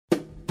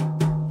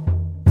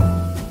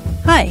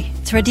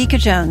It's Radhika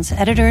Jones,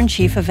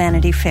 Editor-in-Chief of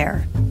Vanity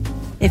Fair.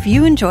 If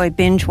you enjoy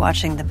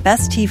binge-watching the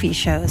best TV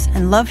shows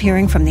and love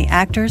hearing from the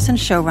actors and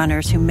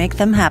showrunners who make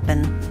them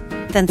happen,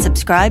 then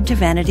subscribe to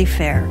Vanity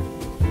Fair.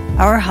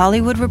 Our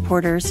Hollywood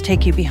reporters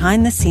take you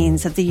behind the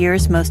scenes of the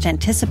year's most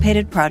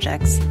anticipated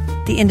projects,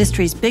 the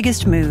industry's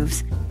biggest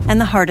moves, and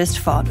the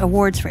hardest-fought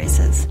awards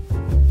races.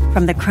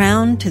 From The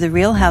Crown to The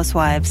Real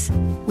Housewives,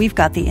 we've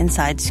got the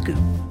inside scoop.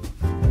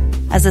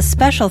 As a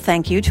special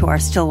thank you to our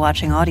still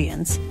watching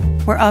audience,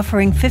 we're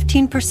offering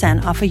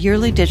 15% off a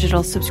yearly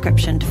digital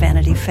subscription to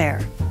Vanity Fair.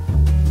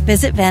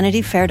 Visit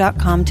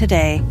vanityfair.com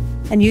today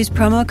and use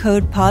promo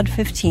code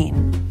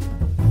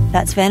POD15.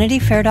 That's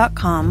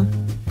vanityfair.com,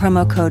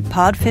 promo code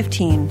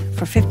POD15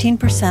 for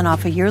 15%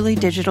 off a yearly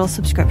digital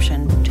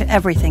subscription to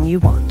everything you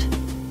want.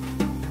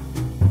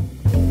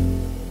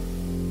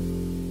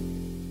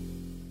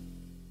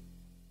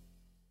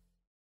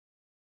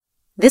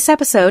 This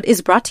episode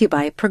is brought to you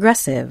by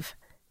Progressive.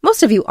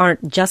 Most of you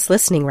aren't just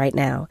listening right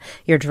now.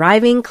 You're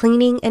driving,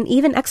 cleaning, and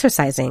even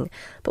exercising.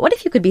 But what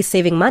if you could be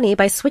saving money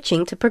by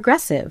switching to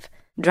Progressive?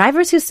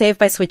 Drivers who save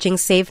by switching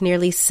save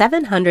nearly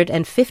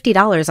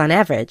 $750 on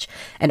average,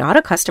 and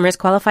auto customers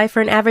qualify for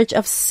an average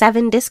of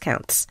 7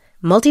 discounts.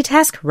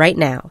 Multitask right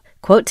now.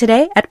 Quote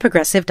today at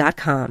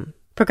Progressive.com.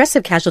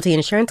 Progressive Casualty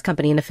Insurance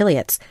Company and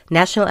Affiliates.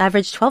 National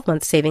average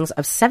 12-month savings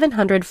of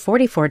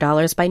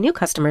 $744 by new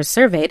customers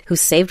surveyed who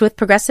saved with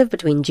Progressive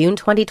between June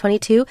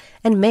 2022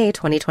 and May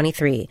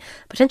 2023.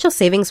 Potential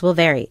savings will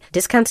vary.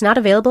 Discounts not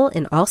available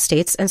in all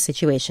states and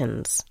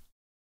situations.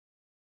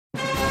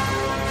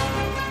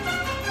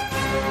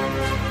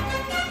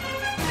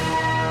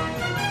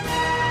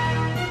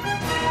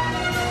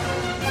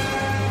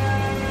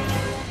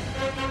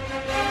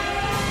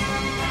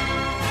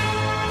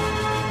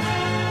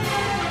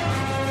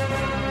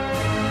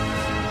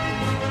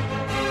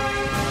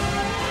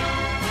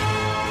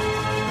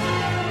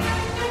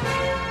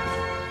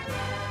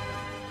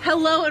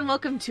 Hello and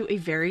welcome to a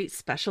very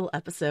special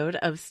episode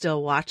of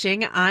Still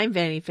Watching. I'm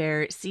Vanity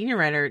Fair senior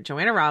writer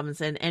Joanna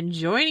Robinson, and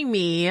joining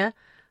me,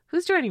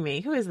 who's joining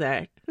me? Who is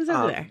there? Who's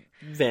over there?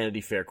 Vanity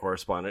Fair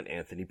correspondent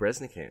Anthony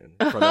Bresnikan.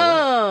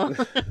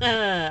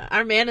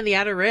 Our man in the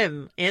Outer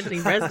Rim, Anthony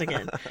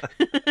Bresnikan.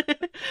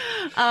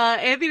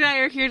 Anthony and I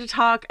are here to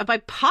talk by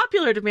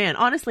popular demand.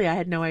 Honestly, I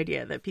had no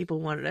idea that people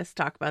wanted us to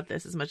talk about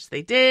this as much as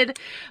they did.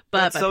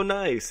 But That's so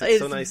nice. It's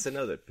so nice to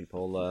know that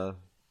people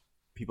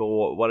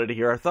wanted to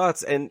hear our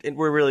thoughts, and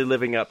we're really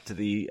living up to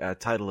the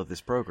title of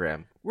this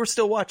program. We're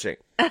still watching.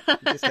 You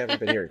just haven't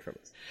been hearing from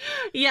us.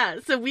 Yeah,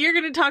 so we are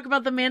going to talk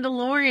about The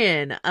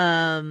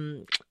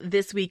Mandalorian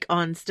this week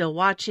on Still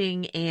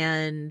Watching,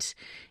 and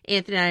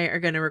Anthony and I are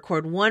going to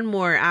record one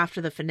more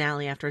after the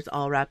finale, after it's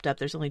all wrapped up.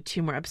 There's only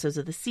 2 more episodes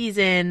of the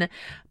season,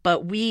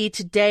 but we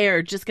today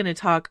are just going to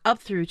talk up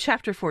through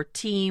Chapter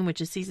 14, which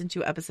is Season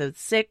 2, Episode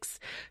 6,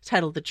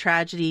 titled The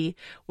Tragedy.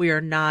 We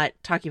are not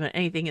talking about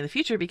anything in the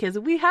future because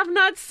we have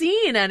not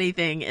seen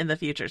anything in the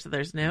future, so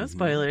there's no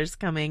spoilers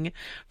coming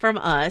from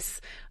us.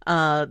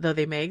 Though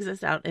they may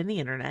exist out in the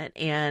internet,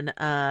 and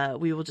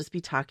we will just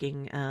be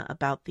talking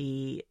about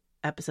the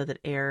episode that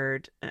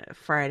aired this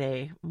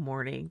Friday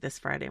morning.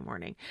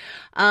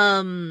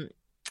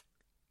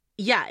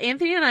 Yeah,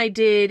 Anthony and I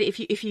did,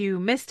 if you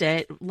missed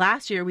it,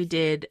 last year we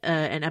did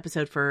an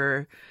episode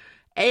for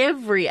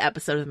every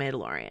episode of The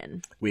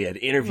Mandalorian. We had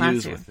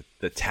interviews with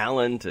the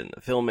talent and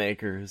the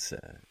filmmakers.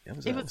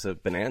 It was a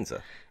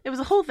bonanza. It was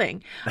a whole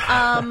thing.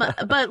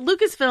 But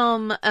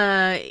Lucasfilm,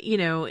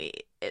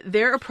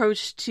 their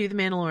approach to The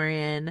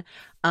Mandalorian,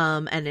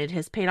 and it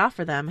has paid off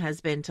for them,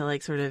 has been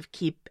to sort of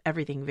keep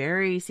everything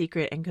very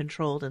secret and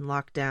controlled and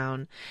locked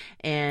down.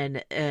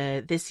 And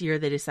this year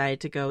they decided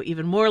to go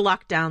even more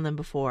locked down than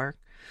before.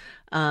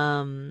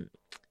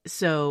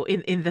 So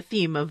in the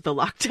theme of the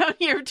lockdown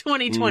year of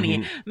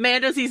 2020,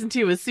 Mando season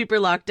 2 was super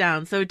locked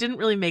down. So it didn't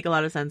really make a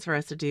lot of sense for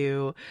us to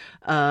do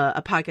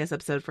a podcast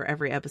episode for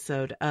every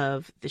episode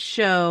of the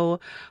show.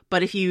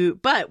 But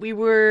we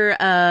were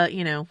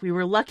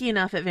lucky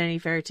enough at Vanity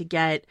Fair to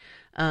get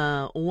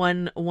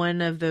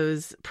one of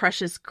those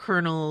precious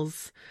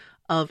kernels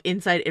of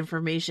inside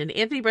information.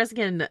 Anthony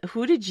Bresnikan,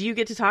 who did you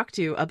get to talk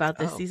to about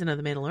this season of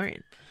The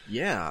Mandalorian?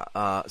 Yeah.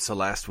 So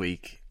last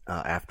week,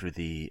 after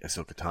the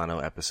Ahsoka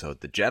Tano episode,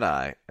 The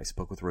Jedi, I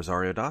spoke with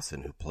Rosario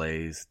Dawson, who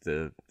plays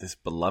this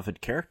beloved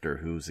character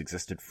who's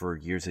existed for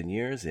years and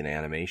years in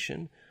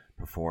animation,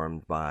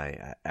 performed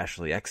by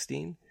Ashley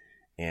Eckstein,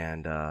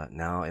 and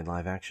now in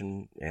live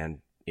action and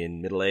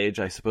in middle age,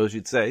 I suppose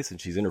you'd say,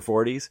 since she's in her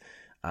 40s,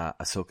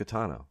 Ahsoka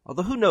Tano.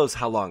 Although who knows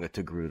how long it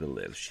took Togruta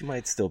lives. She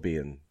might still be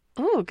in...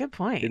 Oh, good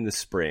point. In the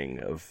spring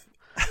of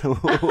a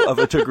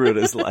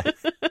Togruta's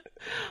life.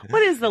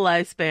 What is the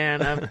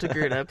lifespan of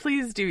Togruta?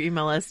 Please do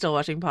email us,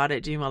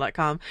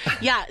 stillwatchingpod@gmail.com.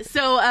 Yeah,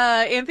 so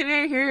Anthony and I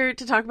are here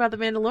to talk about The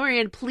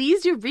Mandalorian.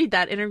 Please do read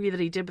that interview that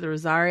he did with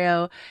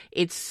Rosario.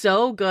 It's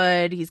so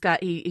good.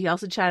 He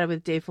also chatted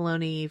with Dave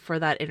Filoni for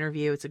that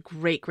interview. It's a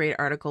great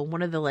article.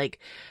 One of the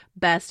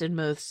best and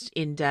most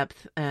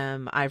in-depth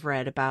I've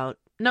read about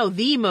No,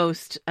 the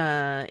most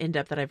in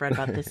depth that I've read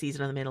about this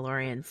season of The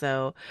Mandalorian.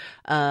 So,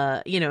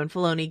 and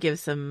Filoni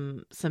gives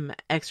some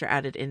extra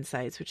added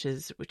insights, which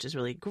is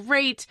really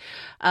great.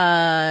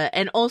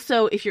 And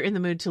also, if you're in the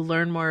mood to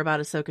learn more about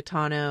Ahsoka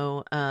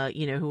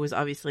Tano, who was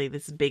obviously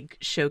this big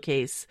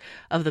showcase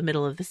of the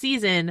middle of the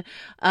season,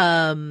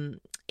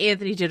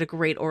 Anthony did a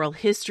great oral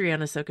history on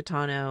Ahsoka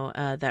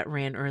Tano that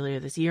ran earlier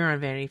this year on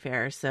Vanity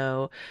Fair.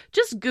 So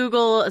just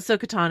Google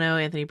Ahsoka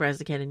Tano, Anthony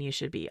Breznican, and you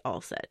should be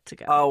all set to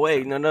go. Oh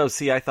wait, no.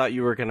 See, I thought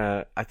you were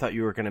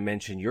gonna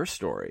mention your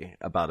story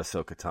about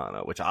Ahsoka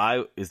Tano, which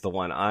is the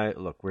one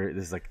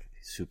this is like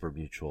super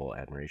mutual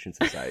admiration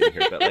society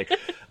here, but like,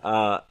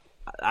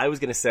 I was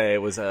gonna say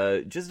it was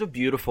just a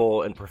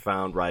beautiful and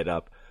profound write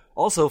up.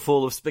 Also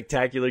full of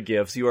spectacular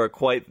gifts. You're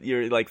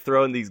like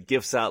throwing these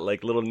gifts out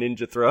like little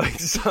ninja throwing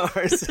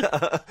stars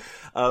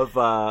of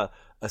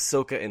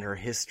Ahsoka and her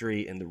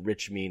history and the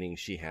rich meaning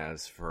she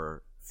has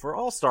for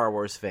all Star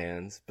Wars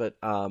fans, but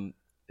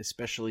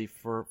especially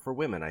for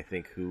women, I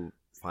think, who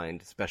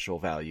find special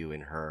value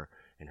in her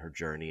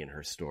journey and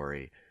her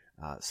story.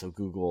 So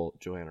Google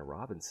Joanna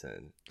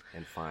Robinson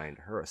and find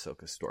her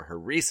Ahsoka story, her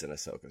recent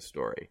Ahsoka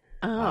story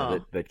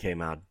that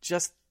came out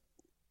just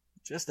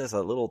as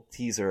a little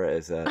teaser,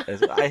 as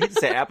I hate to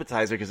say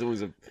appetizer, because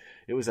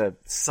it was a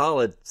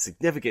solid,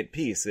 significant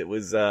piece. It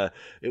was a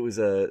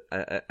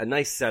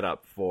nice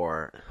setup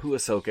for who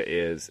Ahsoka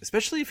is,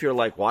 especially if you're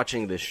like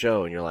watching this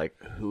show and you're like,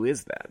 who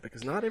is that?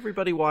 Because not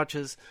everybody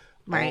watches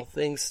all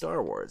things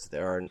Star Wars.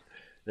 There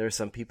are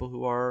some people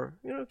who are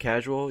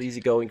casual,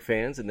 easygoing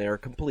fans, and they are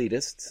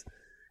completists.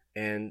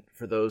 And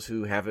for those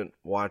who haven't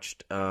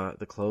watched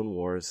the Clone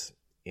Wars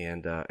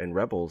and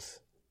Rebels,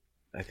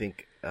 I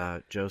think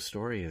Joe's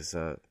story is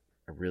a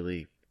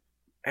really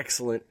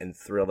excellent and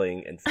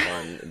thrilling and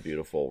fun and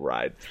beautiful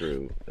ride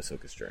through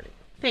Ahsoka's journey.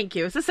 Thank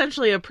you. It's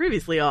essentially a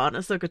previously on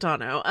Ahsoka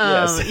Tano.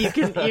 Yes. You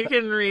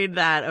can read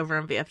that over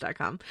on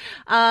VF.com.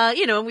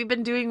 And we've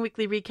been doing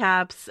weekly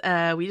recaps.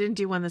 We didn't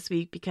do one this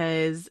week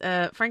because,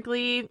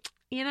 frankly,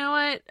 you know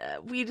what?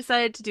 We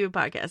decided to do a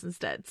podcast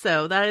instead.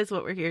 So that is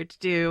what we're here to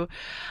do.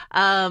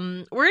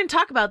 We're going to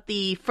talk about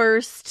the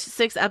first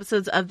 6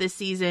 episodes of this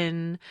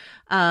season.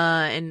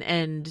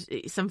 And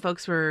some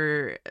folks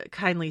were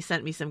kindly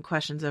sent me some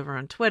questions over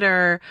on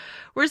Twitter.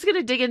 We're just going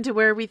to dig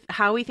into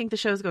how we think the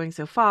show's going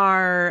so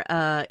far.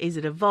 Is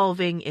it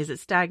evolving? Is it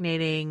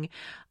stagnating?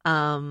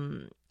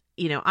 I'm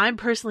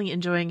personally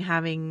enjoying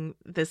having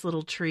this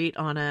little treat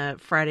on a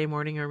Friday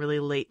morning or really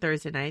late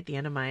Thursday night at the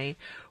end of my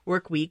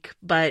work week.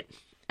 But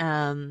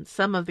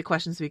some of the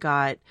questions we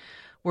got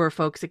were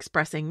folks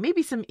expressing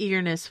maybe some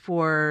eagerness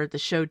for the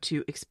show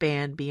to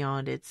expand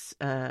beyond its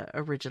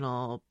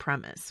original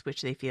premise,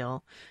 which they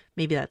feel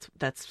maybe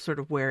that's sort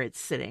of where it's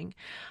sitting.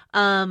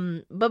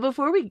 But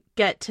before we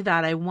get to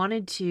that, I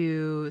wanted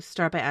to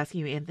start by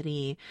asking you,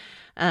 Anthony,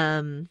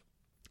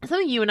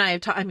 something you and I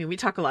have talked. We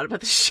talk a lot about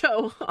the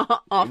show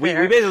off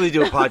air. We basically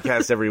do a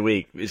podcast every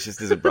week. It's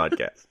just as a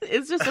broadcast.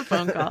 It's just a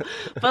phone call.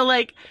 But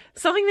like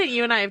something that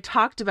you and I have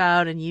talked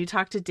about, and you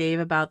talked to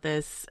Dave about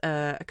this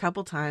a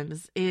couple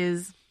times,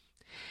 is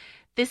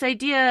this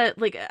idea.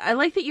 Like, I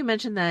like that you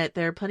mentioned that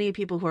there are plenty of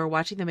people who are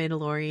watching The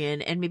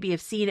Mandalorian and maybe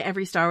have seen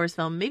every Star Wars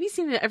film,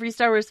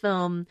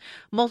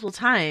 multiple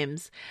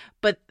times,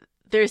 but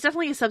there's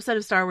definitely a subset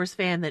of Star Wars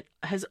fan that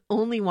has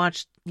only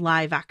watched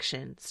live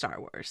action Star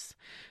Wars,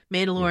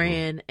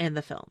 Mandalorian, and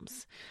the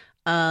films.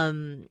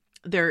 The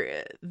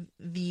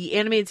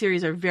animated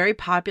series are very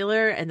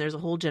popular, and there's a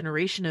whole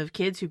generation of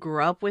kids who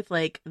grew up with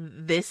like,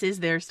 this is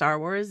their Star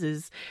Wars,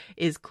 is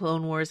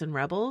Clone Wars and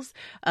Rebels.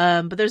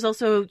 But there's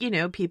also,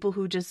 people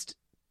who just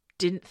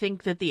didn't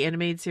think that the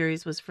animated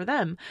series was for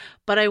them.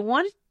 But I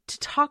wanted to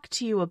talk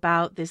to you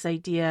about this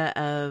idea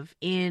of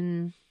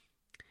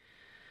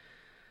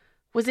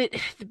was it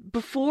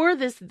before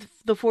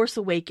The Force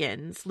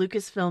Awakens,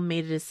 Lucasfilm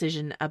made a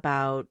decision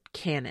about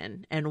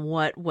canon and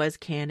what was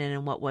canon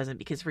and what wasn't,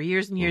 because for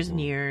years and years and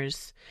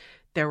years,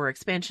 there were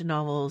expansion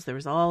novels. There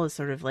was all this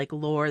sort of like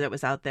lore that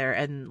was out there,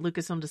 and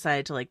Lucasfilm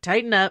decided to like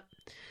tighten up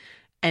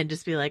and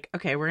just be like,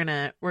 okay, we're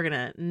gonna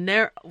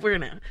narrow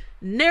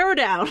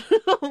down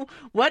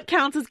what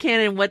counts as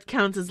canon, what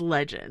counts as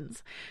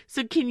legends.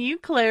 So can you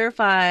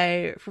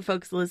clarify for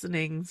folks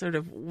listening sort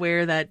of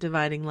where that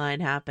dividing line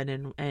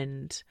happened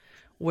and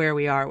where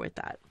we are with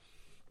that?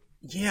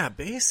 Yeah,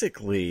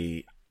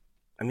 basically,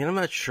 I'm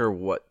not sure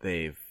what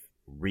they've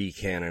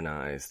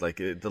recanonized. Like,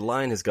 the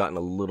line has gotten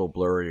a little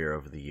blurrier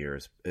over the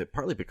years,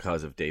 partly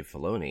because of Dave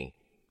Filoni,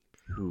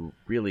 who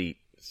really,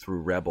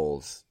 through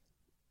Rebels,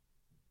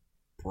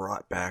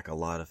 brought back a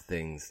lot of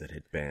things that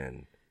had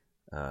been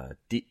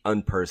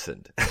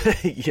unpersoned,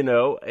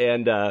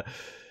 and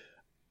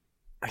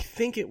I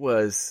think it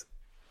was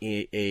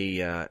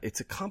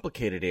it's a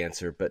complicated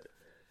answer, but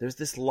there's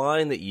this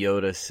line that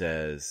Yoda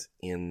says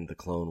in the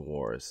Clone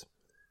Wars,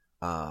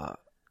 and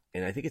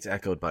I think it's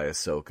echoed by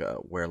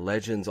Ahsoka, where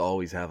legends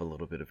always have a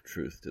little bit of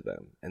truth to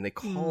them, and they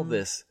call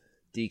this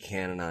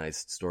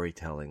decanonized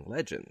storytelling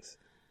legends.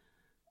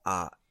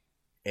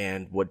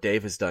 And what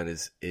Dave has done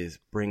is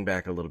bring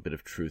back a little bit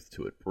of truth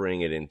to it,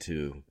 bring it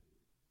into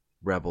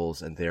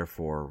Rebels, and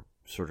therefore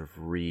sort of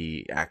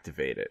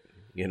reactivate it,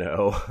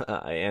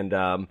 and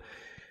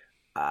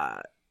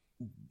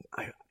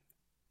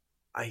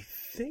I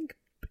think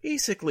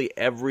basically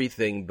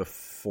everything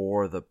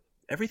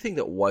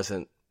that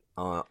wasn't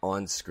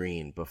on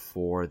screen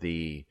before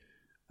the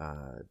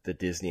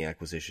Disney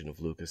acquisition of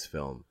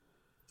Lucasfilm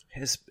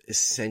has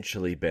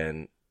essentially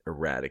been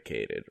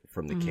eradicated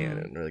from the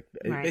canon. Or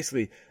Right.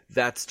 Basically,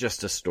 that's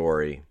just a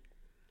story.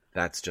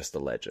 That's just a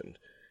legend.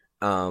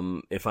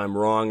 If I'm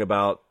wrong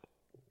about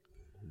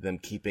them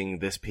keeping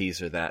this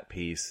piece or that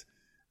piece,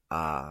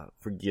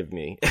 forgive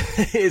me.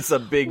 It's a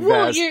big,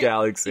 vast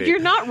galaxy. You're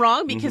not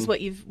wrong, because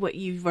what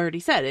you've already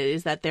said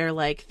is that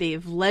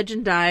they've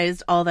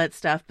legendized all that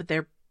stuff, but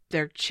they're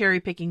cherry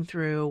picking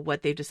through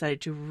what they've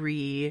decided to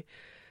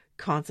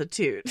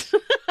reconstitute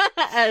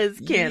as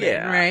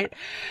canon, right?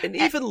 And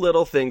even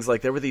little things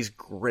like there were these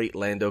great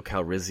Lando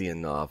Calrissian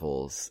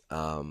novels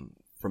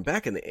from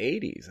back in the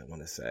 80s, I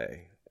want to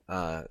say.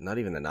 Not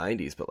even the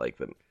 90s, but like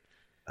the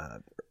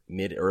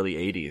early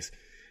 80s.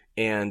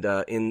 And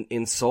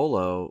in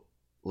Solo,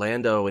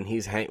 Lando,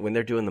 when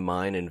they're doing the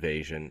mine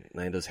invasion,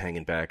 Lando's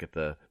hanging back at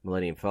the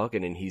Millennium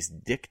Falcon, and he's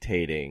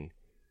dictating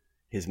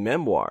his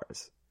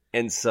memoirs.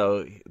 And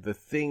so the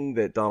thing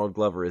that Donald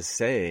Glover is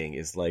saying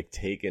is like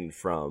taken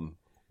from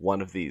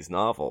one of these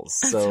novels.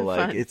 So like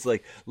fun. It's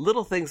like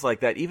little things like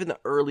that. Even the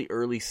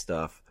early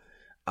stuff,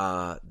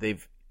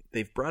 they've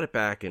brought it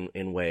back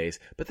in ways.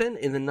 But then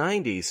in the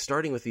 90s,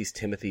 starting with these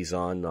Timothy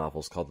Zahn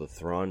novels called the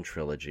Thrawn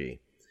trilogy,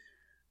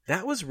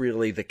 that was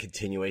really the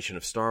continuation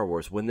of Star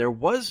Wars when there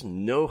was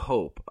no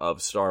hope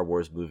of Star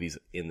Wars movies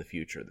in the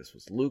future. This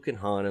was Luke and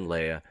Han and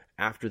Leia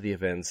after the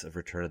events of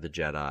Return of the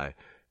Jedi,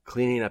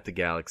 cleaning up the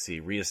galaxy,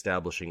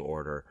 reestablishing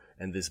order,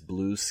 and this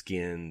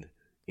blue-skinned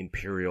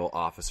Imperial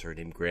officer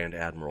named Grand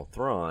Admiral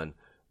Thrawn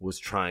was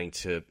trying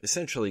to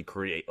essentially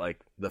create like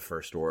the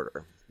First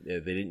Order. They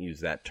didn't use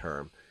that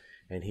term,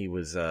 and he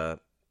had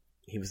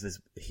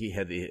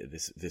this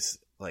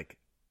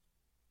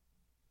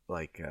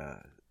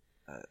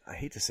I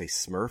hate to say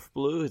Smurf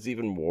blue. It's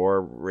even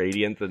more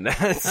radiant than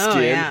that skin.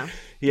 Oh, yeah.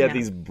 He had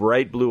these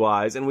bright blue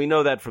eyes, and we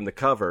know that from the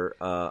cover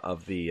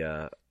of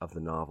the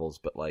novels.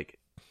 But like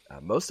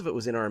most of it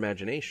was in our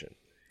imagination.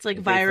 It's like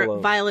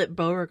Violet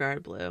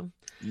Beauregard blue.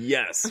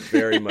 Yes,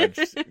 very much.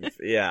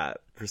 Yeah,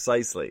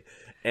 precisely.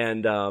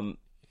 And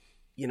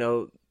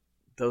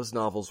those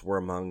novels were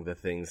among the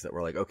things that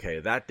were like, okay,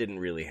 that didn't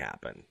really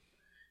happen,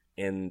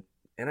 and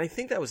I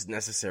think that was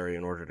necessary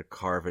in order to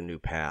carve a new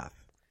path.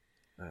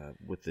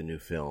 With the new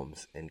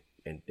films and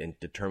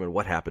determine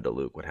what happened to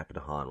Luke, what happened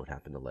to Han, what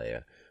happened to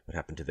Leia, what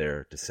happened to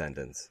their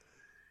descendants.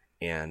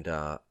 And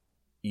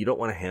you don't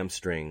want to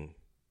hamstring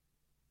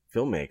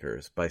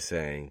filmmakers by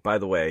saying, by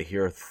the way,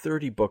 here are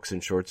 30 books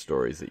and short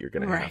stories that you're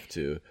going to have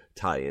to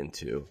tie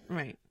into.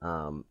 Right.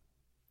 And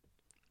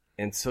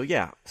so,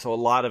 so a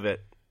lot of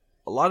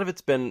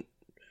it's been,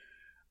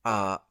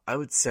 I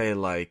would say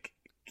like,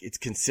 it's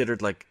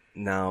considered like,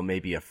 now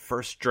maybe a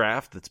first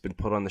draft that's been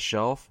put on the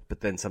shelf,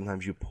 but then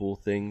sometimes you pull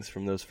things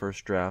from those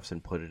first drafts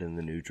and put it in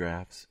the new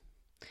drafts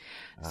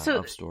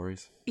of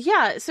stories.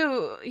 Yeah,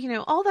 so,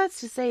 all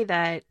that's to say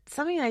that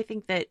something I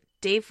think that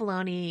Dave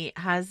Filoni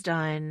has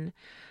done,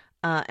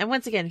 and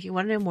once again, if you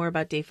want to know more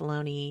about Dave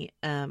Filoni,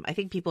 I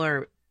think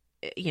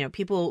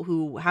people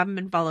who haven't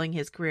been following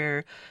his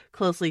career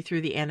closely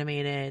through the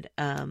animated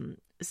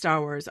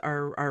Star Wars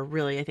are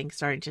really, I think,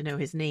 starting to know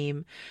his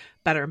name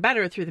better and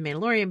better through The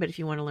Mandalorian. But if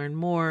you want to learn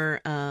more,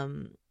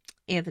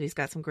 Anthony's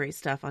got some great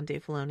stuff on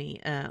Dave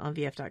Filoni on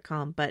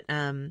VF.com. But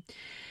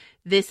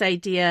this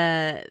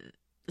idea,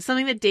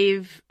 something that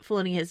Dave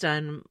Filoni has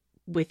done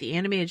with the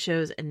animated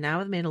shows and now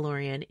with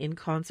Mandalorian in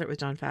concert with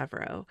Jon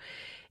Favreau,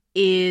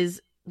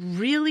 is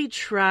really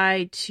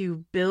try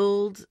to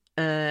build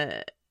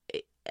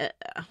I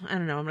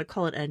don't know, I'm going to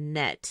call it a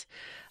net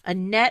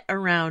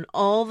around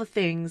all the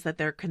things that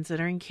they're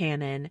considering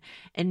canon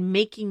and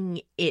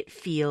making it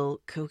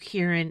feel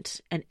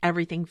coherent and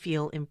everything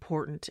feel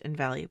important and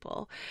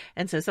valuable.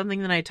 And so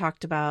something that I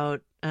talked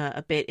about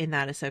a bit in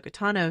that Ahsoka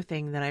Tano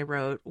thing that I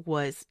wrote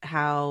was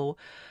how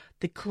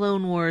the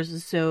Clone Wars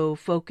is so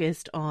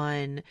focused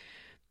on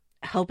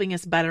helping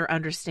us better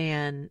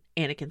understand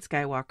Anakin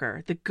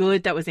Skywalker, the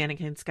good that was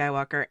Anakin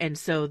Skywalker, and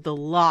so the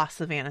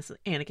loss of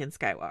Anakin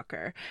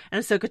Skywalker.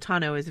 And Ahsoka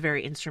Tano is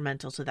very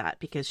instrumental to that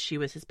because she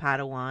was his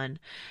Padawan,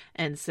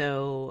 and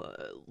so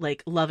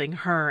like loving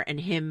her and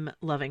him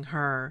loving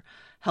her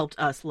helped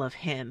us love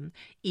him,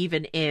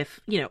 even if,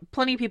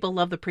 plenty of people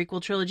love the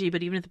prequel trilogy,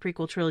 but even if the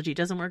prequel trilogy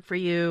doesn't work for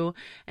you,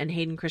 and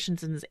Hayden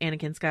Christensen's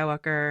Anakin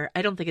Skywalker,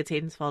 I don't think it's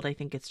Hayden's fault. I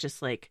think it's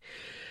just like,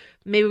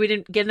 maybe we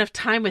didn't get enough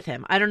time with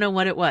him. I don't know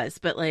what it was,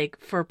 but like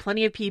for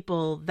plenty of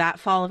people, that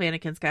fall of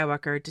Anakin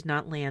Skywalker did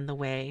not land the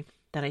way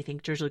that I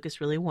think George Lucas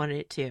really wanted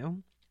it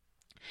to.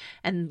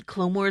 And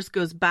Clone Wars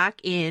goes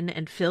back in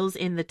and fills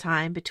in the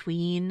time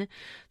between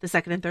the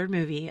second and third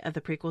movie of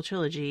the prequel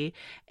trilogy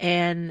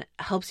and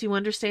helps you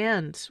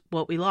understand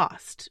what we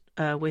lost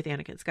with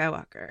Anakin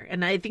Skywalker.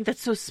 And I think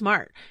that's so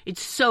smart.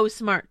 It's so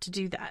smart to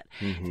do that.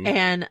 Mm-hmm.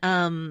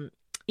 And,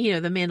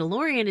 The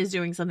Mandalorian is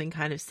doing something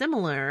kind of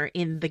similar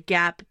in the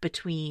gap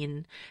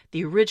between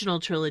the original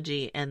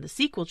trilogy and the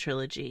sequel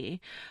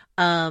trilogy.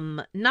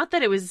 Not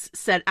that it was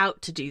set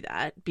out to do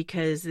that,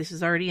 because this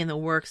was already in the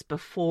works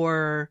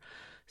before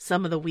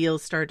some of the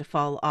wheels started to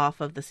fall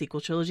off of the sequel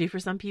trilogy for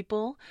some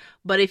people.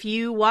 But if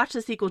you watch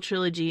the sequel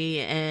trilogy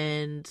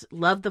and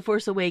love The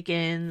Force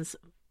Awakens,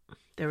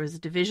 there was a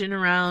division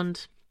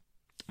around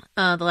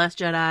The Last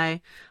Jedi.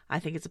 I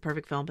think it's a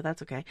perfect film, but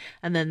that's okay.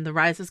 And then The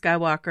Rise of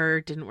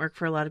Skywalker didn't work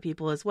for a lot of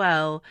people as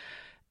well.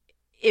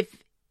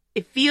 If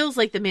it feels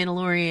like The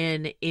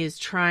Mandalorian is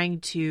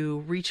trying to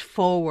reach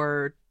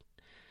forward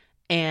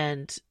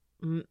and,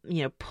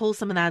 pull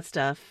some of that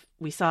stuff.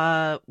 We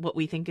saw what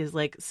we think is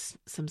like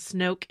some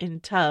Snoke in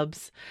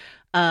tubs,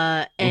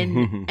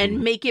 and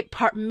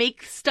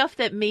make stuff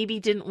that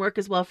maybe didn't work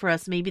as well for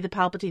us, maybe the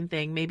Palpatine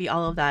thing, maybe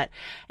all of that,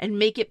 and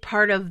make it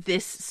part of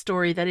this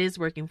story that is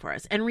working for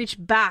us, and reach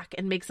back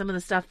and make some of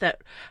the stuff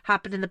that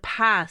happened in the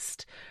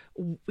past,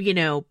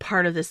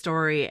 part of the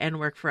story and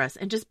work for us,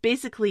 and just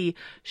basically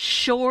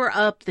shore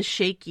up the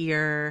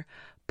shakier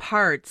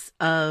parts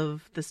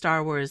of the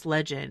Star Wars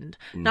legend,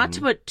 not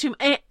to put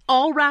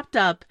all wrapped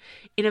up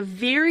in a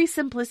very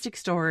simplistic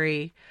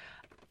story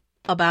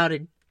about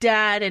a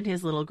dad and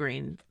his little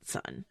green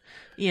son,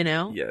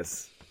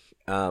 Yes.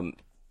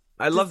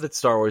 I love that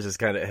Star Wars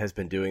has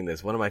been doing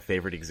this. One of my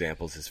favorite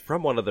examples is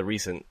from one of the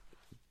recent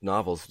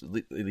novels,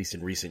 at least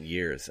in recent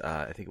years.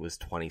 I think it was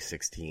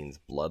 2016's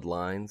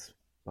Bloodlines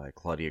by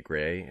Claudia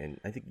Gray, and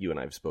I think you and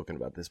I have spoken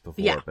about this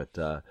before. Yeah.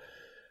 But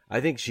I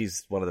think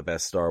she's one of the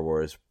best Star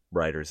Wars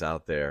writers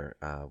out there,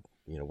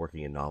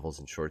 working in novels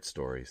and short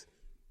stories.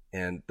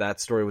 And that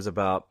story was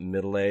about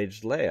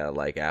middle-aged Leia,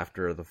 like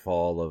after the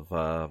fall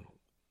of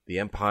the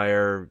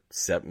Empire,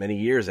 many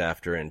years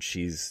after, and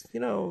she's,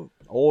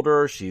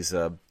 older. She's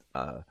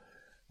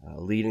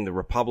leading the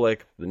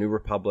Republic, the New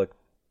Republic,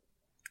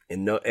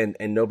 and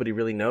nobody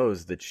really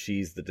knows that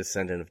she's the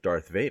descendant of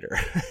Darth Vader,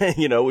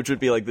 which would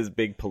be like this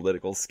big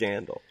political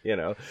scandal,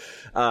 and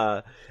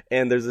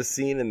there's a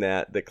scene in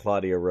that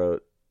Claudia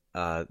wrote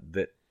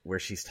where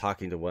she's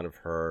talking to one of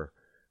her,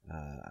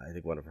 I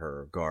think one of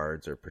her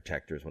guards or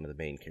protectors, one of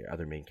the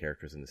other main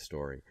characters in the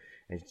story.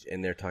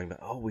 And they're talking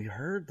about, we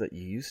heard that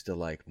you used to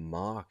like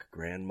mock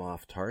Grand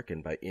Moff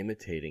Tarkin by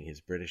imitating his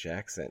British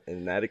accent.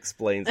 And that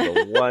explains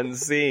the one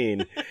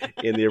scene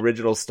in the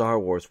original Star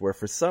Wars where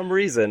for some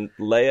reason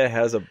Leia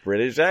has a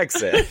British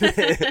accent.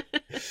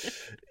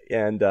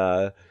 And,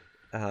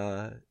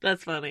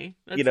 that's funny.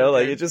 That's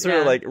it's just sort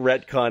of like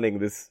retconning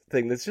this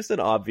thing that's just an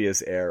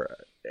obvious error.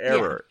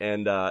 Yeah.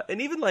 And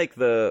even like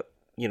the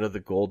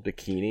gold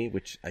bikini,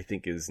 which I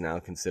think is now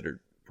considered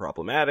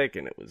problematic,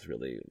 and it was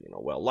really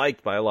well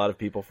liked by a lot of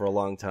people for a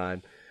long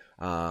time,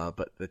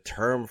 but the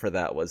term for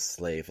that was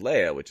slave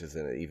Leia, which is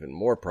an even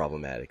more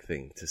problematic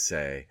thing to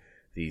say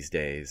these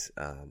days,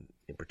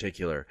 in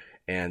particular.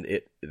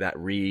 And that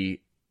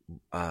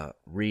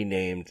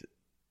renamed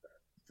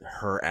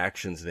her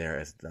actions there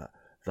as the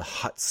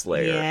Hut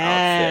Slayer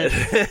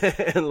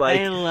outfit. And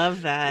I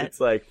love that. It's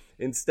like,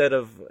 instead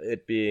of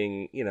it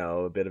being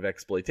a bit of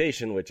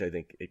exploitation, which I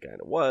think it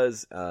kind of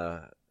was,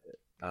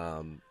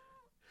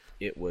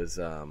 it was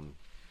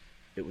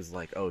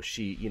like,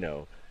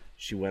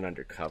 she went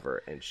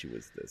undercover and she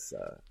was this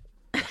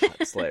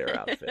Hut Slayer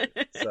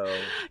outfit. So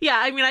yeah,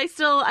 I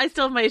still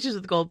have my issues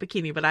with gold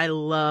bikini, but I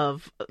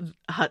love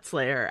Hut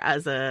Slayer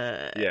as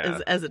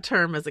a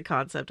term, as a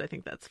concept. I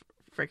think that's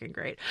freaking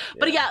great.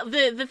 But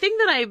the thing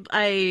that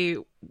I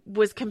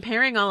was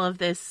comparing all of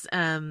this,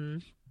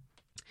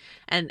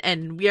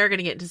 and we are going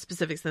to get into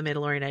specifics of The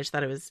Mandalorian. I just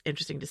thought it was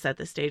interesting to set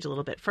the stage a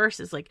little bit first.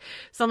 Is like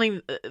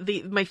something,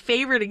 my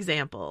favorite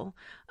example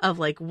of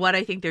like what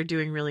I think they're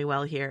doing really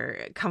well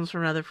here comes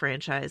from another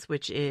franchise,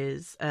 which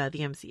is the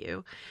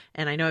MCU.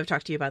 And I know I've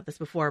talked to you about this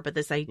before, but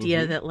this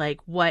idea that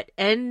like what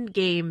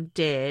Endgame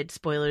did,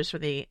 spoilers for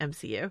the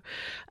MCU,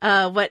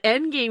 what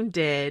Endgame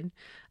did,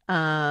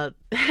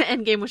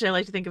 Endgame, which I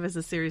like to think of as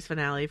a series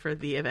finale for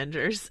the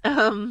Avengers,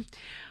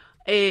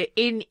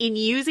 in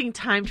using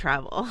time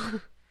travel.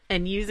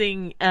 And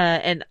using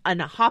and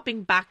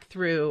hopping back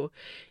through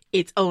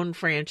its own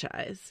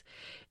franchise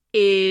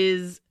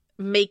is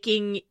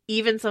making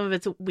even some of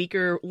its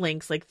weaker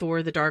links, like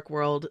Thor: The Dark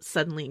World,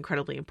 suddenly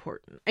incredibly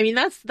important. I mean,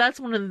 that's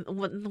one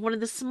of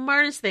the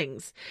smartest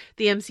things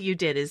the MCU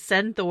did, is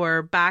send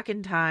Thor back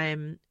in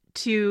time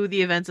to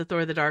the events of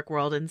Thor: The Dark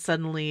World, and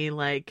suddenly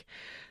like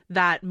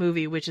that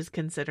movie, which is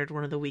considered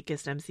one of the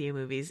weakest MCU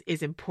movies,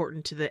 is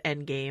important to the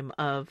end game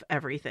of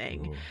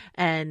everything.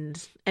 And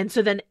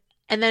so then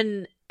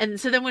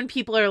when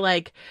people are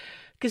like,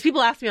 because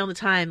people ask me all the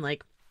time,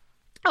 like,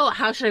 oh,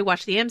 how should I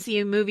watch the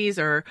MCU movies,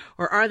 or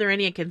are there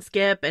any I can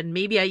skip? And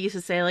maybe I used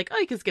to say like, oh,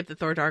 you can skip the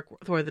Thor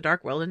the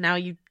Dark World, and now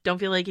you don't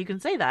feel like you can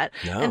say that.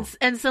 No.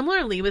 And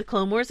similarly with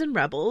Clone Wars and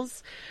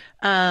Rebels,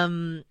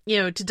 you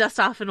know, to dust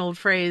off an old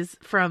phrase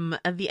from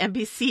the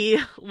NBC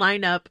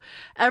lineup,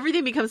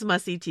 everything becomes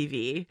must-see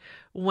TV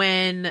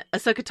when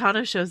Ahsoka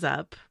Tano shows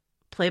up,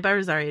 played by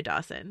Rosario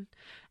Dawson.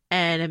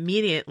 And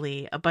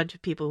immediately, a bunch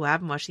of people who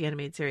haven't watched the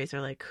animated series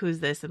are like, who's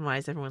this and why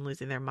is everyone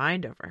losing their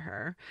mind over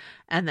her?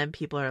 And then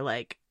people are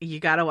like, you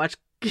gotta watch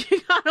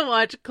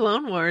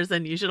Clone Wars,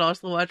 and you should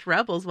also watch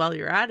Rebels while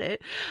you're at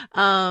it.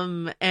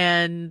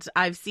 And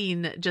I've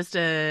seen just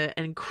an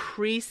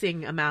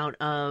increasing amount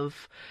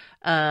of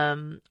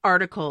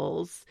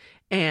articles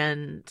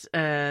and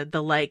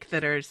the like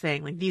that are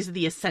saying like, these are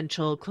the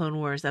essential Clone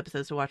Wars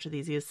episodes to watch, or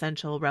these are the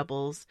essential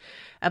Rebels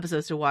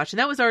episodes to watch. And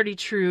that was already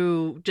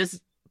true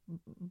just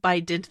by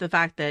dint of the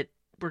fact that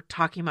we're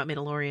talking about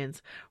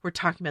Mandalorians, we're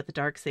talking about the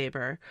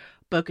Darksaber,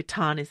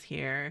 Bo-Katan is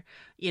here,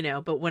 you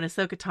know, but when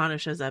Ahsoka Tano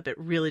shows up, it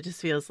really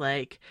just feels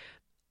like,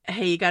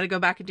 hey, you got to go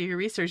back and do your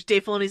research.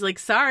 Dave Filoni's like,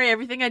 sorry,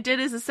 everything I did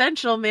is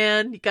essential,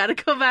 man. You got to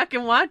go back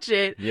and watch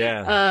it.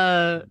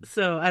 Yeah.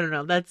 So I don't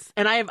know.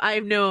 And I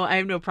have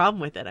no problem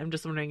with it. I'm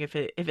just wondering if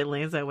it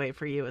lands that way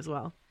for you as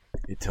well.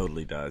 It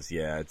totally does.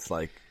 Yeah. It's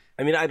like,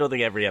 I mean, I don't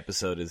think every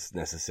episode is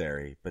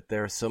necessary, but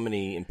there are so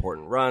many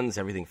important runs,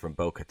 everything from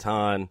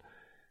Bo-Katan,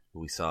 who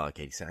we saw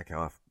Katie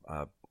Sackhoff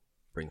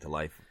bring to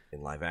life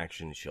in live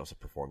action. She also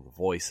performed the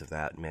voice of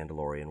that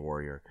Mandalorian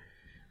warrior.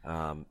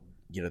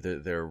 You know,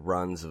 there are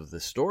runs of the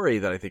story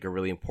that I think are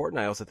really important.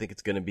 I also think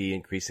it's going to be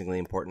increasingly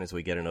important as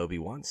we get an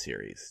Obi-Wan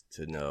series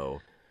to know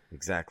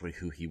exactly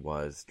who he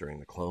was during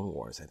the Clone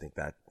Wars. I think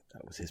that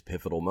was his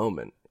pivotal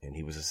moment. And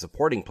he was a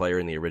supporting player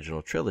in the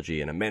original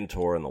trilogy and a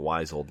mentor and the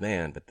wise old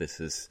man, but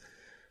this is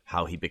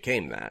how he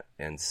became that.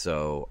 And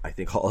so I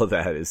think all of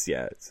that is,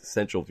 it's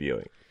essential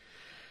viewing.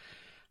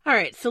 All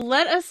right, so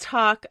let us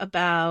talk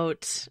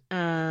about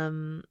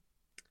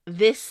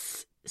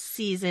this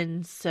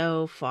season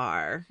so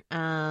far.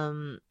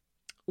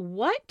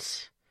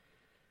 What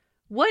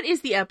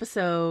is the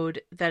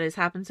episode that has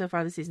happened so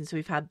far this season? So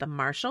we've had the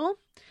Marshal,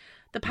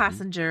 the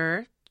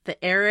Passenger,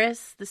 the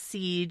Heiress, the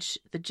Siege,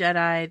 the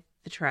Jedi,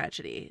 the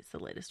Tragedy. It's the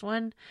latest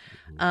one.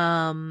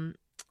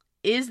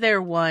 Is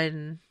there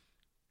one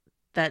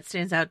that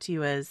stands out to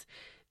you as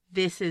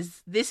this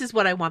is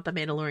what I want the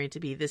Mandalorian to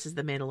be? This is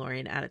the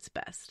Mandalorian at its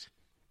best.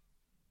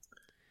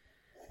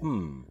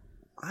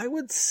 I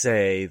would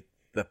say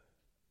the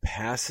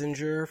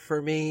Passenger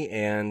for me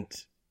and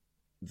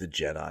the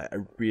Jedi. I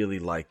really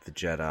like the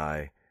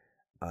Jedi.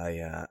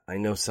 I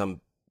know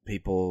some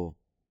people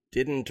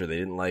didn't, or they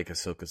didn't like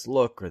Ahsoka's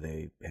look, or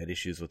they had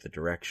issues with the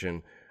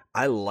direction.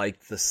 I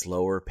liked the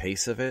slower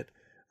pace of it.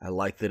 I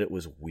liked that it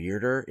was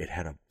weirder. It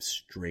had a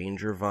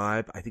stranger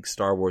vibe. I think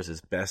Star Wars is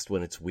best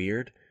when it's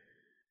weird.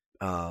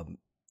 Kind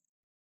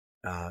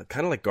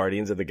of like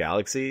Guardians of the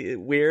Galaxy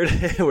weird,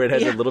 where it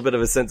has a little bit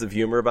of a sense of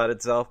humor about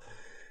itself.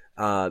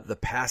 The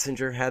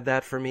Passenger had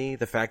that for me.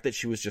 The fact that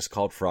she was just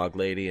called Frog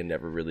Lady and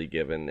never really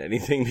given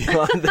anything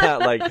beyond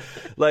that,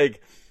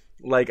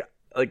 like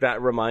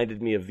that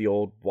reminded me of the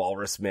old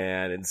Walrus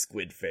Man and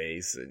Squid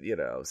Face and, you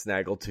know,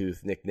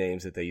 Snaggletooth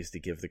nicknames that they used to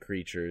give the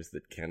creatures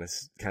that kind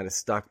of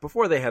stuck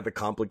before they had the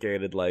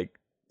complicated like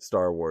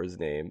Star Wars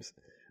names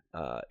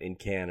in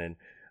canon.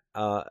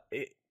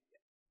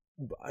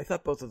 I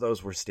thought both of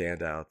those were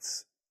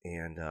standouts,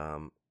 and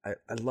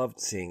I loved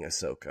seeing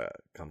Ahsoka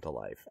come to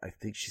life. I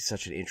think she's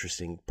such an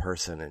interesting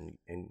person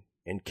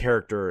and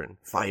character and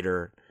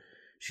fighter.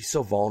 She's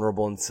so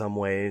vulnerable in some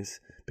ways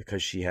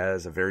because she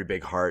has a very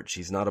big heart.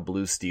 She's not a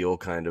Blue Steel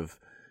kind of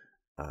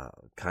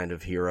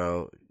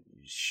hero.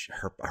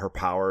 Her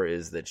power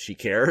is that she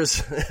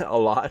cares a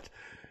lot,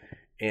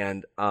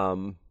 and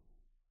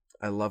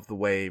I love the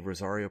way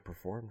Rosario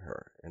performed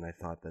her, and I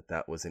thought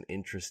that was an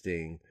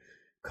interesting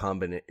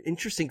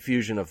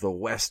fusion of the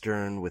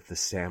Western with the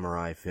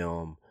samurai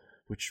film,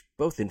 which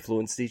both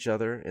influenced each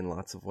other in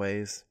lots of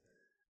ways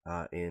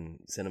in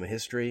cinema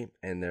history,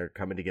 and they're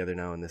coming together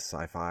now in this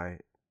sci-fi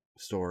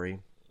story.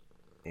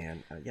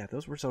 And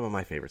those were some of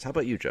my favorites. How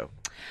about you, Joe?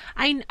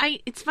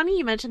 It's funny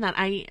you mentioned that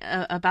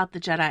about the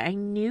Jedi. I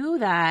knew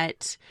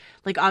that,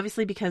 like,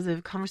 obviously because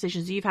of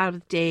conversations you've had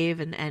with Dave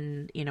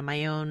and you know,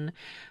 my own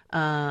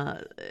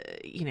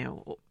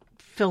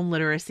film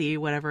literacy,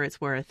 whatever it's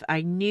worth.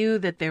 I knew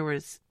that there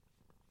was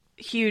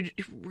huge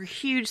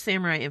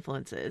samurai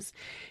influences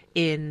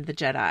in the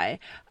Jedi.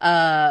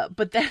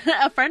 But then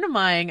a friend of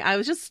mine, I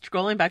was just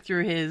scrolling back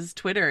through his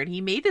Twitter, and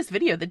he made this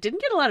video that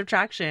didn't get a lot of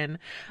traction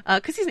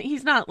because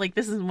he's not like,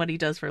 this isn't what he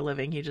does for a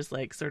living. He just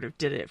like sort of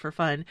did it for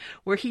fun,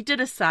 where he did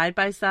a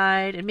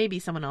side-by-side, and maybe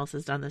someone else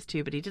has done this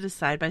too, but he did a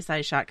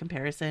side-by-side shot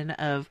comparison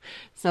of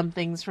some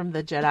things from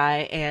the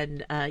Jedi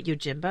and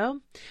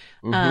Yojimbo.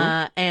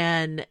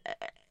 And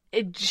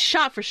it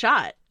shot for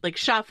shot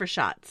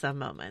some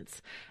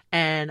moments.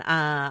 And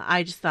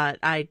I just thought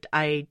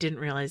I didn't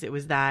realize it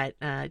was that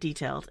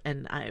detailed,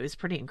 and it was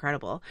pretty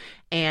incredible.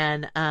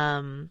 And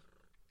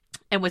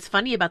And what's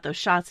funny about those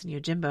shots in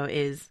Yojimbo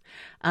is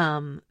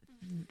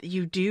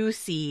you do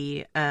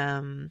see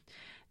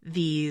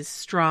these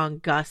strong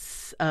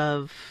gusts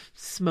of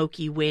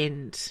smoky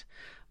wind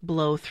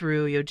blow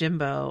through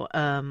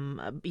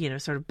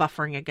Yojimbo, sort of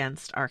buffering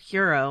against our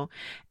hero.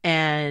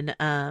 And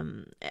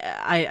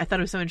I thought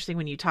it was so interesting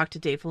when you talked to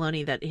Dave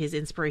Filoni that his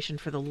inspiration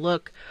for the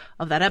look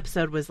of that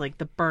episode was like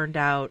the burned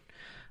out,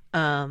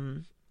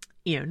 Northern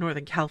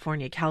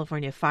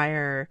California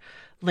fire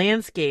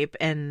landscape.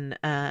 And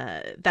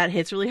that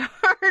hits really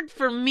hard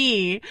for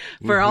me,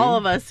 for all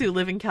of us who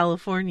live in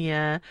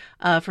California,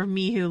 for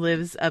me who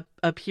lives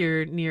up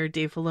here near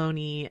Dave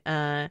Filoni,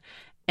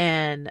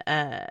 and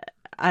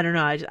I don't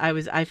know.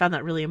 I found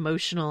that really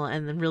emotional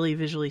and then really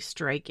visually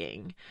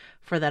striking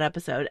for that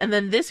episode. And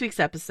then this week's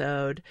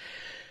episode,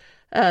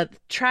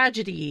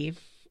 tragedy.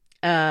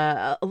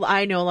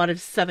 I know a lot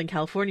of Southern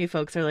California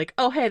folks are like,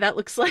 oh, hey, that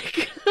looks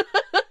like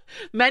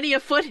many a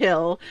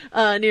foothill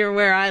near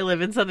where I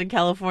live in Southern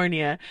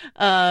California.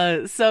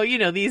 So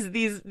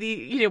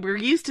we're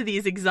used to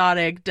these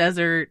exotic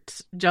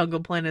desert jungle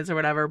planets or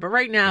whatever, but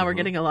right now we're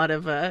getting a lot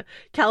of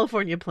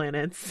California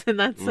planets, and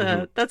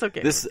that's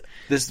okay.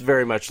 This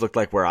very much looked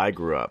like where I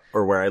grew up,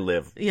 or where I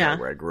live. Yeah,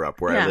 where I grew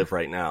up, where I live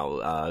right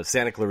now.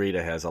 Santa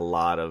Clarita has a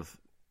lot of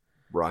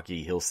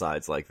rocky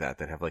hillsides like that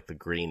have like the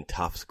green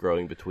tufts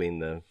growing between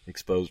the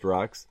exposed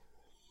rocks.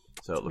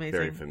 So it looked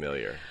very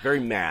familiar, very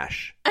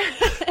MASH.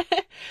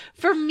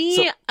 For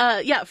me,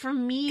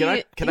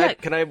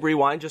 Can I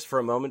rewind just for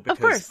a moment?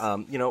 Because,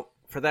 of course.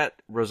 For that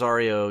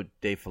Rosario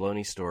Dave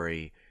Filoni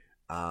story,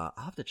 I'll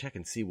have to check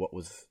and see what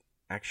was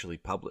actually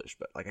published.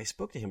 But like, I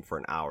spoke to him for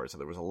an hour, so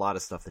there was a lot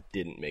of stuff that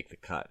didn't make the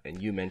cut. And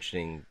you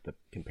mentioning the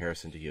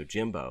comparison to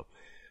Yojimbo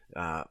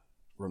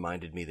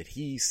reminded me that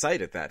he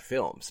cited that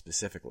film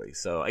specifically.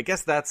 So I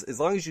guess that's, as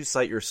long as you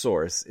cite your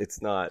source,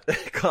 it's not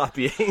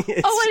copying.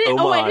 It's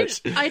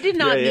homage. I did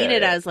not mean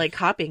it as like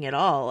copying at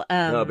all.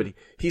 No, but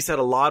he said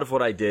a lot of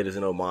what I did is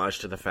an homage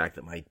to the fact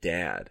that my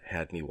dad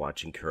had me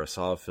watching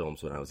Kurosawa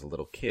films when I was a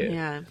little kid.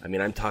 Yeah. I mean,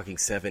 I'm talking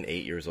 7,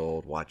 8 years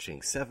old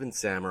watching Seven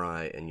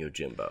Samurai and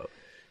Yojimbo.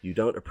 You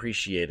don't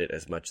appreciate it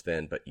as much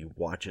then, but you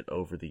watch it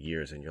over the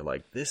years and you're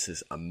like, this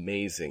is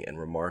amazing and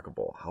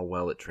remarkable how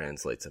well it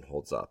translates and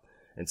holds up.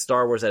 And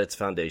Star Wars at its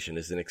foundation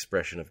is an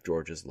expression of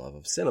George's love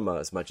of cinema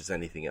as much as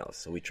anything else.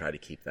 So we try to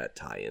keep that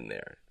tie in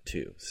there,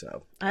 too.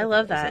 So I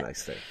love that. That's a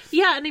nice thing.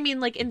 Yeah, and I mean,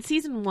 like, in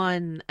season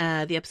 1,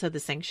 the episode The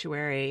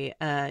Sanctuary,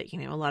 a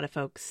lot of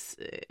folks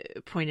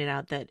pointed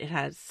out that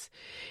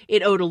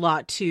it owed a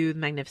lot to The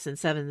Magnificent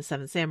Seven, The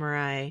Seven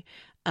Samurai,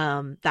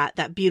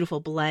 that beautiful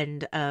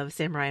blend of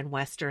samurai and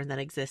Western that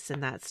exists in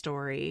that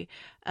story.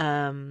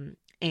 Star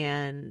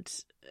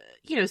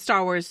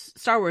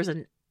Wars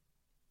and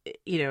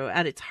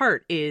at its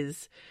heart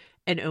is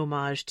an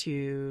homage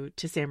to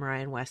samurai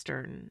and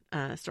Western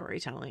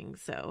storytelling.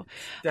 So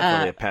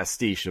definitely a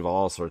pastiche of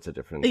all sorts of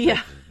different types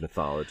of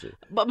mythology.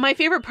 But my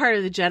favorite part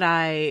of the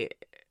Jedi,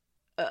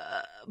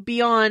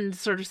 beyond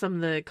sort of some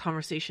of the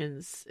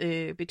conversations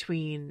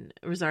between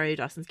Rosario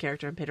Dawson's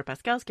character and Pedro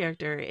Pascal's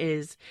character,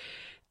 is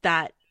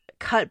that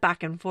cut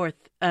back and forth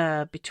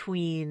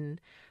between.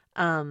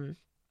 I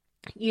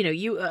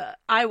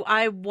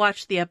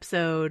watched the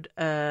episode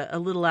a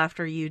little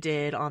after you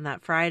did on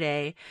that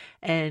Friday,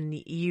 and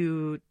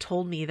you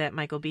told me that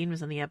Michael Biehn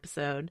was on the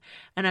episode,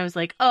 and I was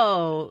like,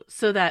 oh,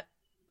 so that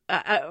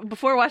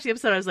before watching the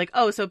episode, I was like,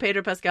 oh, so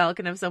Pedro Pascal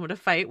can have someone to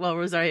fight while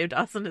Rosario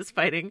Dawson is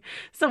fighting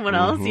someone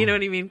else. You know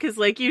what I mean? Because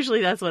like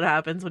usually that's what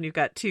happens when you've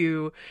got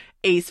two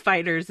ace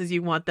fighters, is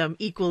you want them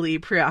equally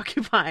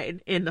preoccupied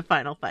in the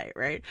final fight,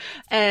 right?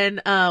 And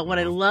what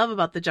I love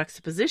about the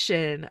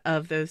juxtaposition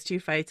of those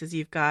two fights is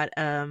you've got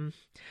a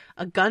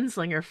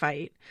gunslinger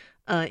fight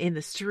in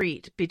the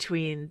street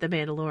between the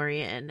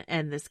Mandalorian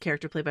and this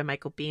character played by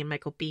Michael Biehn.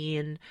 Michael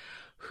Biehn,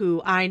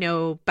 who I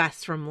know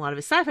best from a lot of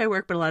his sci-fi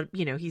work, but a lot of,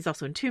 he's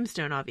also in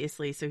Tombstone,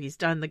 obviously, so he's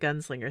done the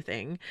gunslinger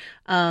thing.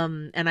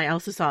 And I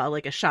also saw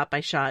like a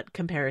shot-by-shot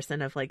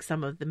comparison of like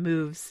some of the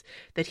moves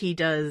that he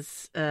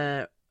does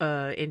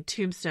in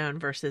Tombstone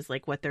versus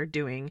like what they're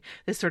doing,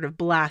 this sort of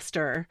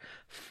blaster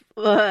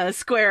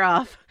square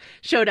off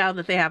showdown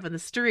that they have in the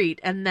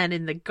street. And then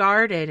in the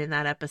garden in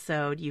that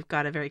episode, you've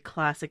got a very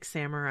classic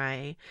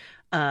samurai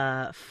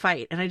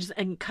fight.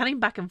 And cutting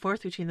back and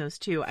forth between those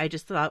two, I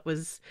just thought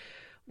was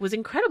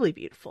incredibly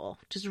beautiful.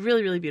 Just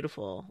really, really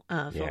beautiful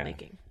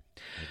filmmaking.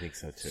 I think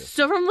so too.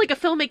 So from like a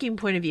filmmaking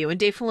point of view, and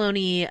Dave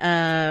Filoni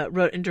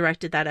wrote and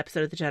directed that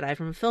episode of The Jedi,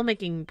 from a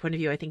filmmaking point of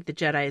view, I think The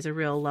Jedi is a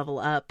real level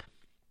up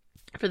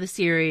for the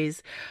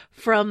series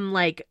from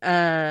like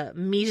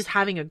me just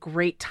having a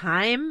great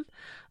time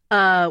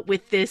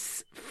with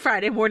this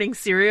Friday morning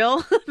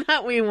serial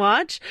that we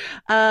watch.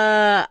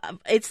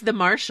 It's The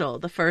Marshal,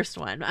 the first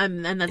one.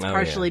 And that's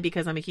partially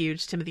because I'm a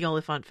huge Timothy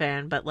Olyphant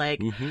fan, but like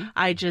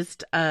I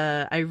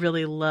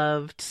really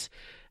loved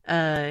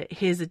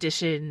his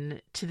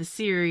addition to the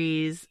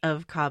series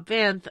of Cobb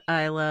Vanth.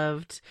 I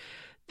loved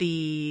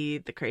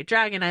the Krayt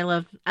Dragon. I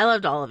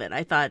loved all of it.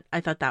 I thought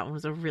that one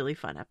was a really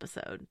fun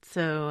episode.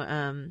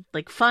 So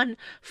like fun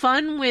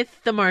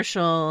with the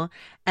Marshal,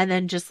 and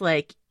then just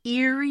like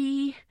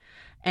eerie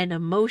and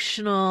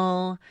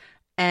emotional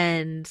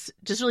and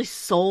just really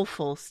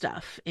soulful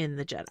stuff in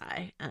the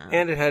Jedi.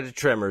 And it had a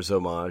Tremors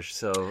homage,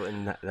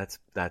 and that's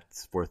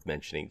worth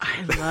mentioning too.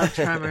 I love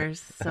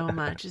Tremors so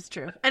much. It's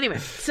true. Anyway,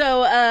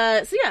 so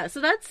that's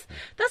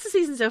the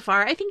season so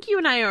far. I think you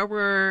and I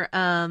were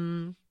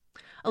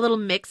a little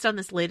mixed on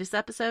this latest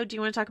episode. Do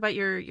you want to talk about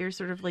your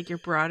sort of like your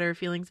broader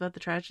feelings about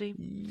the tragedy?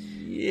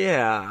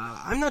 Yeah,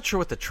 I'm not sure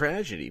what the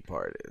tragedy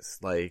part is.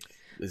 Like,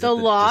 is the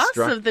loss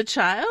of the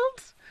child?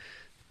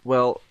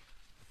 Well,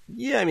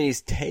 yeah, I mean,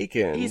 he's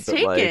taken. He's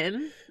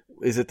taken. Like,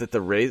 is it that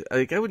the raise?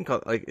 Like, I wouldn't call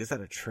it, like, is that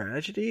a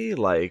tragedy?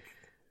 Like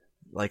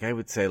I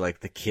would say,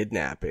 like, the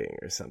kidnapping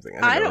or something.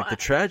 I don't know, like the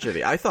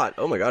tragedy. I thought,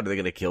 oh my god, are they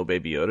going to kill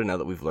Baby Yoda now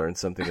that we've learned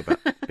something about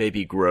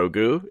Baby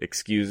Grogu?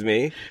 Excuse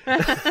me.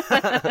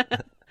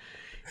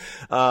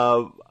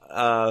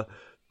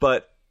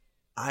 But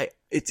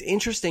it's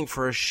interesting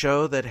for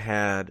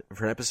an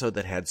episode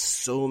that had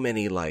so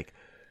many, like,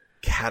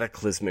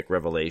 cataclysmic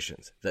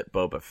revelations that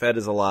Boba Fett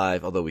is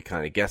alive, although we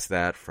kind of guessed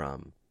that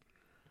from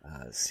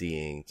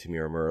seeing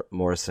Tamira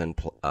Morrison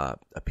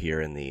appear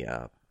in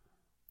the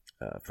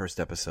first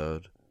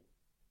episode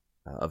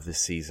of this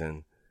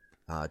season,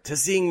 to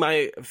seeing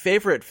my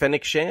favorite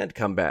Fennec Shand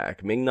come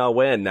back, Ming-Na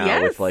Wen now.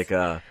 Yes.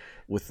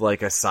 with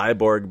like a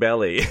cyborg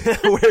belly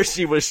where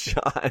she was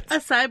shot. A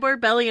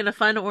cyborg belly and a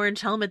fun orange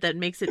helmet that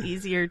makes it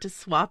easier to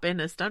swap in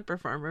a stunt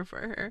performer for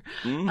her.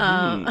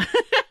 Mm-hmm.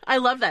 I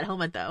love that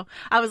helmet, though.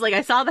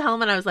 I saw the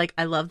helmet. I was like,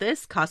 I love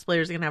this.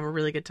 Cosplayers are going to have a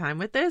really good time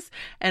with this.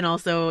 And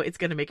also, it's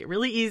going to make it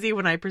really easy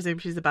when I presume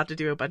she's about to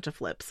do a bunch of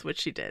flips,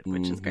 which she did,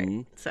 which is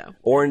great. So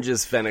orange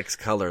is Fennec's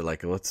color.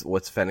 Like,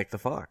 what's Fennec the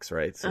Fox,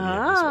 right? So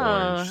this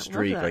orange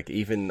streak. Like,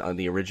 even on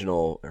her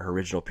original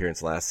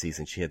appearance last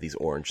season, she had these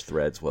orange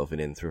threads woven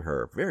in through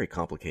her very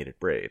complicated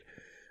braid.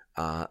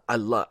 I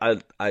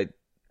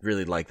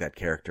really like that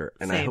character,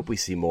 and I hope we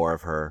see more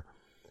of her.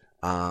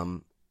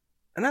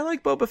 And I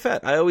like Boba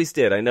Fett. I always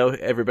did. I know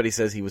everybody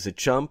says he was a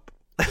chump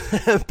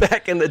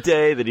back in the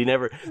day, that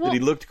he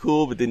looked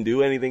cool but didn't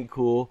do anything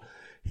cool.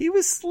 He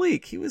was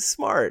sleek. He was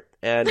smart,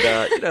 and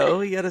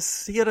he had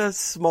a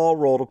small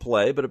role to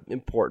play, but an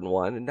important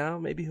one. And now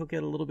maybe he'll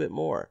get a little bit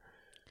more.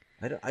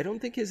 I don't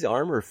think his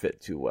armor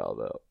fit too well,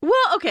 though.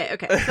 Well, okay.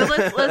 So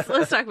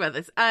let's talk about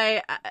this.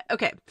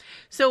 Okay.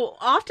 So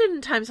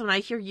oftentimes when I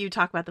hear you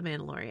talk about the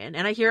Mandalorian,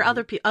 and I hear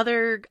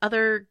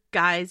other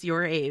guys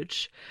your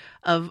age,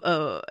 and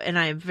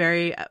I am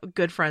very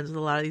good friends with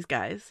a lot of these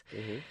guys.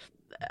 Mm-hmm.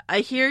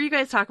 I hear you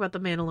guys talk about the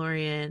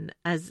Mandalorian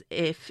as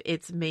if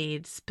it's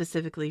made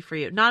specifically for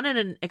you, not in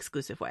an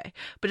exclusive way,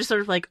 but just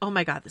sort of like, oh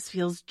my god, this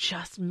feels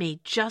just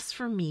made just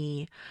for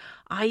me.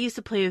 I used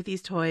to play with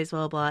these toys,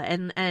 blah blah.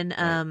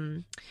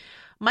 And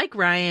Mike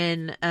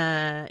Ryan,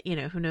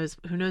 who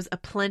knows a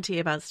plenty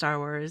about Star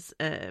Wars,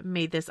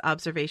 made this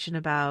observation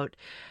about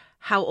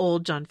how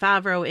old Jon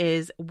Favreau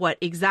is,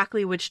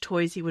 which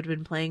toys he would have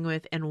been playing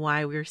with, and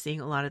why we were seeing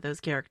a lot of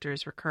those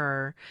characters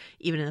recur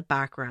even in the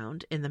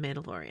background in The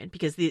Mandalorian,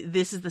 because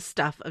this is the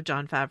stuff of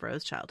Jon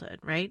Favreau's childhood,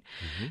 right?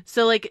 Mm-hmm.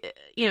 So, like,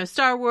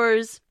 Star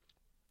Wars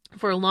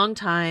for a long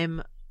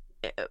time,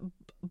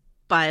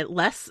 by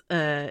less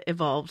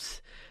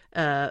evolved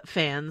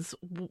fans,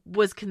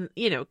 was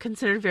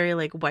considered very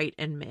like white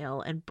and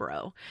male and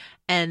bro,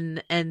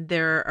 and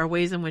there are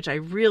ways in which I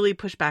really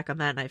push back on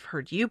that, and I've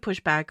heard you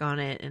push back on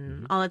it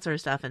and all that sort of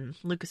stuff, and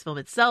Lucasfilm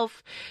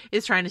itself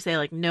is trying to say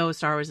like, no,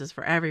 Star Wars is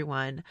for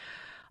everyone.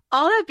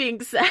 All that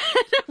being said,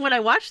 when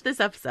I watched this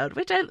episode,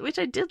 which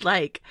I did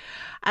like,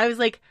 I was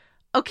like,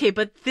 okay,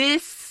 but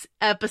this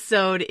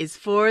episode is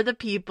for the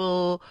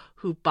people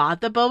who bought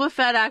the Boba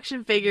Fett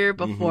action figure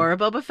before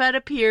Boba Fett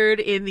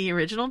appeared in the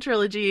original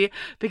trilogy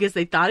because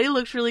they thought he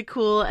looked really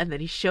cool, and then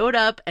he showed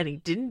up and he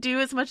didn't do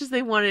as much as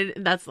they wanted.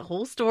 And that's the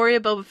whole story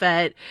of Boba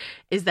Fett,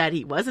 is that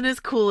he wasn't as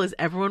cool as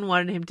everyone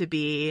wanted him to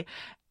be.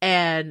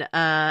 And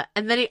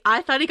then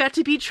I thought he got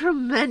to be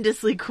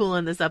tremendously cool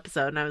in this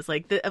episode. And I was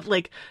like,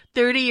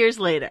 30 years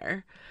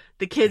later,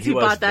 the kids who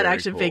bought that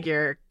action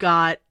figure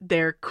got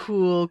their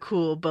cool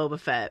Boba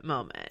Fett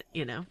moment,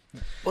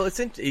 Well, I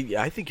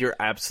think you're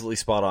absolutely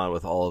spot on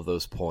with all of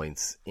those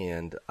points.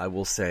 And I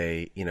will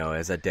say,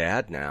 as a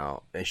dad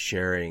now, as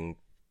sharing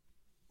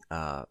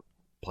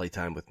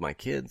playtime with my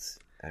kids,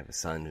 I have a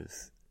son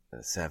who's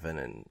 7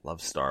 and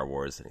loves Star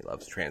Wars, and he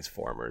loves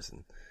Transformers,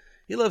 and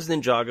he loves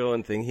Ninjago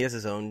and thing. He has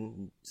his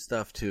own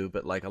stuff too,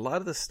 but like a lot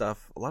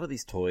of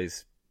these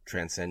toys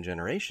transcend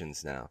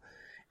generations now.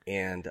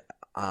 And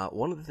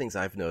one of the things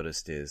I've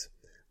noticed is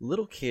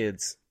little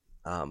kids,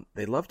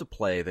 they love to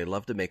play, they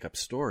love to make up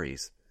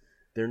stories.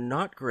 They're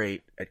not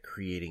great at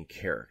creating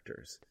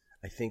characters.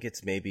 I think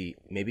it's maybe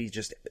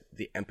just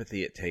the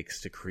empathy it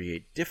takes to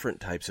create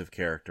different types of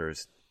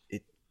characters.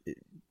 It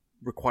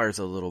requires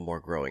a little more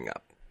growing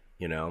up,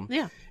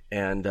 Yeah.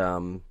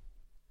 And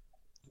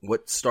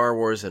what Star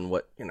Wars and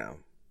what,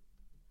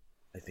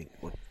 I think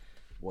what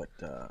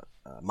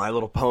My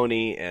Little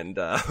Pony and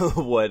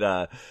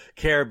what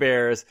Care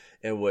Bears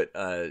and what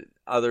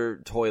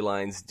other toy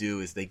lines do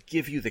is they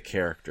give you the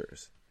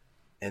characters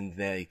and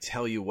they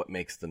tell you what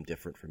makes them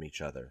different from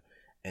each other,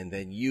 and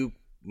then you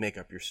make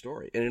up your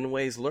story, and in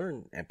ways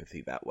learn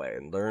empathy that way,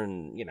 and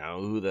learn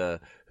who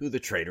the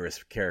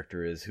traitorous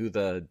character is, who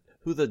the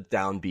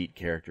downbeat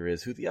character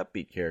is, who the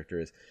upbeat character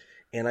is.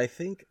 And I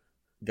think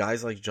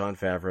guys like Jon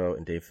Favreau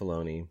and Dave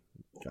Filoni,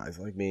 guys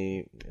like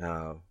me,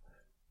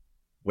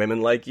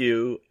 women like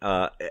you,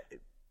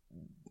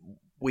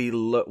 we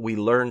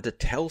learn to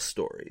tell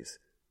stories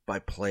by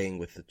playing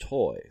with the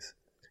toys.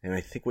 And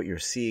I think what you're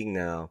seeing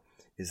now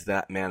is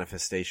that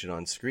manifestation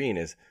on screen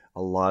is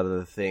a lot of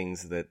the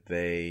things that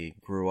they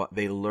grew up,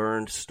 they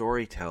learned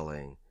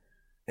storytelling.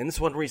 And this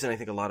is one reason I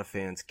think a lot of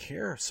fans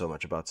care so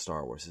much about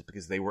Star Wars, is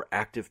because they were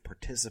active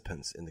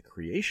participants in the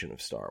creation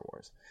of Star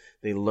Wars.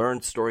 They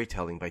learned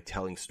storytelling by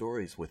telling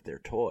stories with their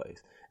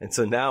toys. And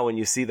so now when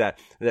you see that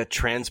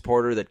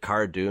transporter that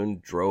Cara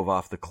Dune drove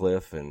off the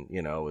cliff and,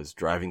 was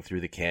driving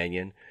through the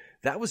canyon,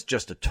 that was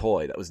just a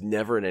toy. That was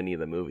never in any of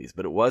the movies,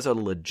 but it was a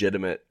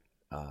legitimate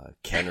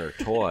Kenner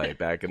toy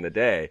back in the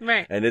day.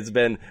 Right. And it's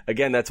been,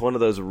 again, that's one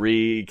of those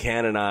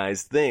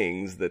re-canonized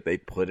things that they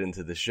put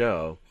into the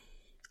show.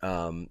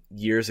 A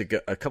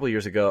couple of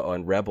years ago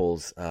on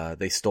Rebels,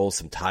 they stole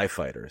some TIE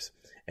fighters,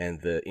 and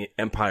the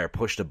Empire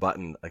pushed a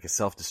button, like a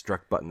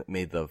self-destruct button, that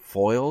made the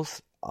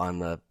foils on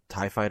the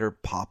TIE fighter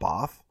pop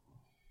off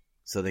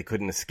so they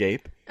couldn't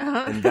escape.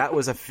 Uh-huh. And that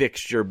was a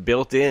fixture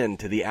built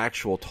into the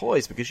actual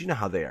toys, because you know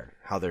how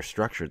they're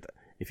structured.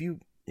 If you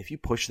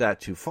push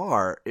that too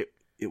far,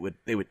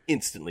 they would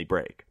instantly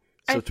break.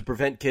 So to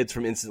prevent kids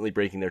from instantly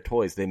breaking their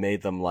toys, they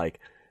made them like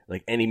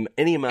any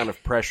amount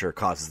of pressure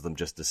causes them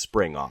just to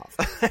spring off.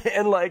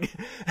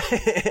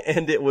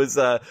 and it was,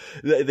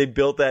 they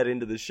built that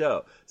into the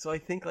show. So I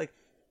think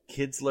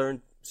kids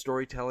learn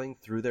storytelling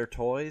through their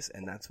toys,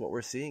 and that's what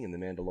we're seeing in The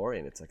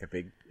Mandalorian. It's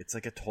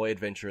like a toy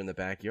adventure in the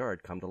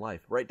backyard come to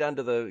life, right down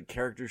to the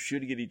characters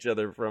shooting at each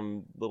other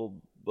from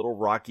little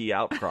rocky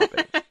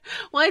outcropping.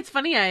 Well, it's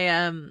funny.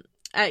 I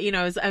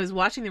was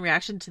watching the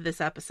reaction to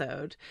this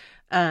episode,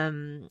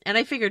 and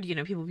I figured,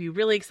 people would be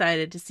really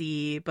excited to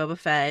see Boba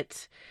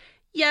Fett.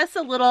 Yes,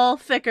 a little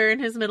thicker in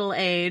his middle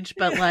age,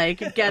 but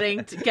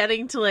getting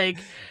to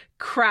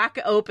crack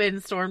open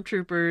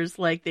stormtroopers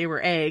like they were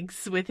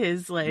eggs with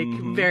his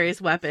various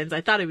weapons.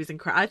 I thought it was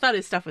I thought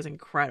his stuff was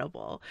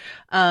incredible.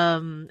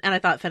 And I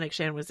thought Fennec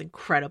Shand was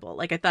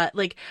incredible. I thought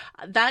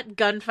that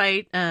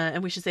gunfight,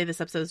 and we should say this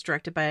episode is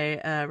directed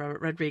by Robert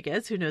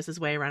Rodriguez, who knows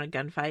his way around a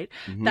gunfight.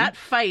 Mm-hmm. That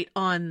fight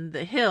on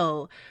the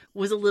hill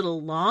was a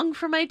little long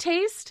for my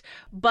taste,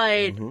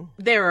 but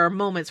there are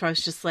moments where I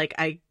was just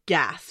I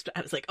gasped.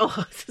 I was like,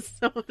 oh,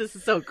 this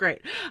is so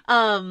great.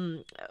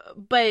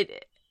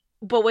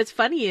 But what's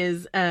funny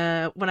is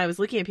when I was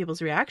looking at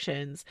people's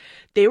reactions,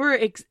 they were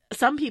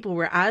some people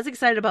were as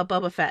excited about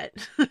Boba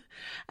Fett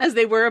as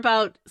they were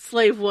about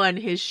Slave One,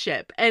 his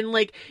ship. And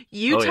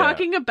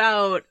talking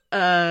about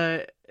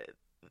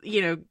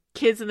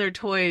kids and their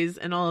toys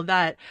and all of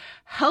that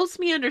helps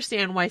me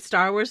understand why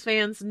Star Wars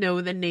fans know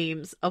the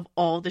names of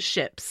all the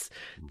ships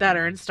that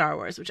are in Star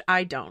Wars, which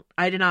I don't.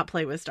 I did not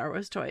play with Star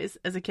Wars toys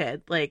as a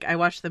kid. I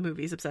watched the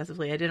movies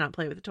obsessively. I did not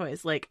play with the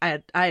toys.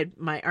 I had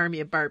my army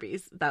of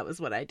Barbies. That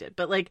was what I did.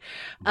 But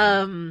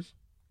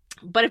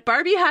but if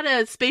Barbie had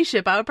a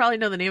spaceship, I would probably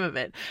know the name of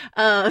it.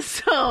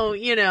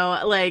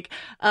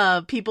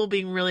 People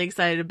being really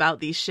excited about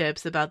these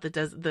ships, about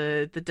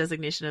the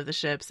designation of the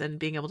ships, and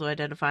being able to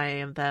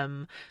identify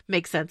them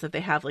makes sense that they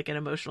have an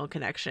emotional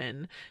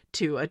connection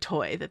to a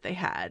toy that they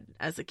had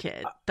as a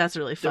kid. That's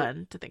really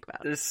fun to think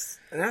about. There's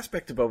an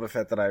aspect of Boba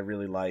Fett that I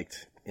really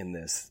liked in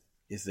this,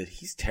 is that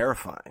he's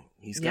terrifying.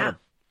 He's got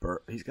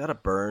a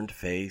burned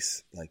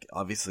face.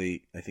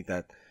 Obviously, I think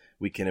that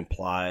we can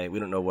imply, we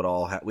don't know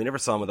what we never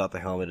saw him without the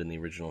helmet in the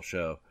original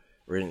show,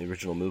 or in the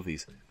original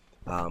movies,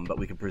 but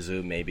we can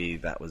presume maybe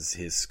that was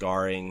his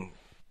scarring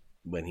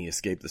when he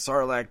escaped the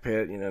Sarlacc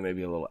pit,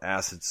 maybe a little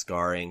acid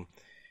scarring.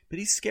 But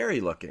he's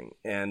scary looking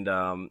and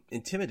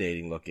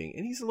intimidating looking,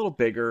 and he's a little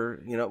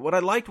bigger. What I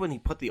liked when he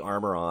put the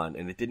armor on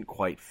and it didn't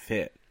quite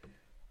fit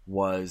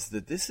was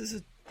that this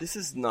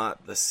is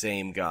not the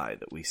same guy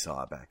that we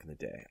saw back in the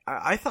day.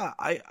 I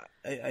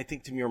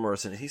think Tamir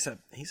Morrison, he's a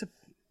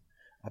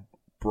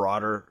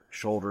broader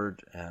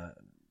shouldered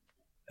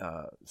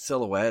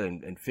silhouette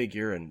and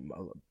figure, and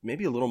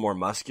maybe a little more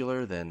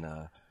muscular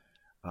than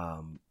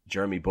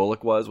Jeremy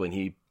Bulloch was when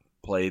he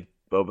played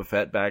Boba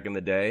Fett back in the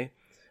day.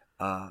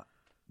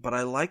 But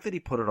I like that he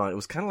put it on. It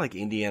was kind of like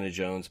Indiana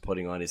Jones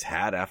putting on his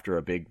hat after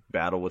a big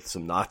battle with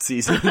some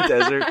Nazis in the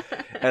desert.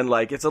 And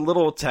it's a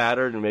little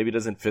tattered and maybe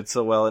doesn't fit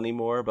so well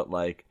anymore, but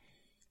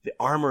the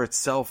armor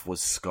itself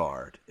was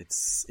scarred.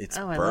 It's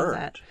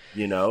burned.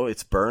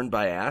 It's burned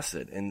by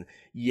acid, and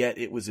yet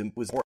it was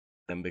important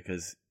to him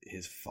because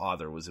his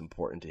father was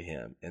important to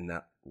him, and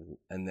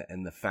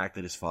the fact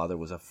that his father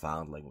was a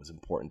foundling was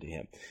important to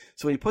him.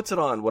 So when he puts it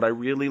on, what I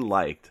really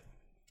liked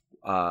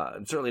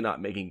I'm certainly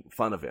not making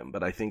fun of him,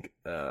 but I think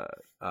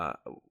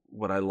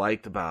what I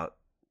liked about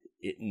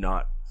it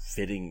not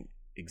fitting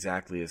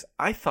exactly is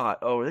I thought,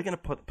 oh, are they going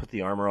to put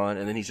the armor on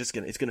and then it's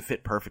going to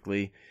fit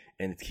perfectly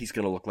and he's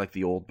going to look like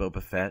the old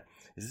Boba Fett?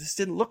 This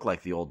didn't look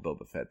like the old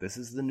Boba Fett. This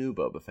is the new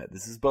Boba Fett.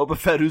 This is Boba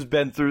Fett who's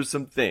been through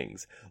some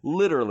things,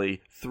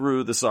 literally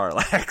through the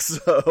Sarlacc.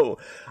 So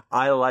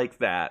I like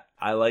that.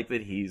 I like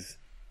that he's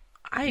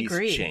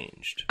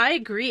changed. I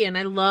agree. And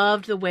I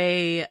loved the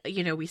way,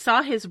 we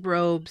saw his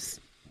robes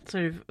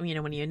sort of,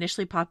 when he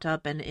initially popped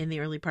up and in the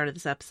early part of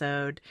this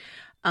episode.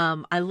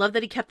 I love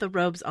that he kept the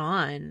robes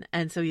on.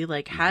 And so he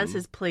has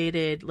his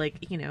plated,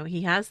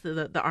 he has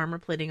the armor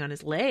plating on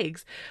his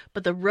legs,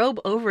 but the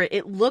robe over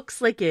it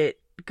looks like it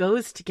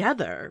goes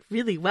together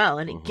really well.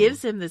 And it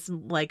gives him this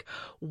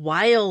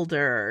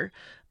wilder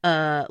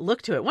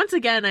look to it. Once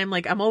again,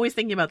 I'm always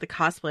thinking about the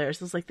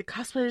cosplayers. It's the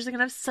cosplayers are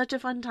gonna have such a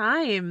fun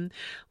time.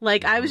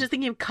 I was just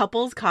thinking of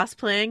couples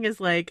cosplaying as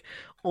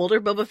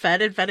older Boba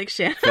Fett and Fennec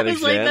Shand. I was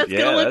that's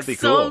gonna look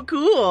so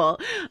cool.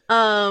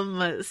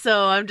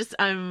 So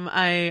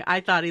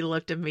I thought he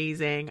looked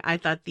amazing. I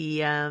thought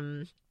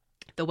the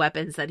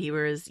weapons that he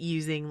was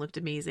using looked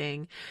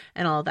amazing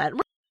and all that.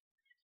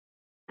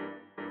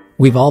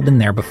 We've all been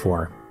there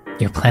before.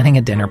 You're planning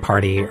a dinner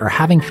party or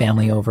having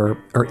family over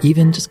or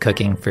even just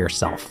cooking for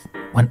yourself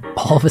when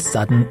all of a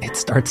sudden it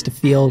starts to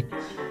feel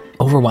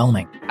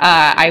overwhelming.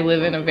 I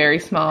live in a very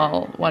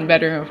small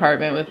one-bedroom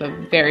apartment with a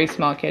very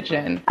small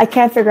kitchen. I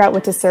can't figure out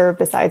what to serve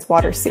besides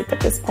water soup at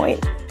this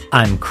point.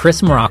 I'm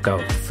Chris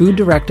Morocco, food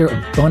director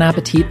of Bon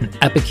Appetit and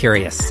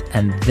Epicurious,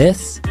 and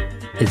this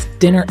is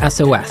Dinner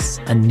SOS,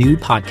 a new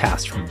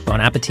podcast from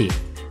Bon Appetit.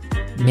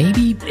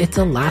 Maybe it's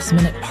a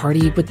last-minute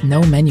party with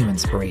no menu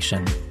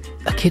inspiration,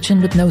 a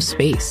kitchen with no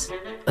space,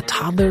 a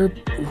toddler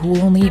who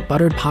will only eat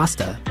buttered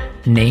pasta.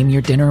 Name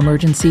your dinner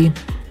emergency.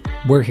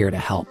 We're here to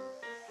help.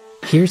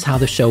 Here's how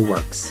the show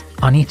works.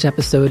 On each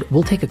episode,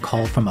 we'll take a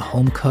call from a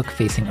home cook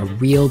facing a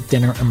real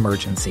dinner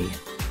emergency.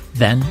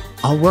 Then,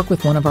 I'll work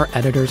with one of our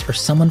editors or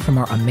someone from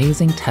our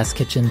amazing test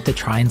kitchen to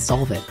try and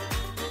solve it.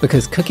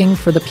 Because cooking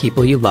for the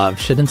people you love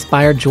should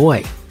inspire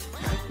joy,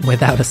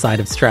 without a side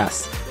of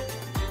stress.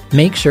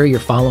 Make sure you're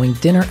following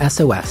Dinner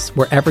SOS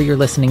wherever you're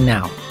listening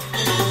now.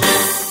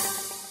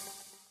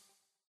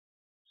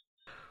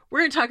 We're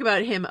going to talk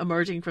about him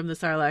emerging from the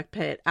Sarlacc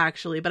pit,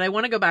 actually, but I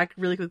want to go back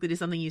really quickly to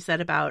something you said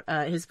about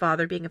his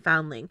father being a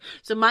foundling.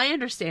 So my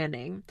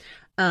understanding,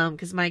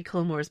 because my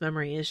Clone Wars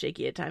memory is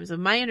shaky at times, but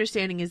my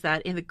understanding is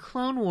that in the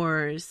Clone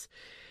Wars,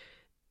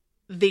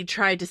 they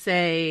tried to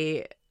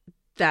say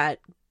that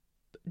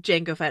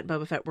Jango Fett and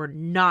Boba Fett were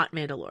not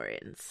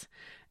Mandalorians.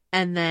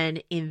 And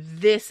then in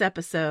this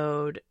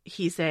episode,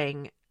 he's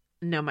saying,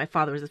 no, my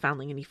father was a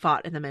foundling and he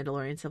fought in the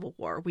Mandalorian Civil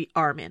War. We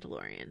are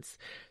Mandalorians.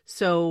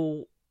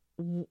 So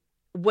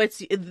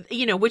which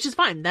is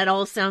fine. That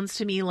all sounds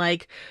to me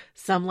like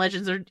some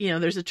legends are,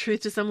 there's a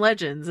truth to some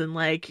legends and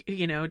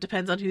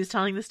depends on who's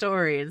telling the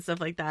story and stuff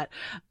like that.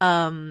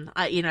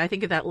 I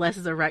think of that less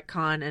as a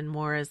retcon and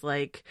more as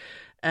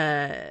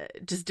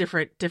just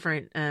different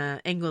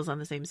angles on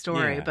the same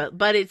story. Yeah.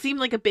 But it seemed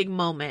like a big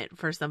moment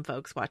for some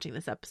folks watching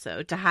this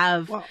episode to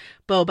have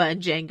Boba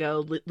and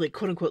Jango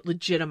quote unquote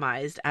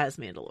legitimized as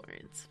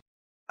Mandalorians.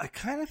 I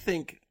kind of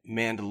think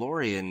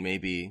Mandalorian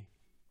maybe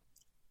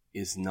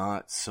is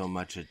not so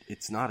much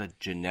it's not a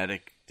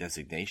genetic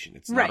designation.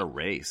 It's not a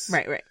race.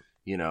 Right.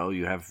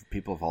 You have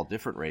people of all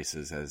different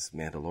races as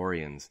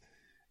Mandalorians.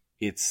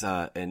 It's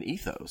an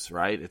ethos,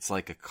 right? It's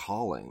like a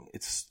calling.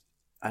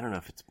 I don't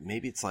know if it's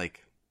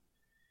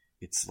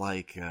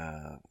like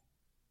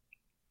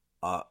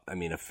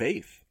a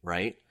faith,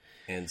 right?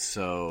 And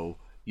so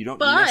you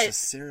don't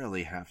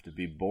necessarily have to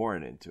be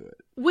born into it.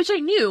 Which I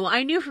knew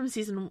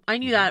from I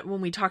knew that when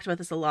we talked about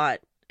this a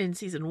lot in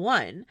season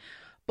 1.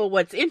 But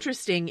what's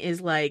interesting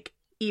is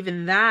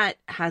even that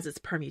has its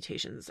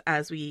permutations,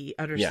 as we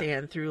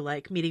understand through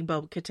meeting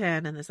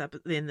Bo-Katan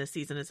in this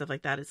season and stuff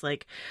like that. It's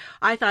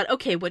I thought,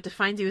 okay, what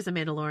defines you as a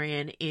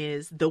Mandalorian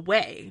is the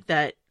way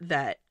that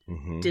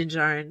Din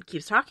Djarin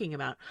keeps talking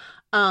about.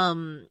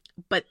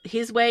 But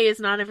his way is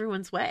not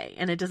everyone's way,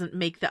 and it doesn't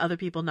make the other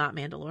people not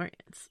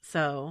Mandalorians.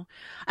 So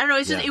I don't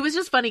know. It was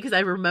just funny because I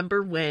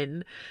remember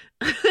when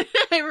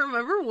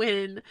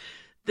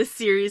the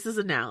series was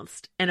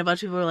announced and a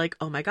bunch of people were like,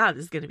 oh my God,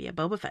 this is going to be a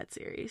Boba Fett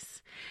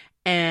series.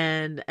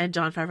 And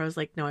Jon Favreau was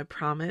like, no, I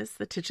promise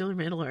the titular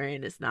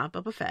Mandalorian is not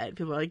Boba Fett.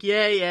 People were like,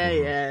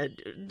 yeah,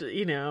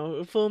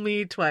 fool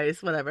me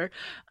twice, whatever.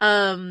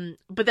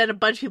 But then a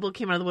bunch of people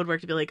came out of the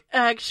woodwork to be like,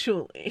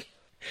 actually,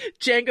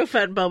 Jango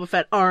Fett and Boba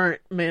Fett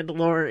aren't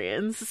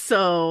Mandalorians,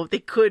 so they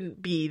couldn't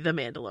be the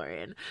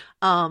Mandalorian.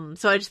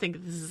 So I just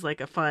think this is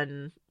a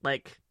fun,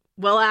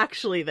 well,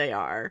 actually they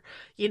are,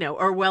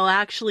 or well,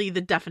 actually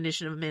the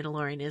definition of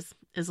Mandalorian is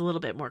a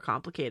little bit more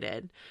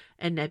complicated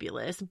and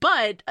nebulous,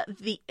 but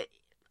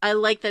I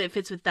like that it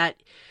fits with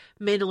that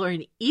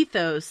Mandalorian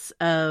ethos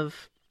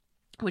of,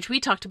 which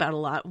we talked about a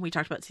lot when we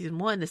talked about season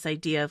 1, this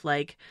idea of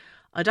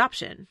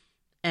adoption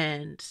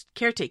and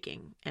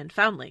caretaking and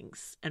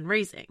foundlings and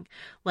raising.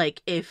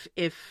 Like if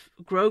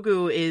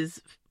Grogu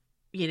is,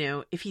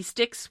 if he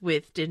sticks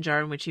with Din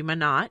Djarin, which he might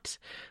not,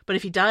 but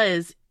if he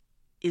does,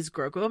 is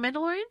Grogu a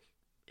Mandalorian?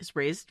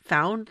 Is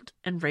found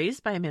and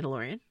raised by a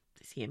Mandalorian?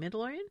 Is he a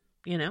Mandalorian?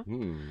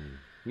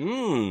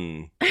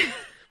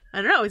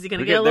 I don't know. Is he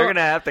going to get a little... They're going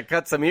to have to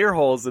cut some ear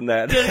holes in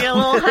that. Going to get a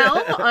little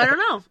hell? I don't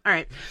know. All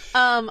right.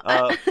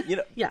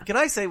 Yeah. Can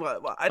I say,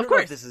 well, I don't know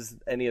if this is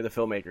any of the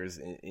filmmakers'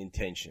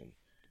 intention,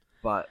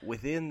 but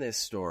within this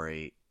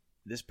story,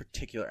 this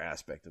particular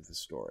aspect of the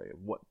story,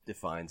 what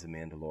defines a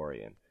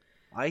Mandalorian,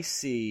 I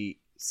see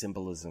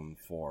symbolism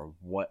for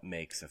what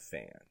makes a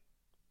fan,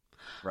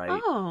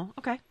 right? Oh,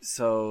 okay.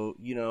 So,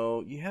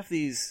 you have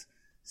these,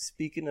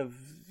 speaking of,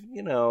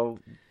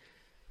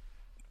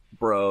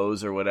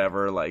 bros or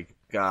whatever, like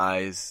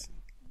guys,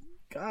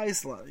 I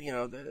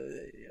don't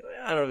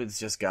know if it's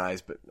just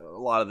guys, but a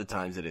lot of the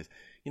times it is.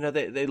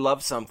 They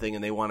love something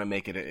and they want to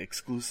make it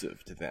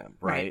exclusive to them,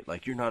 right?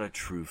 Like, you're not a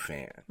true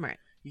fan. Right.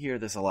 You hear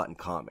this a lot in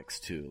comics,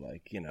 too.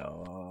 Like,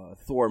 a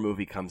Thor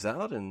movie comes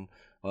out and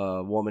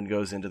a woman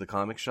goes into the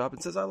comic shop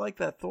and says, I like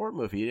that Thor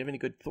movie. Do you have any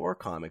good Thor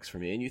comics for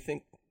me? And you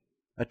think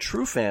a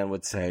true fan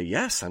would say,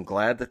 yes, I'm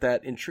glad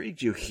that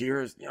intrigued you.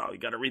 Here's, you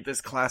got to read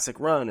this classic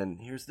run, and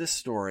here's this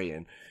story,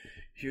 and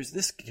here's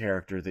this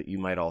character that you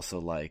might also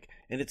like.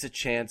 And it's a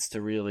chance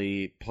to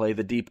really play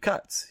the deep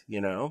cuts,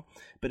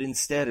 But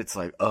instead it's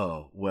like,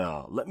 oh,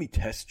 well, let me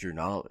test your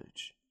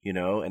knowledge,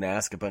 and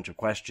ask a bunch of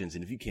questions.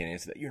 And if you can't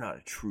answer that, you're not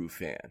a true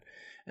fan.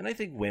 And I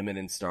think women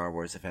in Star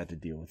Wars have had to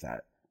deal with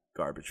that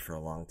garbage for a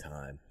long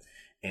time.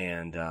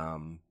 And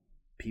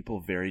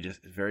people,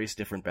 various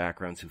different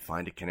backgrounds who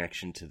find a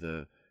connection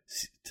to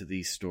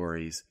these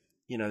stories,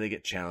 they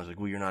get challenged. Like,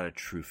 well, you're not a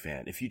true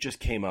fan. If you just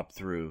came up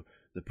through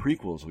the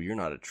prequels, well, you're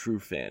not a true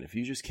fan. If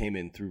you just came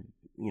in through,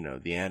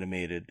 the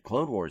animated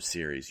Clone Wars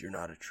series, you're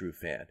not a true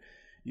fan.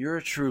 You're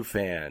a true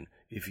fan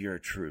if you're a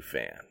true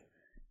fan.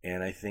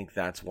 And I think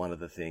that's one of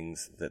the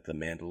things that the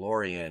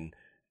Mandalorian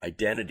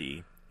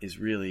identity is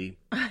really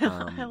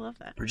I love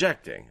that.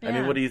 projecting. Yeah. I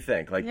mean, what do you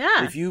think? Like,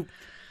 yeah. if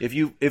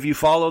you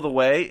follow the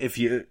way, if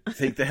you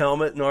think the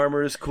helmet and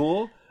armor is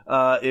cool,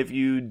 if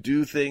you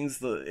do things,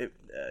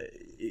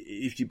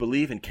 if you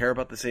believe and care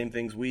about the same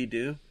things we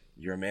do,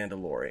 you're a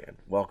Mandalorian.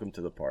 Welcome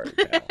to the party,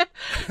 pal.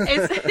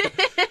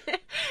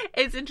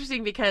 It's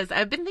interesting because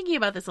I've been thinking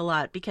about this a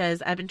lot,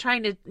 because I've been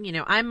trying to,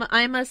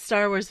 I'm a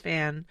Star Wars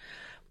fan,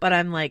 but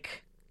I'm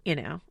like,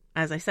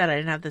 as I said, I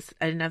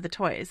didn't have the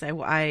toys.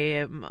 I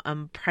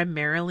am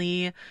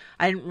primarily,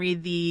 I didn't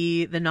read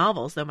the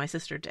novels, though my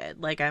sister did.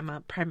 Like,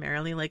 I'm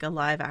primarily like a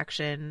live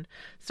action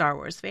Star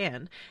Wars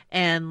fan.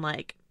 And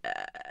like,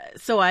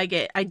 so I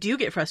do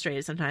get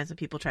frustrated sometimes when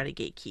people try to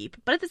gatekeep,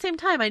 but at the same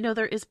time, I know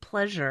there is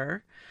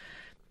pleasure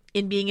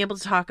in being able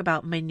to talk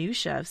about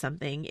minutia of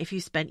something if you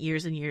spent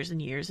years and years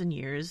and years and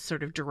years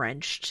sort of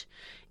drenched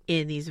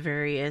in these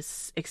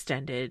various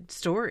extended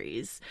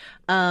stories.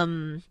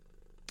 I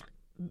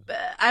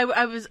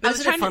was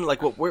trying fun. to...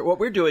 Like what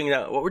we're doing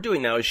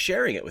now is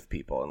sharing it with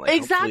people, and like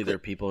hopefully there are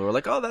people who are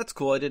like, oh, that's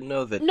cool. I didn't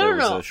know that there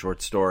was a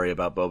short story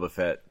about Boba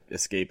Fett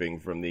escaping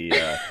from the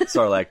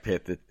Sarlacc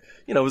pit that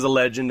was a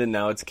legend and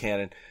now it's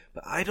canon.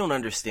 But I don't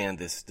understand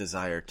this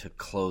desire to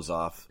close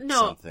off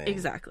something.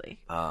 Exactly.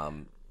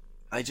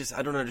 I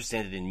don't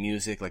understand it in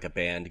music. Like, a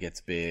band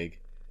gets big,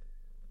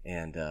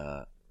 and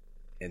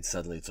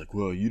suddenly it's like,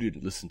 well, you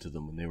didn't listen to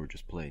them when they were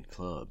just playing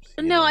clubs.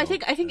 I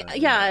think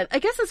yeah, I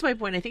guess that's my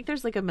point. I think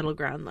there's like a middle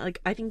ground.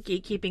 Like, I think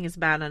gatekeeping is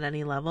bad on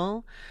any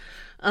level.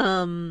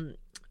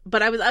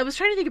 But I was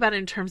trying to think about it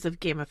in terms of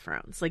Game of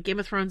Thrones. Like, Game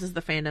of Thrones is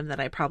the fandom that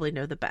I probably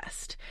know the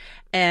best,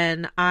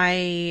 and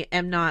I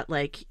am not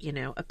like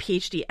a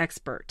PhD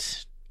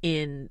expert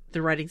in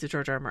the writings of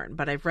George R. R. Martin,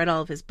 but I've read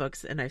all of his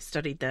books and I've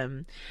studied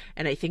them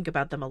and I think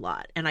about them a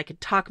lot. And I could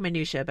talk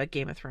minutia about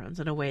Game of Thrones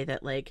in a way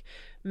that, like,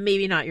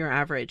 maybe not your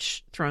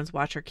average Thrones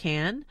watcher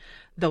can,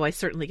 though I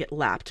certainly get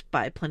lapped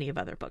by plenty of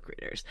other book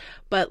readers.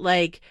 But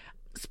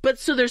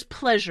so there's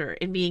pleasure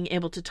in being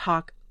able to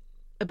talk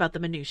about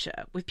the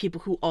minutia with people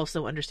who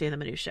also understand the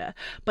minutia.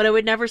 But I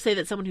would never say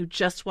that someone who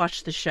just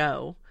watched the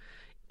show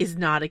is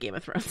not a Game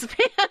of Thrones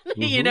fan.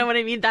 Mm-hmm. You know what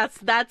I mean? That's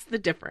the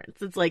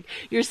difference. It's like,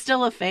 you're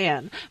still a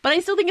fan, but I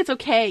still think it's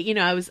okay.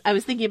 I was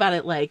thinking about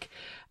it. Like,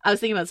 I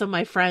was thinking about some of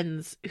my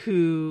friends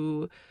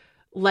who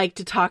like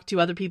to talk to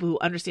other people who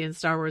understand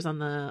Star Wars on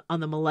the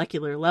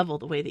molecular level,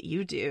 the way that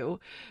you do.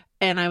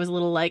 And I was a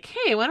little like,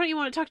 hey, why don't you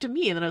want to talk to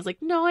me? And then I was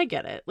like, no, I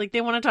get it. Like,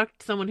 they want to talk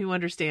to someone who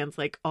understands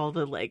like all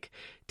the like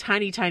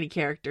tiny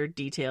character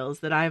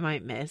details that I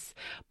might miss.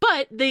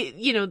 But they,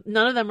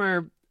 none of them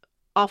are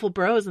awful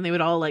bros, and they would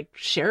all like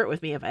share it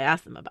with me if I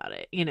asked them about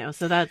it,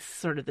 so that's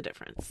sort of the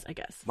difference, I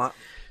guess.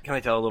 Can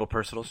I tell a little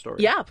personal story?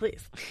 Yeah,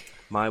 please.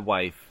 My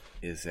wife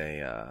is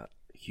a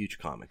huge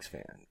comics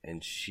fan,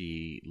 and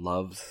she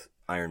loves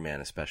Iron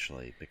Man,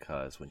 especially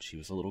because when she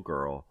was a little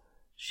girl,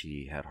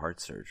 she had heart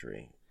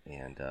surgery,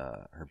 and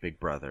her big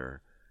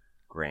brother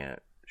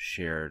Grant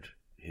shared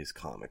his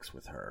comics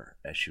with her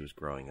as she was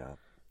growing up.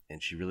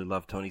 And she really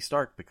loved Tony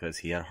Stark because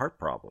he had heart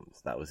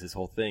problems. That was his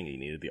whole thing. He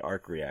needed the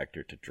arc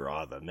reactor to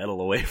draw the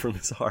metal away from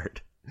his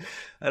heart.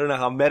 I don't know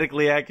how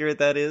medically accurate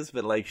that is,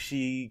 but like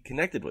she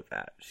connected with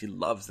that. She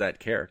loves that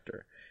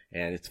character.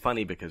 And it's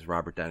funny because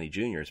Robert Downey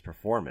Jr.'s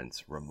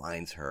performance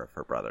reminds her of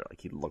her brother.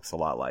 Like he looks a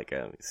lot like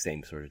him,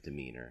 same sort of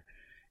demeanor.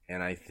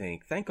 And I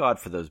think, thank God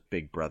for those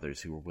big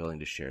brothers who were willing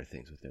to share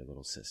things with their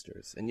little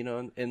sisters. And, you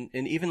know, and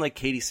even like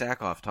Katie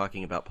Sackhoff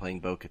talking about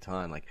playing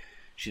Bo-Katan, like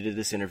she did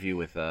this interview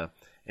with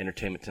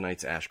Entertainment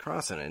Tonight's Ash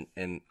Crossan,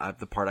 and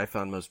the part I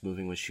found most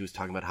moving was she was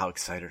talking about how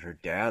excited her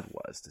dad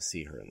was to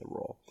see her in the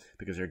role,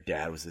 because her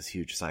dad was this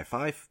huge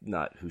sci-fi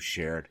nut who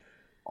shared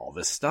all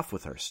this stuff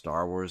with her.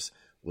 Star Wars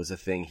was a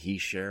thing he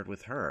shared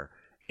with her,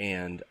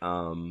 and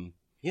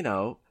you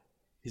know,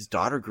 his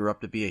daughter grew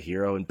up to be a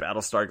hero in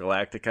Battlestar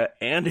Galactica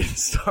and in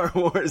Star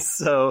Wars.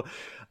 So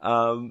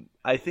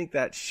I think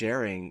that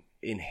sharing,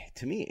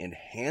 to me,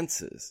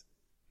 enhances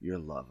your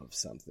love of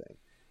something.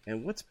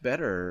 And what's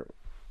better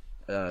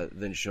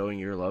than showing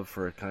your love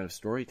for a kind of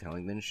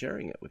storytelling than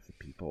sharing it with the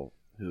people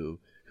who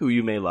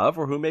you may love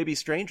or who may be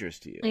strangers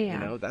to you. Yeah. You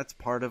know, that's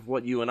part of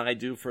what you and I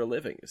do for a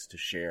living, is to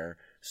share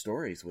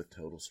stories with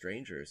total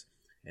strangers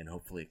and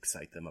hopefully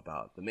excite them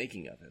about the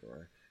making of it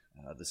or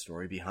the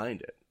story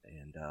behind it.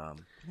 And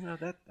you know,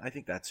 that I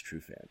think that's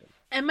true fandom.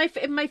 And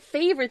my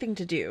favorite thing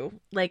to do,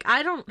 like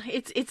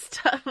it's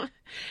tough.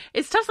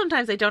 It's tough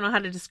sometimes. I don't know how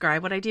to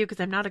describe what I do because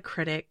I'm not a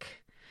critic.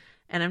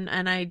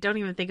 And I don't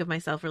even think of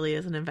myself really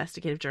as an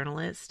investigative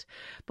journalist.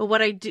 But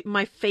what I do,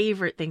 my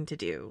favorite thing to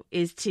do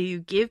is to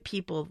give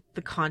people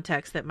the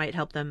context that might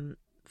help them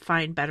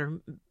find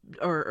better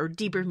or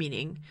deeper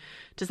meaning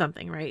to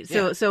something, right?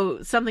 Yeah.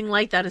 So something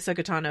like that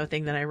Ahsoka Tano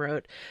thing that I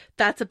wrote,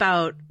 that's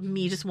about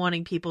me just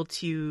wanting people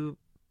to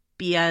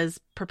be as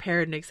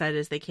prepared and excited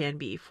as they can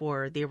be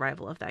for the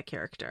arrival of that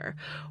character.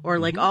 Or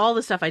like all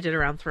the stuff I did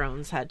around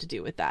Thrones had to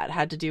do with that,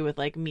 had to do with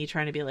like me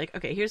trying to be like,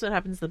 okay, here's what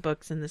happens in the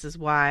books, and this is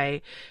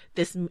why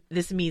this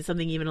means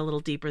something even a little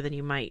deeper than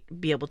you might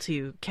be able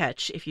to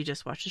catch if you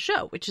just watch the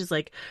show, which is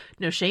like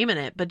no shame in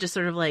it, but just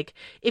sort of like,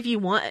 if you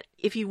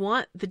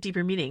want the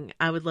deeper meaning,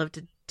 I would love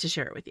to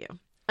share it with you.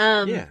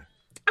 Yeah.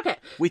 Okay.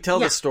 We tell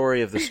the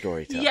story of the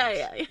storyteller.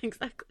 Yeah,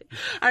 exactly.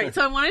 All right,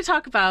 so I want to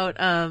talk about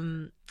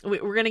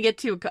we're going to get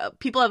to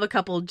people have a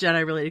couple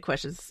Jedi related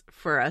questions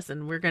for us,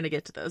 and we're going to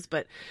get to those,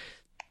 but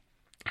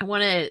I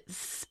want to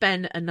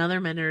spend another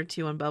minute or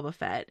two on Boba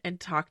Fett and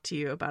talk to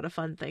you about a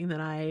fun thing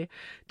that I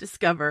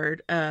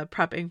discovered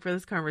prepping for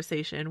this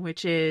conversation,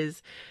 which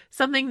is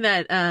something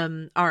that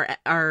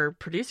our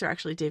producer,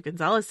 actually Dave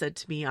Gonzalez, said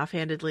to me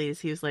offhandedly. Is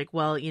he was like,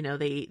 well, you know,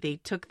 they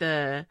took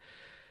the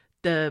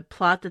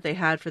plot that they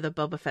had for the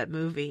Boba Fett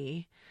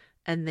movie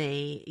and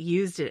they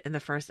used it in the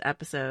first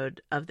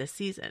episode of this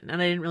season.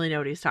 And I didn't really know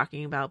what he was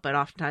talking about, but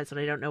oftentimes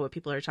when I don't know what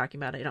people are talking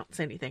about, I don't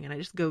say anything and I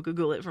just go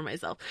Google it for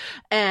myself.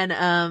 And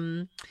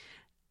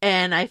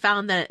I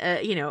found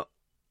that, you know,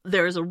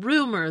 there's a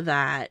rumor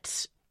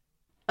that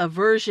a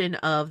version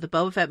of the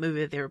Boba Fett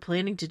movie that they were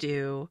planning to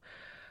do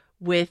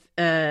with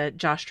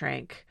Josh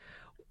Trank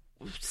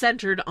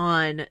centered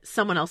on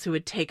someone else who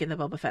had taken the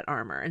Boba Fett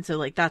armor. And so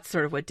like that's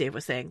sort of what Dave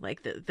was saying,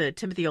 like the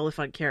Timothy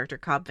Olyphant character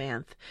Cobb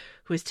Vanth,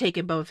 who has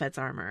taken Boba Fett's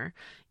armor,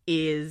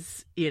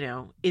 is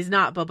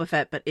not Boba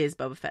Fett but is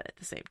Boba Fett at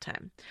the same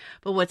time.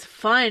 But what's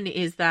fun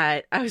is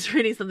that I was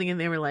reading something and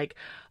they were like,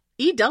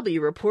 EW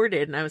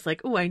reported, and I was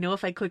like, oh, I know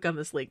if I click on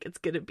this link, it's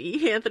going to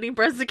be Anthony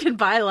Breznican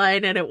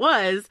byline, and it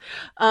was,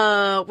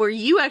 where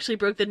you actually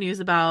broke the news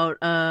about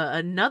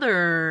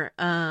another,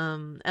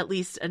 at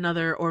least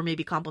another, or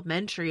maybe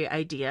complimentary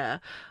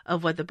idea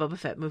of what the Boba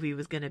Fett movie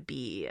was going to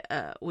be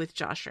with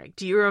Josh Trank.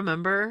 Do you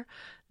remember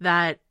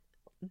that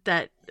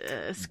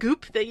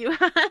scoop that you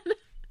had?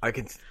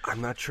 I'm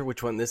not sure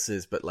which one this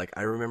is, but like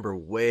I remember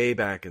way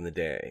back in the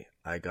day,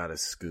 I got a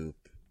scoop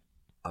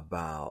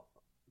about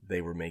they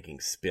were making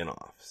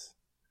spin-offs,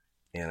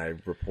 and I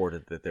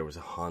reported that there was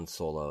a Han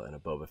Solo and a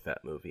Boba Fett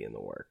movie in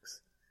the works.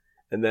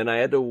 And then I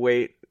had to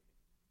wait.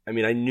 I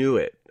mean, I knew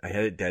it. I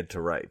had it dead to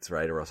rights,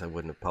 right? Or else I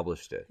wouldn't have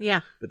published it.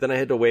 Yeah. But then I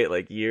had to wait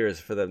like years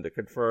for them to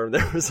confirm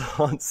there was a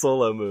Han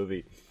Solo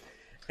movie.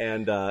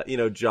 And, you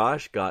know,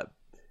 Josh got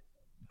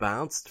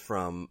bounced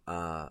from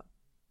the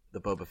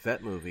Boba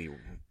Fett movie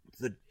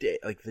the day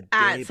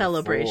at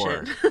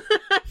Celebration.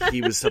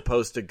 He was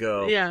supposed to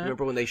go. Yeah.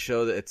 Remember when they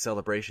showed at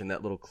Celebration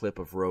that little clip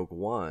of Rogue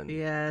One?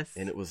 Yes.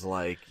 And it was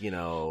like, you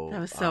know,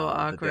 that was so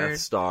awkward. The Death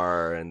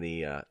Star and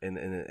the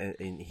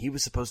and he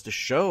was supposed to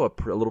show a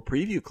little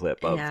preview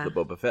clip of the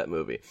Boba Fett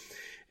movie.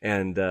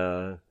 And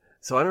so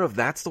I don't know if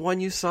that's the one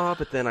you saw,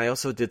 but then I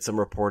also did some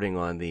reporting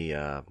on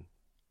the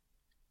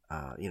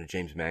you know,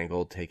 James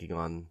Mangold taking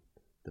on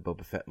the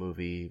Boba Fett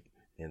movie,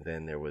 and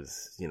then there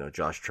was, you know,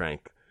 Josh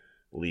Trank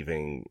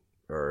leaving,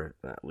 or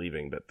not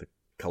leaving, but the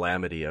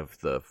calamity of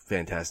the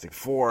Fantastic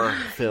Four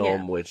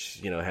film, which,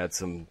 you know, had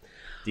some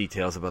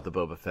details about the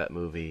Boba Fett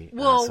movie.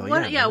 Well,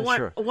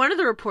 sure. one of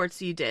the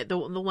reports you did, the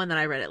one that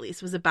I read at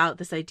least, was about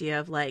this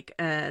idea of like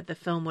the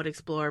film would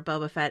explore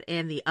Boba Fett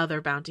and the other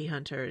bounty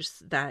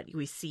hunters that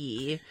we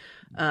see,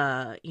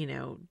 you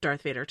know,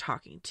 Darth Vader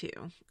talking to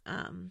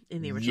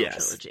in the original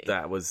trilogy.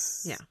 That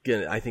was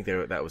I think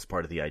that was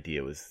part of the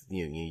idea, was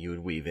you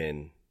would weave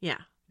in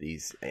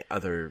these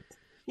other,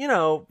 you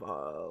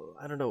know,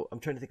 I don't know,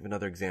 I'm trying to think of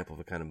another example of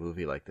a kind of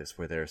movie like this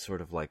where they're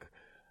sort of like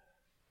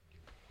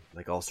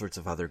all sorts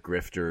of other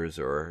grifters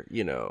or,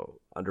 you know,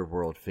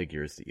 underworld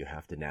figures that you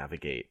have to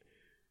navigate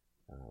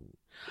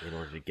in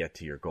order to get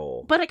to your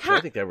goal. But I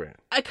think they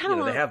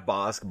have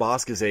Bosk.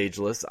 Bosk is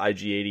ageless.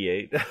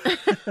 IG-88.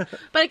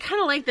 But I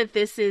kind of like that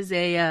this is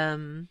a,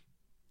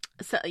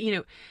 you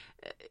know,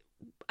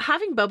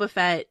 having Boba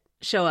Fett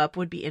show up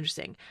would be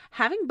interesting.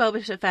 Having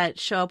Boba Fett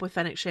show up with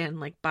Fennec Shand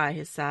like by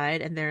his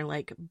side and they're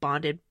like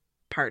bonded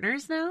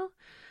partners now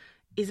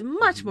is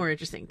much more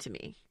interesting to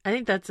me. I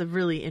think that's a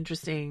really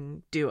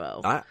interesting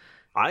duo.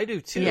 I do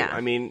too. Yeah.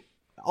 I mean,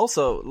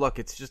 also, look,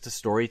 it's just a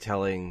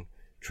storytelling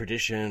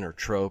tradition or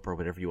trope or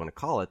whatever you want to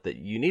call it, that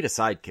you need a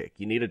sidekick.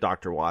 You need a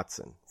Dr.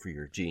 Watson for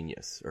your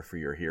genius or for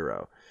your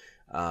hero.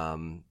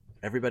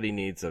 Everybody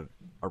needs a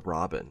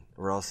Robin,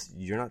 or else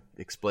you're not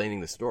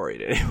explaining the story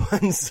to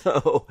anyone.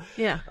 So,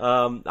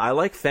 I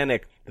like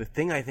Fennec. The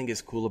thing I think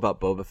is cool about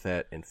Boba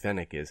Fett and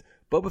Fennec is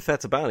Boba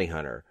Fett's a bounty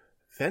hunter.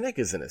 Fennec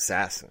is an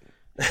assassin.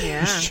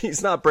 Yeah.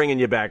 She's not bringing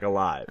you back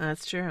alive.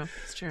 That's true.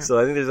 That's true. So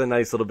I think there's a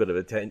nice little bit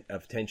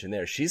of tension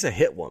there. She's a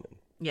hit woman.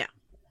 Yeah.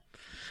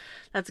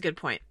 That's a good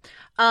point.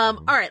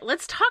 All right,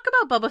 let's talk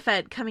about Boba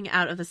Fett coming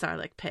out of the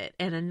Sarlacc pit.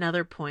 And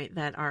another point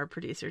that our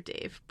producer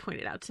Dave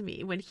pointed out to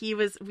me when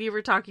we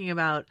were talking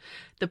about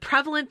the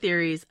prevalent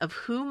theories of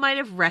who might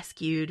have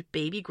rescued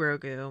baby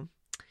Grogu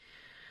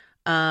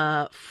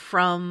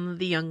from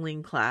the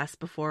youngling class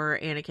before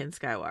Anakin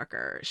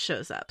Skywalker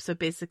shows up. So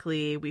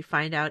basically we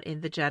find out in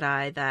The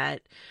Jedi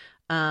that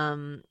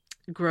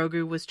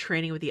Grogu was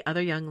training with the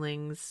other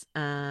younglings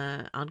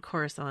on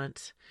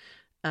Coruscant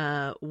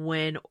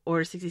when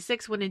Order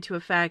 66 went into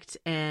effect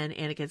and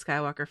Anakin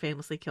Skywalker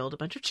famously killed a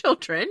bunch of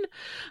children.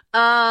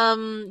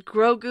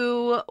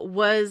 Grogu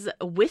was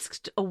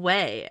whisked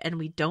away and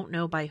we don't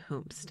know by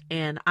whomst.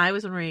 And I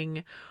was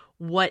wondering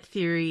what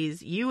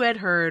theories you had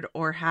heard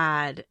or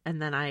had, and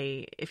then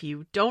if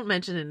you don't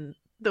mention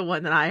the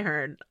one that I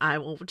heard, I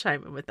will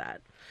chime in with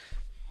that.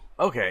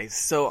 Okay,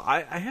 so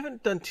I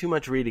haven't done too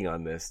much reading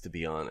on this, to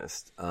be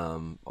honest,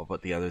 of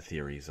what the other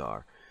theories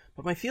are.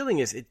 But my feeling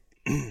is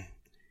I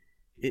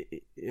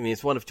mean,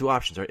 it's one of two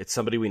options, right? It's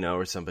somebody we know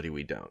or somebody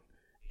we don't.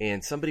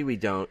 And somebody we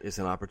don't is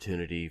an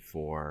opportunity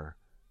for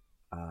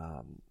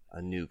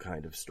a new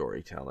kind of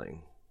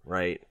storytelling,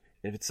 right?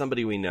 If it's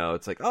somebody we know,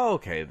 it's like, oh,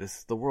 okay,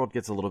 the world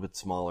gets a little bit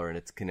smaller and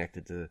it's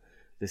connected to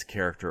this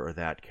character or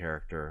that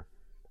character.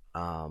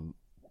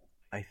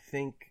 I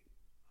think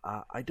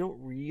I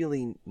don't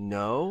really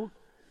know,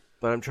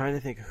 but I'm trying to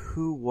think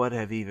who would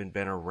have even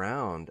been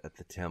around at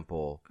the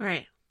temple,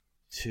 right,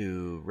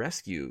 to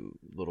rescue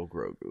little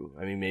Grogu.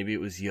 I mean, maybe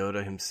it was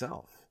Yoda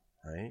himself,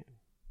 right?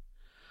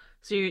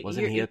 So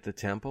wasn't he at the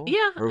temple?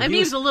 Yeah, I mean, he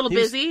was a little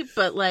busy,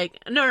 but like,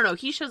 no,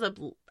 he shows up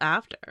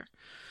after.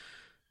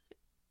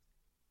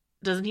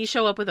 Doesn't he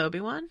show up with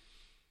Obi-Wan?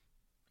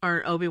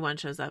 Or Obi-Wan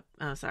shows up?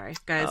 Oh, sorry,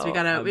 guys, we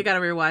gotta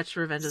rewatch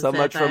Revenge of the Sith.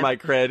 So much for my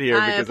cred here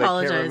because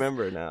I can't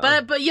remember now.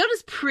 But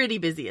Yoda's pretty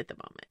busy at the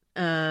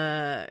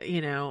moment.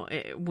 You know,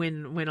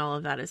 when all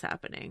of that is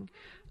happening.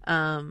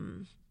 I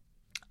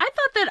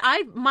thought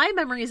that my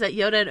memory is that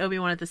Yoda and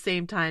Obi-Wan at the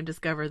same time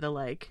discover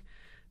that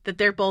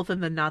they're both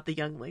in the not the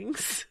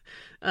younglings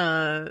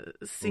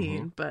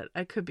scene, but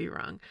I could be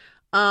wrong.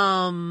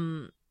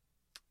 Do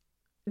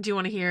you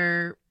want to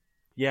hear?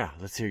 Yeah,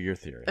 let's hear your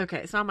theory. Okay,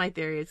 it's not my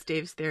theory, it's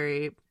Dave's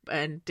theory,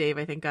 and Dave,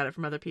 I think, got it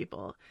from other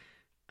people.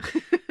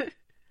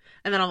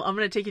 And then I'm going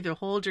to take you through the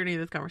whole journey of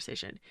this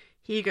conversation.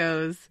 He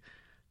goes,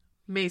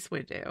 Mace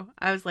Windu.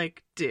 I was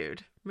like,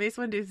 dude, Mace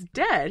Windu's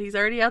dead. He's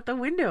already out the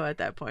window at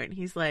that point.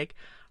 He's like,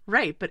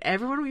 right, but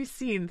everyone we've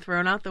seen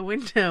thrown out the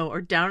window or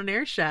down an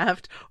air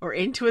shaft or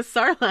into a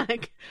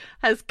sarlacc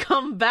has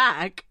come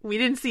back. We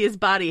didn't see his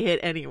body hit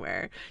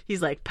anywhere.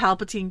 He's like,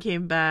 Palpatine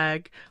came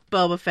back,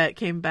 Boba Fett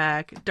came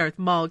back, Darth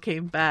Maul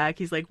came back.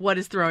 He's like, what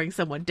is throwing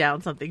someone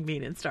down something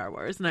mean in Star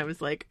Wars? And I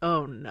was like,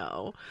 oh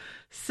no.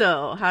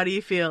 So how do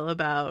you feel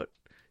about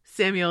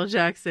Samuel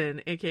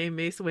Jackson, aka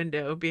Mace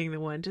Windu, being the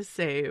one to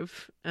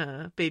save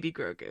baby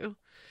Grogu?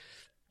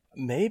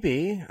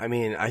 Maybe. I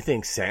mean, I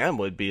think Sam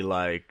would be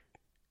like,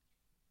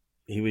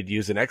 he would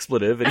use an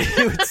expletive and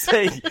he would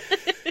say,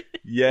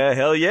 yeah,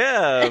 hell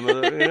yeah,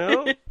 you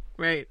know?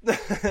 Right.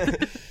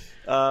 But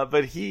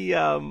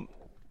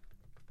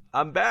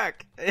I'm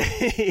back.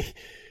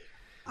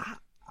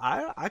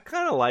 I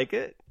kind of like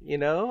it, you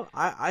know?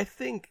 I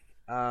think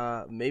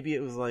maybe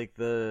it was like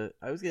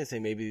I was going to say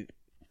maybe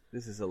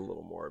this is a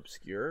little more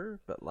obscure,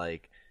 but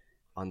like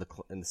in the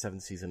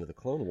 7th season of the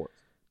Clone Wars,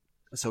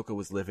 Ahsoka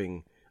was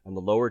living on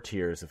the lower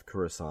tiers of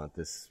Coruscant,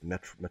 this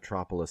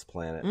metropolis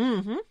planet,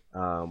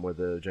 where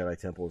the Jedi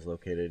Temple is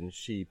located, and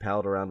she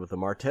palled around with the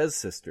Martez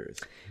sisters,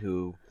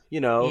 who,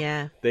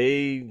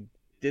 they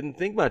didn't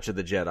think much of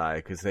the Jedi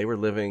because they were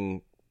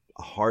living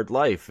a hard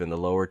life in the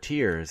lower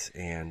tiers,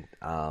 and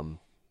I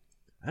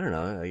don't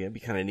know, it'd be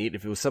kind of neat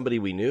if it was somebody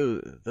we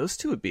knew. Those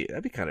two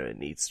that'd be kind of a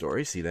neat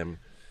story. See them,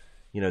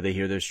 they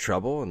hear there's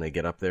trouble and they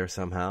get up there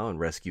somehow and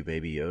rescue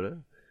Baby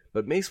Yoda.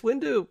 But Mace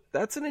Windu,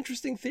 that's an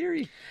interesting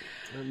theory.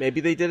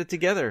 Maybe they did it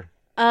together.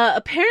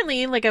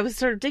 Apparently, I was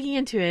sort of digging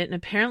into it, and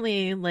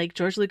apparently,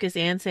 George Lucas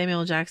and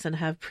Samuel Jackson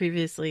have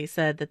previously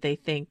said that they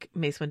think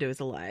Mace Windu is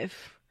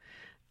alive.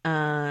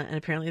 And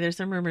apparently there's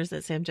some rumors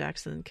that Sam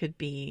Jackson could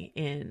be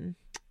in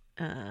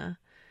The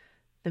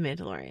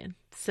Mandalorian.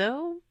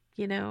 So,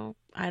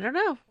 I don't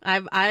know.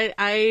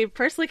 I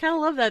personally kind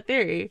of love that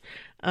theory.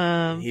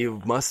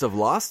 You must have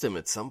lost him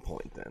at some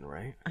point then,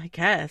 right? I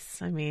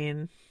guess. I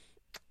mean,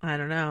 I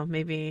don't know.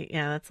 Maybe,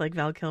 that's like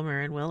Val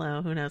Kilmer and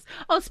Willow. Who knows?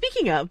 Oh,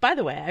 speaking of, by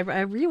the way, I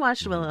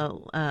rewatched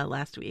Willow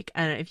last week.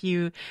 I don't know if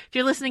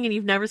you're listening and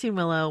you've never seen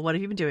Willow, what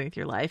have you been doing with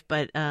your life?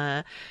 But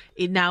now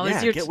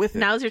is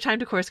your time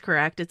to course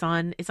correct. It's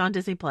on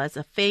Disney Plus.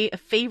 A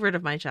favorite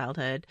of my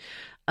childhood.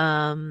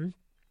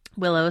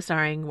 Willow,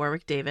 starring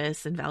Warwick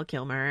Davis and Val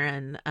Kilmer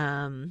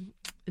and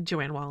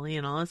Joanne Whalley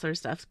and all that sort of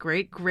stuff.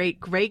 Great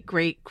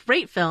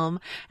film.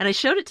 And I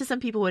showed it to some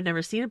people who had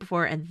never seen it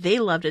before, and they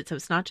loved it. So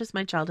it's not just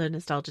my childhood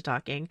nostalgia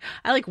talking.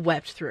 I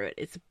wept through it.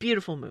 It's a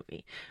beautiful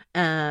movie.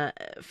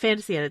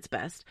 Fantasy at its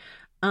best.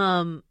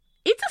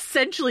 It's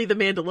essentially The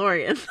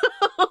Mandalorian.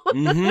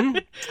 Mm-hmm.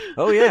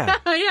 Oh, yeah.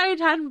 I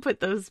hadn't put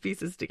those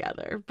pieces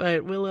together,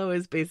 but Willow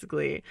is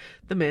basically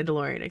The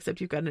Mandalorian, except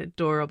you've got an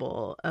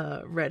adorable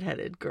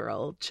redheaded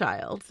girl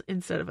child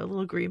instead of a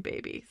little green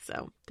baby.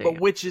 So,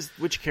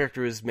 which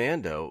character is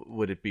Mando?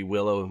 Would it be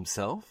Willow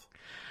himself?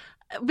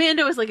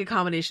 Mando is a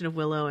combination of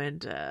Willow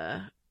and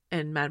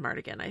Mad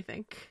Mardigan, I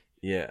think.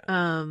 Yeah.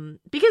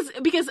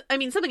 Because I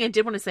mean, something I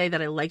did want to say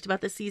that I liked about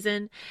this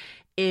season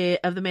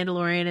of The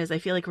Mandalorian is I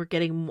feel like we're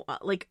getting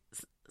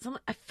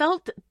I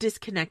felt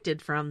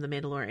disconnected from The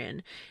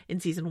Mandalorian in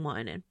season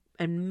 1,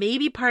 and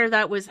maybe part of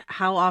that was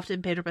how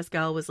often Pedro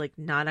Pascal was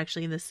not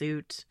actually in the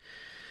suit.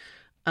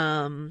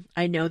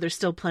 I know there's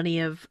still plenty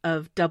of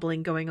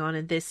doubling going on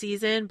in this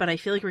season, but I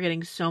feel like we're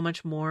getting so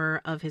much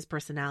more of his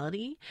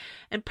personality,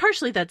 and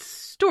partially that's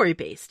story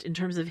based in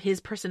terms of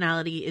his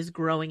personality is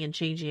growing and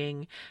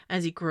changing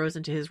as he grows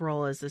into his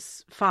role as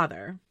this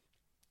father.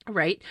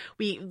 Right?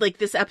 We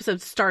this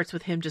episode starts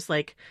with him just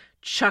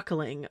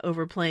chuckling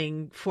over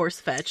playing force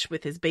fetch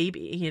with his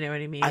baby. You know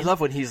what I mean? I love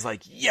when he's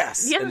like,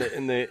 yes, yeah.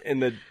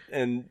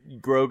 and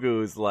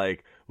Grogu is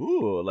like,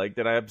 ooh,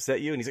 did I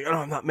upset you? And he's like, oh,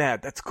 I'm not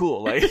mad. That's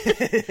cool.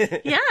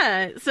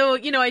 Yeah. So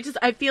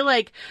I feel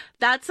like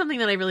that's something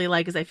that I really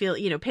like. Is I feel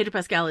Pedro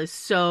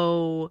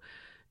Pascal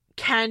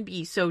can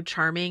be so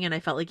charming, and I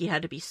felt like he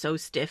had to be so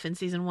stiff in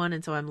season 1,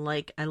 and so I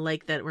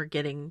like that we're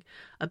getting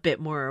a bit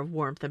more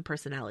warmth and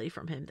personality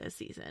from him this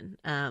season.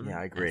 Yeah,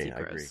 I agree.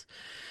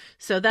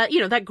 So that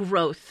that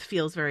growth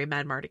feels very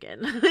Mad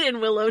Mardigan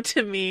in Willow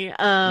to me,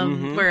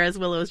 whereas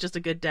Willow is just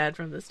a good dad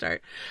from the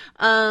start.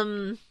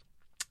 And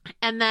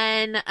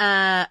then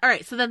all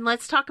right, so then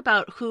let's talk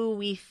about who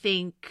we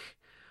think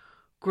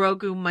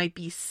Grogu might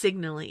be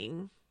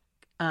signaling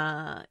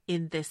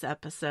in this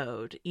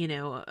episode.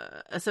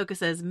 Ahsoka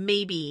says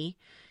maybe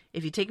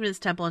if you take him to this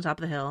temple on top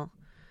of the hill,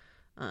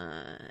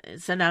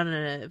 send out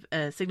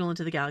a signal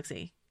into the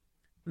galaxy,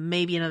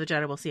 maybe another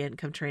Jedi will see it and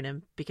come train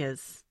him,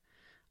 because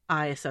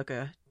I,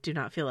 Ahsoka, do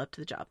not feel up to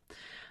the job.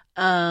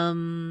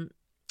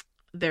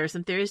 There are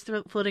some theories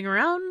floating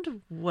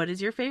around. What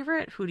is your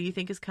favorite? Who do you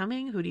think is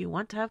coming? Who do you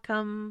want to have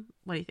come?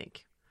 What do you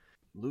think?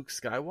 Luke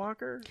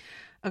Skywalker?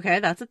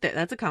 Okay, that's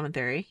a common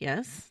theory.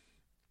 Yes.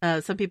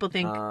 Some people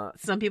think.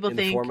 In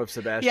the form of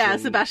Sebastian. Yeah,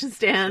 Sebastian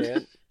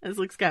Stan as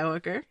Luke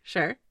Skywalker.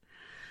 Sure.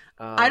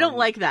 I don't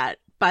like that,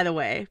 by the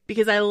way,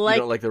 because I like.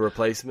 You don't like the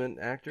replacement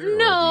actor?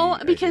 No,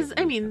 because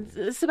I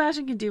mean,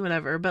 Sebastian can do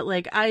whatever, but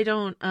I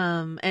don't.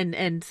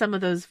 And some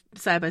of those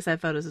side by side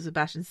photos of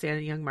Sebastian Stan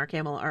and young Mark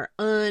Hamill are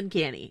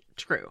uncanny.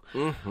 True.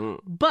 Mm-hmm.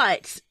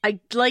 But I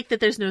like that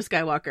there's no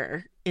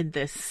Skywalker in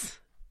this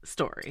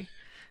story.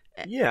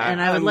 Yeah,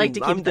 and I would like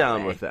to keep. I'm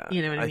down way. with that.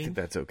 You know what I mean? I think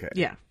that's okay.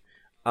 Yeah.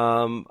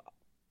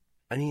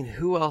 I mean,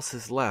 who else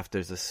is left?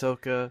 There's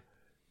Ahsoka.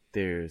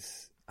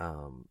 There's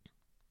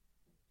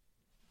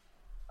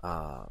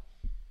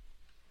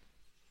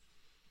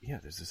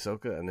there's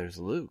Ahsoka and there's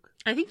Luke.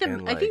 I think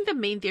the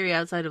main theory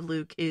outside of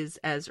Luke is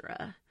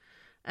Ezra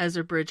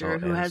Bridger,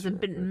 who hasn't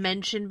been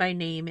mentioned by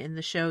name in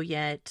the show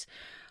yet,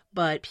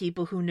 but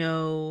people who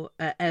know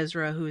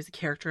Ezra, who is a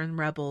character in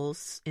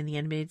Rebels in the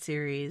animated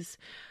series,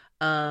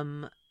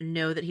 know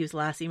that he was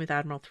last seen with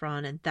Admiral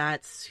Thrawn, and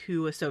that's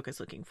who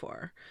Ahsoka's looking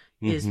for.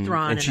 Is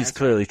Thrawn, and she's Ezra.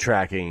 clearly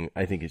tracking.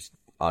 I think it's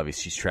obvious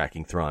she's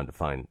tracking Thrawn to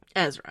find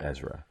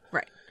Ezra.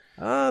 Right.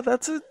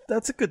 That's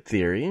a good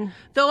theory.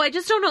 Though I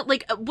just don't know,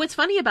 like, what's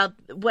funny about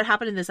what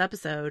happened in this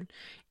episode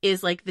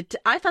is, like,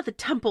 I thought the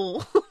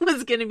temple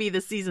was going to be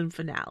the season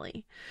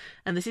finale.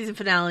 And the season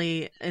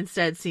finale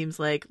instead seems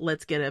like,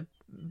 let's get a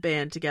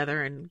band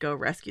together and go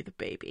rescue the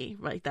baby.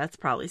 Like, that's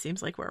probably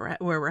seems like where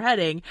we're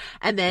heading.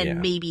 And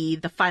then maybe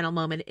the final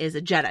moment is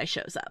a Jedi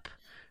shows up.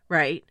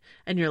 Right?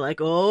 And you're like,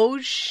 oh,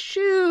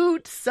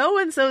 shoot,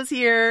 so-and-so's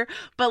here.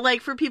 But,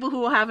 like, for people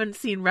who haven't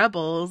seen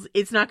Rebels,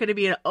 it's not going to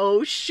be an,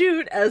 oh,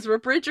 shoot, Ezra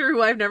Bridger,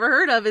 who I've never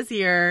heard of, is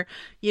here.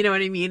 You know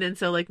what I mean? And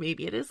so, like,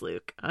 maybe it is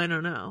Luke. I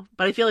don't know.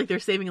 But I feel like they're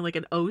saving, like,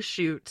 an, oh,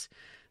 shoot,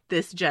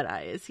 this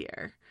Jedi is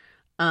here.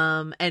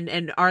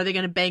 And are they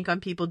going to bank on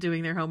people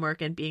doing their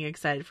homework and being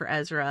excited for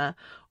Ezra?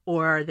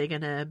 Or are they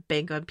going to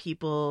bank on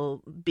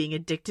people being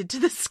addicted to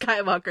the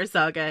Skywalker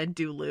saga and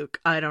do Luke?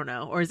 I don't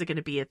know. Or is it going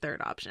to be a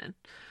third option?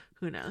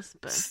 Who knows?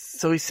 But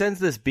so he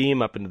sends this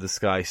beam up into the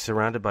sky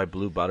surrounded by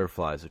blue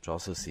butterflies, which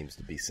also seems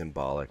to be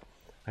symbolic.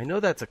 I know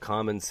that's a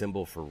common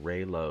symbol for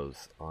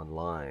Reylos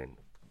online.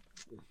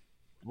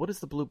 What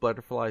does the blue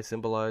butterfly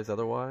symbolize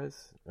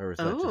otherwise? Or is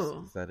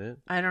that it?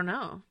 I don't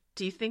know.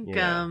 Do you think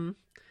Yeah.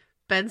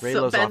 Ben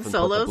Reylos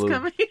Solo's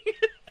coming?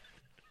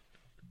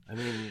 I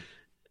mean,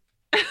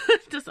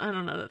 I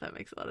don't know that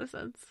makes a lot of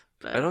sense.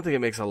 But I don't think it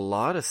makes a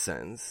lot of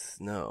sense.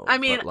 No. I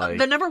mean, but, like,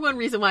 the number one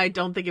reason why I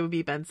don't think it would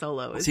be Ben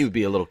Solo is he would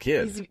be a little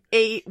kid. he's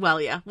 8. Well,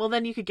 yeah. Well,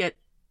 then you could get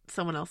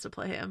someone else to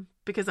play him,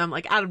 because I'm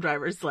like, Adam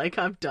Driver's like,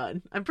 I'm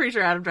done. I'm pretty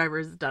sure Adam Driver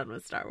is done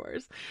with Star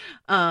Wars.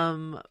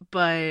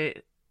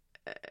 But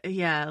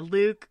yeah,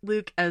 Luke,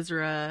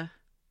 Ezra,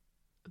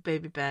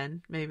 baby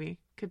Ben, maybe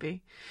could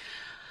be.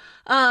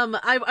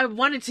 I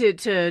wanted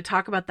to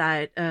talk about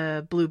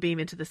that blue beam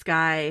into the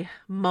sky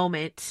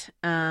moment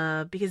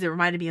because it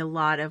reminded me a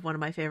lot of one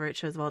of my favorite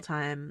shows of all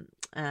time,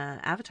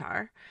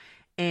 Avatar.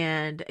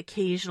 And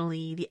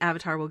occasionally the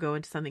Avatar will go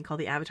into something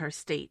called the Avatar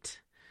state,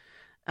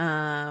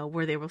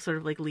 where they will sort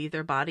of like leave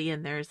their body.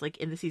 And there's like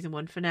in the season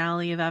 1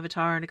 finale of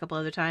Avatar and a couple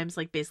other times,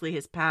 like basically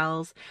his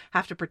pals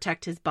have to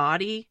protect his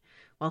body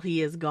while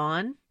he is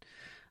gone.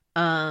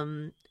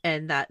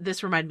 And that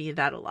this reminded me of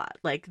that a lot.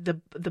 Like the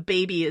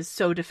baby is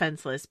so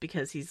defenseless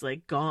because he's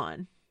like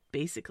gone,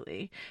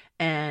 basically.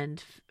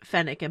 And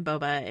Fennec and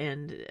Boba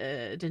and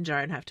Din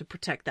Djarin have to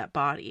protect that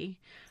body.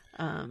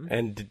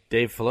 And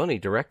Dave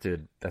Filoni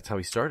directed. That's how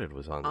he started.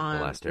 Was on The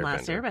Last Airbender.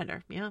 Last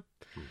Airbender, yeah.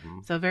 Mm-hmm.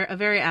 So a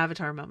very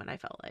Avatar moment. I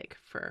felt like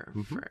for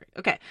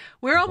okay.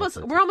 We're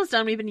almost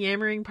done. We've been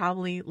yammering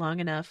probably long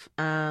enough.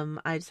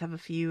 I just have a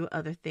few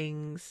other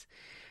things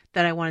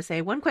that I want to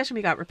say. One question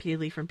we got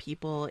repeatedly from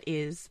people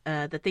is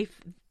that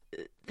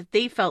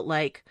they felt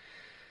like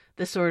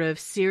the sort of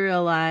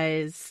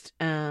serialized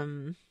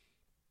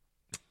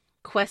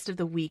quest of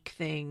the week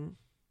thing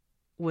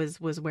was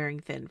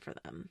wearing thin for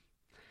them.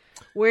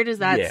 Where does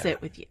that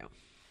sit with you?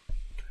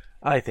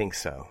 I think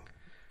so.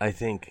 I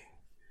think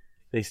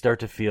they start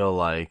to feel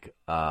like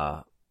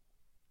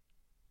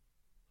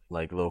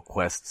little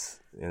quests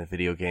in a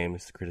video game.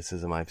 It's the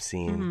criticism I've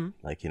seen. Mm-hmm.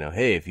 Like,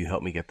 hey, if you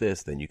help me get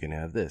this, then you can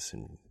have this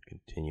and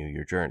continue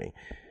your journey.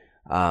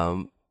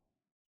 I'm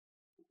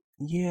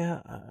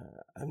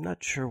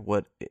not sure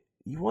what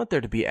you want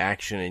there to be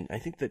action, and I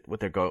think that what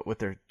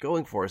they're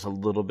going for is a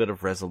little bit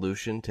of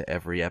resolution to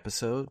every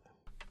episode.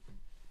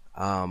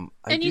 And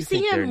you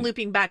see him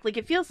looping back. Like,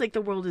 it feels like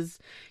the world is,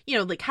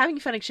 like having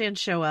Fennec Shand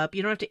show up.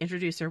 You don't have to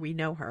introduce her. We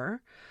know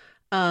her.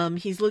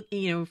 He's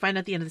we find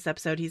out at the end of this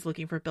episode, he's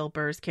looking for Bill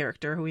Burr's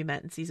character, who we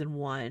met in season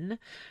 1.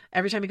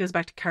 Every time he goes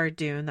back to Cara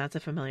Dune, that's a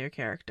familiar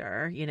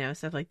character,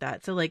 stuff like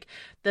that. So like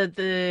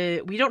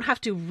we don't have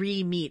to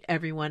re-meet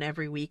everyone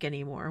every week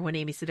anymore. When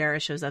Amy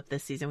Sedaris shows up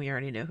this season, we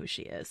already know who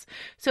she is.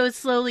 So it's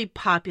slowly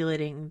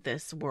populating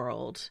this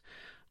world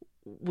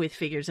with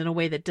figures in a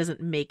way that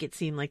doesn't make it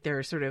seem like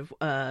they're sort of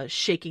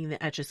shaking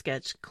the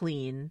Etch-a-Sketch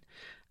clean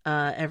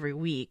every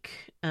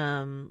week,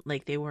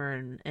 like they were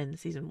in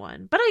season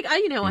 1. But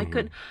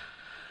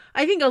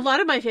I think a lot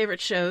of my favorite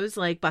shows,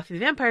 like Buffy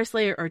the Vampire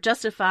Slayer or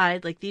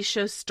Justified, like these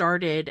shows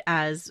started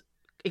as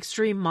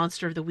extreme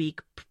monster of the week,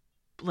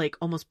 like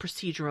almost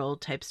procedural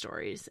type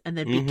stories, and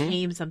then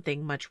became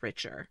something much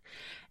richer.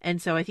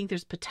 And so I think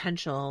there's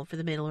potential for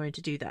the Mandalorian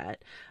to do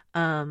that.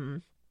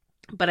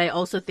 But I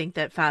also think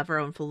that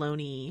Favreau and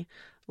Filoni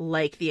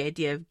like the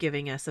idea of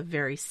giving us a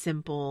very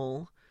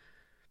simple,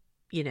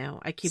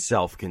 I keep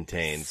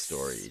self-contained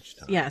story each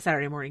time. Yeah,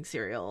 Saturday morning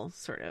serial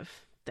sort of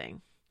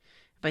thing.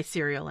 By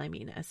serial, I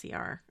mean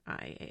Serial.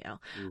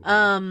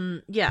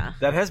 Yeah.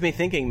 That has me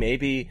thinking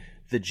maybe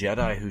the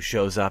Jedi who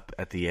shows up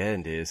at the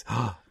end is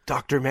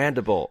Dr.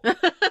 Mandible.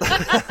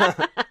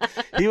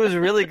 He was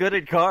really good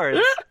at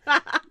cards.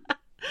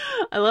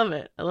 I love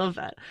it. I love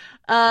that.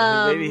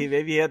 Maybe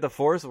he had the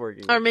Force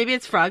working. Or maybe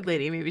it's Frog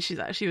Lady. Maybe she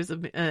was a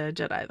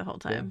Jedi the whole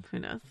time. Yeah. Who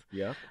knows?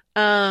 Yeah.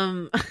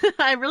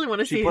 I really want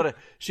to see.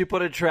 She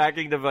put a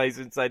tracking device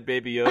inside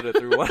Baby Yoda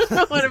through one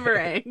of her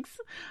eggs.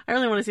 I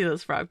really want to see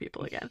those frog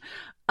people again.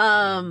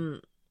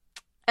 And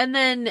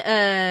then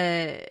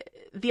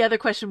the other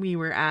question we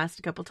were asked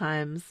a couple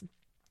times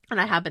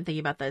and I have been thinking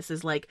about this,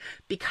 is like,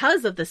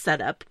 because of the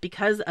setup,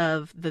 because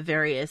of the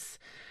various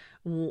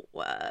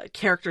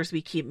characters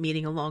we keep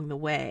meeting along the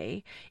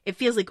way, it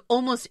feels like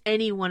almost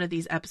any one of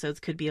these episodes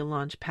could be a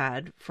launch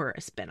pad for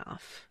a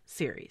spin-off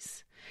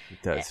series.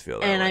 It does feel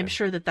that and way. I'm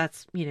sure that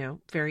that's,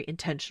 very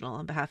intentional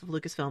on behalf of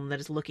Lucasfilm, that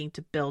is looking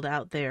to build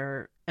out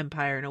their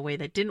empire in a way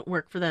that didn't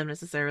work for them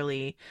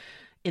necessarily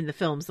in the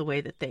films the way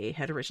that they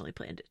had originally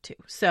planned it to.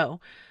 So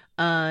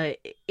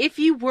if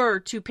you were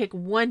to pick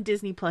one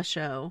Disney Plus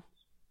show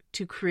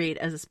to create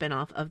as a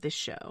spinoff of this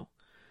show,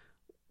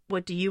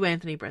 what do you,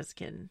 Anthony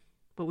Breskin,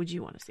 what would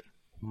you want to see?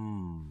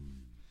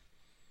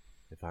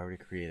 If I were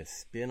to create a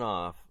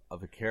spin-off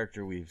of a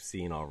character we've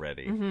seen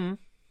already. Mm-hmm.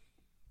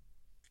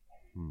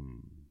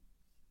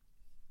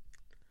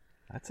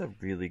 That's a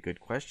really good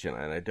question,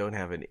 and I don't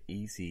have an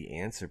easy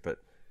answer, but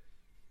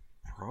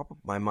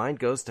my mind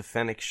goes to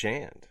Fennec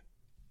Shand.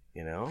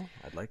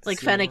 I'd like to like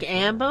see Fennec more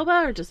and of her.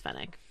 Boba, or just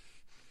Fennec?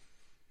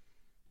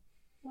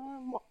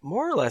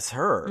 More or less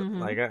her. Mm-hmm.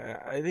 Like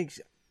I think,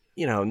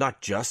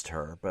 not just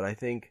her, but I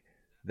think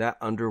that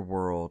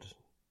underworld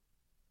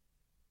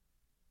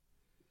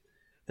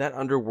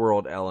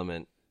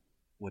element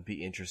would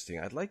be interesting.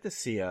 I'd like to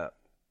see a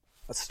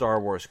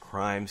Star Wars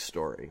crime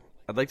story.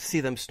 I'd like to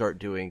see them start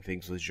doing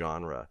things with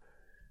genre.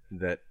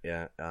 That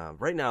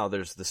right now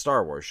there's the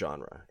Star Wars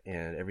genre,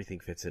 and everything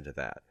fits into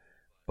that.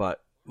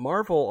 But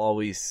Marvel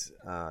always,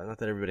 not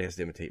that everybody has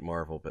to imitate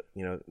Marvel, but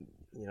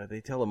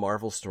they tell a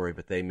Marvel story,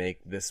 but they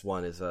make this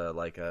one is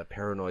like a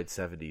paranoid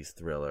 70s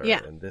thriller,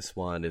 Yeah. and this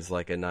one is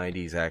like a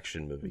 90s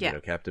action movie. Yeah.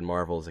 Captain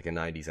Marvel is like a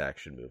 90s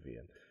action movie,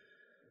 and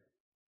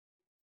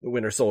the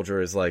Winter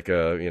Soldier is like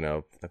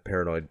a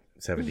paranoid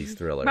 70s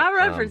thriller. Robert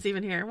Redford's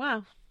even here.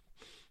 Wow.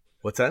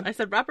 What's that? I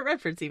said Robert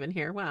Redford's even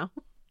here. Wow.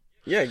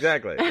 Yeah,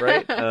 exactly.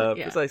 Right? Yeah.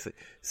 Precisely.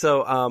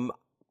 So,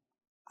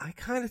 I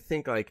kind of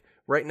think like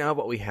right now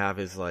what we have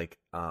is like,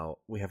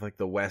 we have like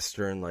the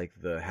Western, like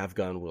the have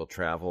gun will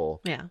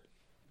travel. Yeah.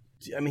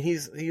 I mean,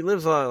 he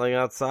lives on like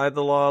outside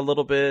the law a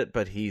little bit,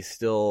 but he's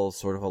still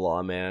sort of a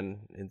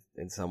lawman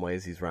in some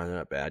ways. He's rounding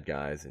up bad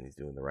guys and he's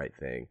doing the right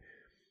thing.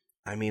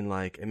 I mean,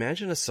 like,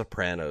 imagine a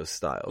Sopranos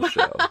style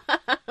show.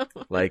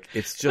 Like,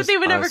 it's just. But they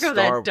would never go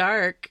that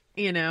dark,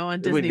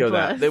 on Disney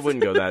Plus. They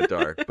wouldn't go that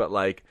dark,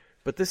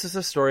 but this is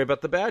a story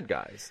about the bad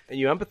guys, and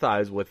you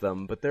empathize with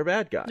them, but they're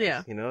bad guys.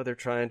 Yeah. They're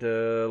trying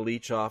to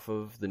leech off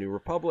of the New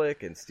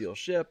Republic and steal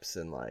ships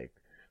and like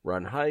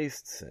run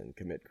heists and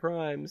commit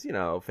crimes,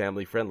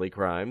 family-friendly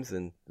crimes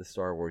in the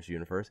Star Wars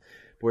universe,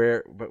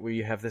 where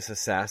you have this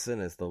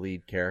assassin as the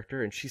lead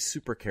character, and she's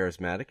super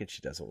charismatic, and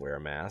she doesn't wear a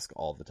mask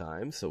all the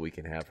time, so we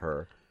can have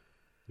her,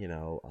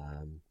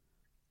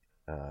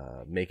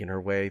 making her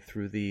way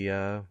through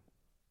the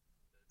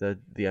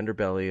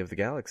underbelly of the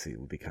galaxy.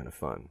 Would be kind of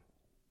fun.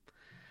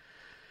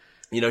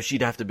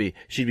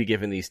 She'd be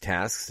given these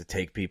tasks to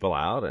take people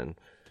out and,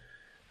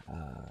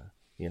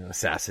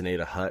 assassinate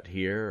a Hutt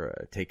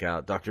here, take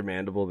out Dr.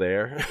 Mandible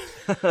there.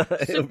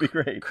 It would be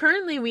great.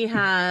 Currently we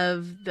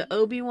have the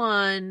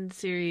Obi-Wan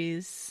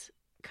series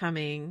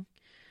coming,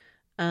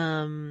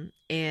 and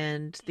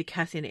the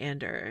Cassian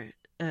Andor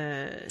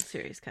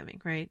series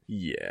coming, right?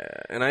 Yeah,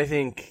 and I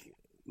think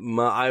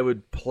I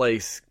would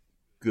place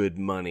good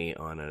money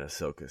on an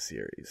Ahsoka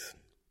series.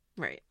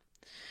 Right.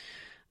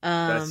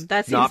 That's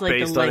that seems not like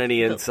based on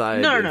any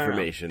inside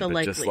information, the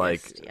but just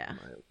like yeah.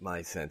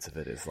 my sense of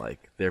it is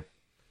like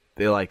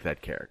they like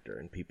that character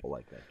and people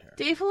like that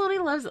character. Dave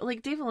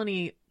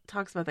Filoni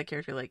talks about that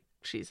character like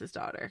she's his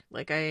daughter.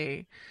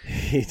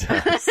 He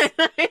does.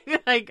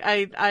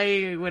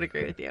 I would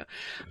agree with you.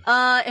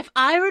 If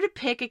I were to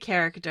pick a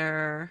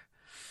character,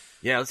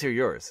 yeah, let's hear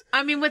yours.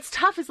 I mean, what's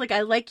tough is like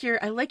I like your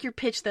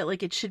pitch that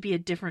like it should be a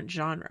different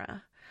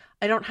genre.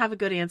 I don't have a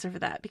good answer for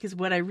that because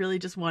what I really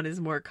just want is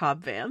more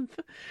Cobb Vanth.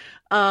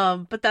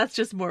 But that's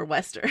just more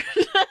Western.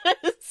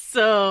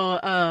 So,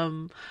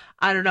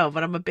 I don't know,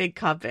 but I'm a big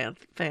Cobb Vanth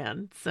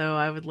fan, so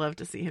I would love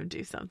to see him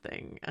do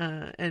something.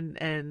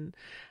 And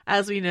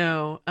as we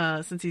know,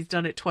 since he's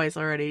done it twice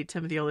already,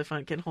 Timothy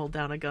Olyphant can hold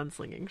down a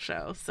gunslinging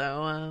show.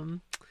 So,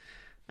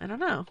 I don't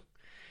know.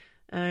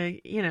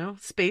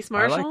 Space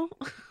Marshal.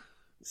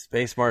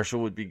 Space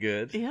Marshal would be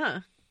good. Yeah.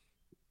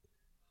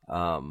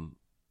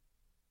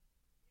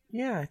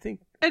 Yeah, I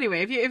think.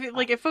 Anyway,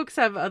 if folks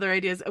have other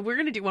ideas, we're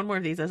going to do one more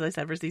of these, as I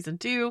said, for season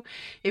 2.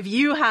 If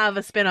you have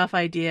a spin-off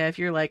idea, if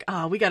you're like,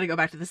 oh, we got to go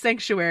back to the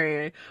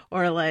Sanctuary,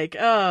 or like,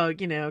 oh,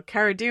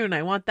 Cara Dune,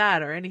 I want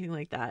that, or anything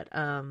like that,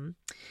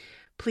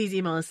 please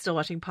email us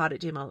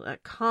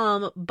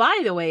stillwatchingpod@gmail.com.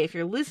 By the way, if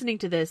you're listening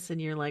to this and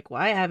you're like,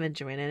 why haven't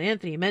Joanna and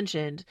Anthony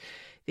mentioned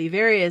the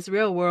various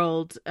real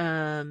world,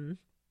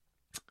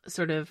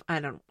 sort of, I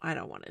don't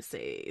want to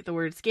say the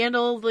word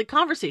scandal, like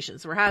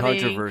conversations we're having.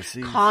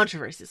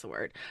 Controversy is the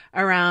word.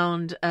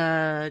 Around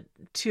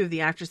 2 of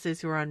the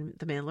actresses who are on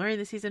The Mandalorian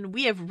this season.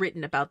 We have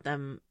written about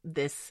them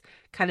this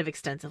kind of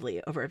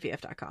extensively over at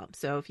VF.com.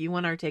 So if you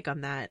want our take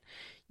on that,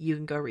 you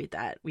can go read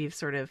that. We've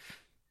sort of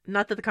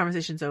not that the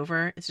conversation's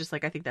over. It's just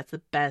like, I think that's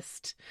the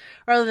best,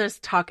 rather than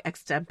just talk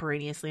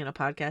extemporaneously in a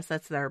podcast,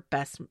 that's their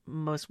best,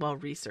 most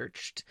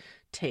well-researched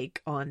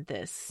take on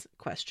this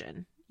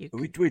question.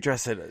 We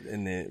address it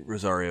in the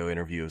Rosario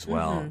interview as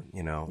well,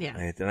 you know,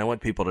 and I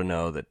want people to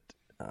know that,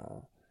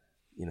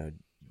 you know,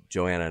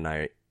 Joanna and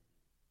I,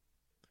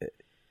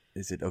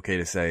 is it okay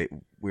to say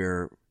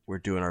we're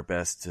doing our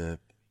best to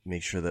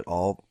make sure that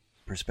all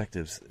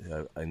perspectives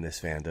in this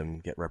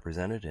fandom get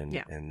represented,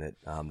 and that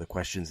the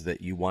questions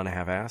that you want to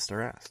have asked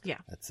are asked. Yeah.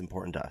 That's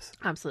important to us.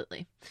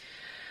 Absolutely.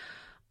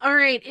 All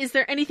right. Is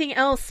there anything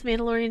else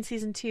Mandalorian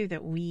season 2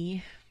 that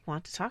we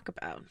want to talk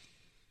about?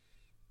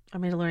 Or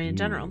Mandalorian in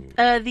general?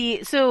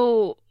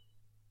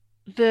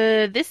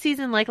 This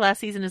season, like last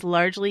season, is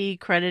largely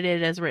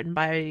credited as written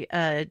by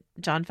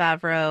Jon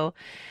Favreau.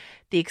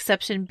 The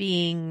exception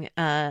being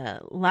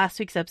last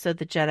week's episode,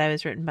 The Jedi,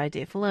 was written by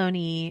Dave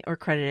Filoni, or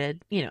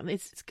credited. You know,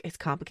 it's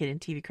complicated in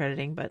TV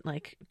crediting, but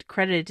like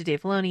credited to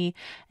Dave Filoni.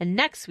 And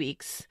next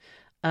week's,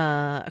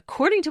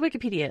 according to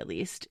Wikipedia at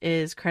least,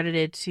 is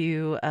credited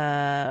to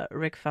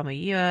Rick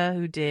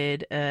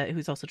Famuyiwa,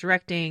 who's also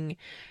directing,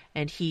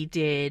 and he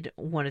did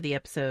one of the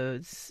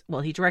episodes.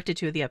 Well, he directed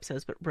 2 of the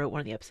episodes, but wrote one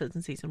of the episodes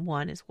in season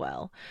 1 as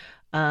well.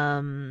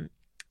 So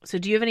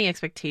do you have any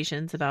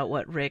expectations about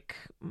what Rick,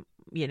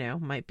 you know,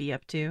 might be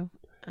up to?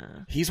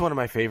 He's one of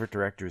my favorite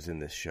directors in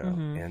this show,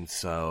 and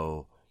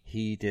so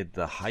he did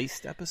the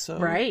heist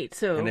episode, right?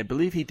 So, and I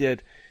believe he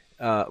did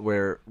so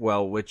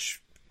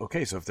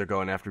if they're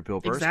going after Bill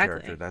Burr's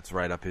character, that's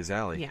right up his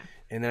alley. Yeah,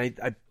 and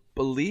I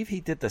believe he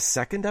did the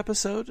second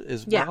episode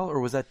as well, or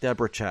was that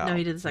Deborah Chow? No,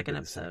 he did the second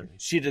episode.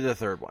 She did the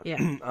third one.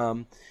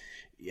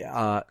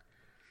 Yeah,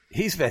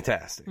 he's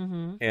fantastic,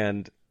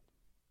 and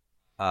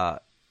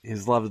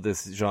his love of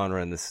this genre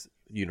and this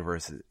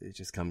universe, it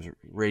just comes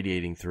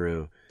radiating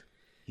through.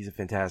 He's a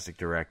fantastic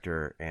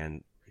director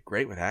and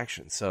great with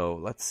action. So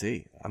let's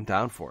see. I'm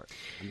down for it.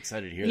 I'm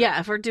excited to hear that. Yeah,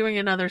 if we're doing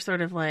another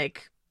sort of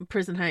like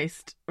prison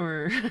heist,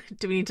 or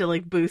do we need to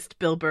like boost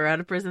Bill Burr out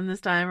of prison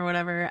this time or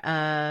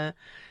whatever?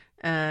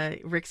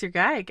 Rick's your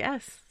guy, I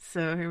guess.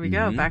 So here we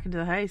go, back into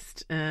the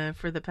heist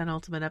for the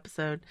penultimate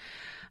episode.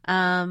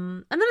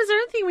 And then is there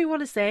anything we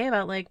want to say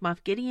about like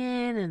Moff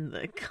Gideon and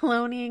the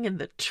cloning and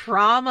the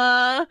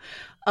trauma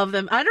of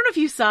them? I don't know if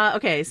you saw,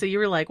 okay, so you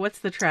were like, what's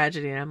the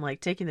tragedy? And I'm like,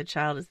 taking the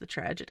child is the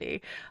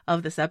tragedy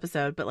of this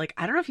episode. But like,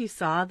 I don't know if you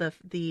saw the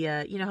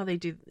you know how they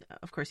do,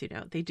 of course you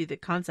know, they do the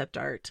concept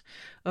art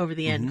over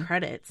the end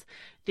credits.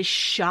 The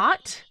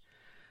shot,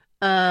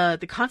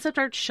 the concept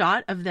art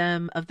shot of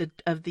them, of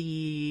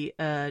the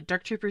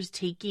Dark Troopers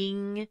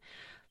taking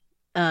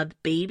the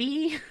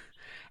baby,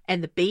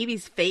 and the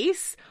baby's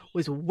face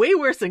was way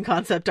worse in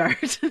concept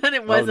art than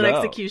it was in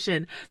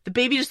execution. The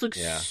baby just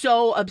looks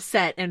so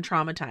upset and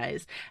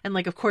traumatized. And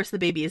like, of course the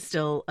baby is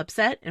still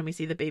upset, and we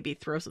see the baby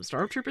throw some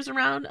stormtroopers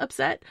around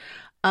upset.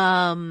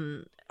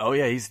 Oh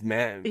yeah, he's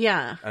mad.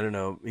 Yeah. I don't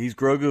know. He's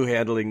Grogu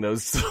handling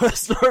those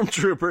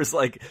stormtroopers,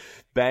 like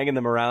banging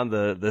them around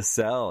the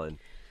cell. And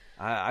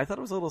I thought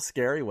it was a little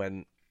scary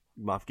when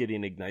Moff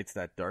Gideon ignites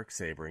that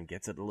darksaber and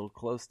gets it a little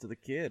close to the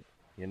kid.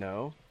 You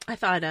know, I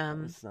thought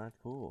it's not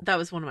cool. That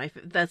was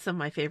that's some of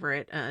my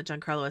favorite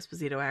Giancarlo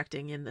Esposito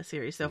acting in the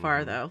series so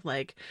far, though.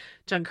 Like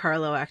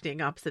Giancarlo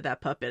acting opposite that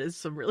puppet is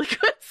some really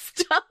good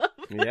stuff.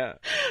 Yeah,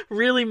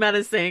 really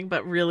menacing,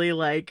 but really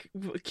like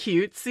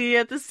cutesy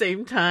at the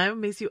same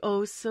time. Makes you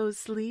so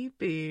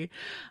sleepy.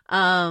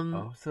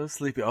 So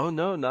sleepy. Oh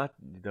no,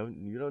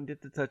 you don't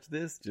get to touch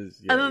this.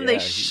 Just and then they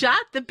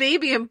shot the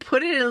baby and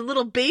put it in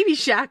little baby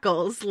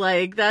shackles.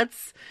 Like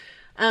that's.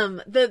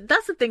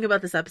 That's the thing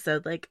about this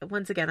episode. Like,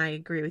 once again, I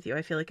agree with you.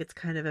 I feel like it's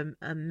kind of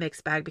a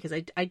mixed bag, because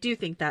I do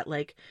think that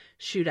like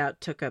shootout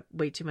took up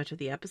way too much of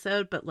the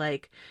episode. But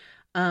like,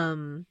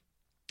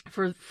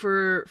 for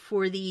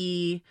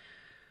the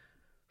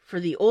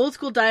old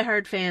school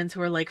diehard fans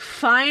who are like,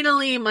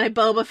 finally my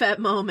Boba Fett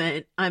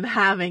moment, I'm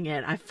having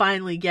it. I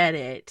finally get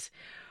it.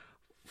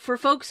 For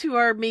folks who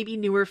are maybe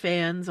newer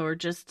fans or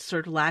just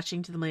sort of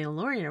latching to the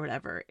Mandalorian or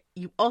whatever,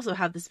 you also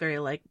have this very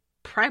like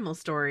primal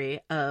story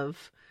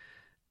of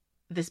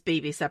this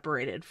baby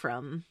separated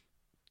from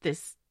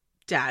this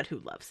dad who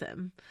loves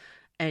him,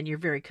 and you're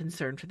very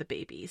concerned for the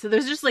baby. So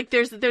there's just like,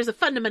 there's a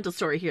fundamental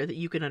story here that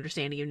you can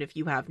understand even if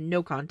you have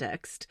no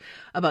context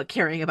about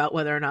caring about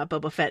whether or not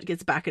Boba Fett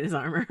gets back in his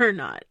armor or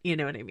not. You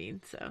know what I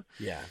mean? So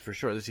yeah, for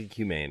sure. There's a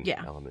humane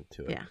element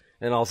to it. Yeah.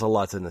 And also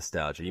lots of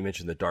nostalgia. You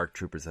mentioned the Dark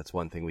Troopers. That's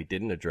one thing we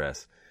didn't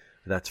address.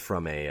 That's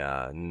from a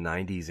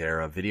 90s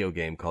era video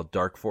game called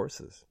Dark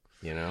Forces,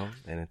 you know?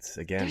 And it's,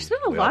 again, there's been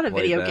a lot of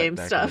video game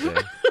stuff.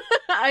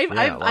 A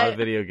lot of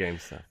video game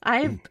stuff.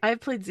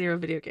 I've played zero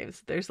video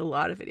games. There's a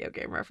lot of video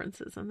game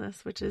references in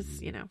this, which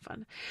is,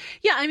 fun.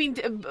 Yeah, I mean,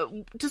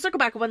 to circle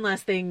back one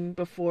last thing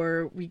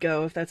before we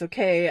go, if that's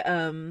okay,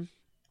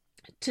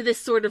 to this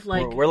sort of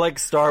like... We're like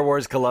Star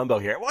Wars Columbo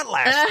here. One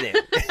last thing.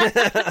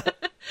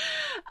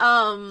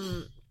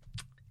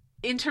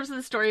 In terms of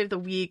the story of the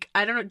week,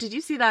 I don't know, did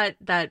you see that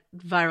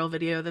viral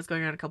video that's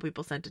going around? A couple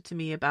people sent it to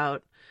me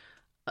about,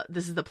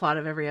 this is the plot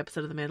of every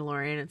episode of The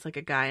Mandalorian. It's like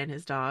a guy and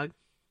his dog.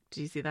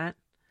 Did you see that?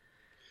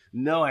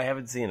 No, I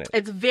haven't seen it.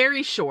 It's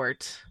very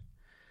short.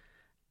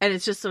 And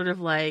it's just sort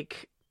of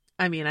like,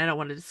 I mean, I don't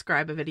want to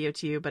describe a video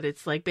to you, but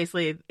it's like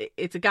basically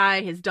it's a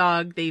guy, his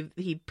dog,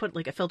 he put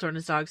like a filter on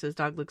his dog so his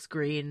dog looks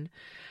green,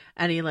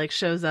 and he like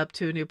shows up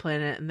to a new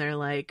planet and they're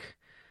like,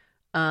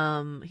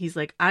 he's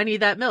like, I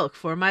need that milk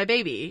for my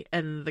baby.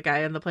 And the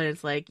guy on the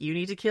planet's like, you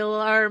need to kill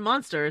our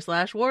monster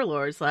 /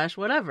 warlord /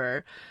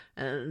 whatever.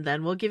 And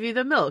then we'll give you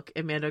the milk.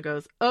 And Mando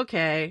goes,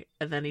 okay.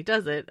 And then he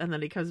does it. And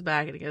then he comes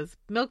back and he goes,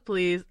 milk,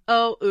 please.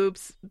 Oh,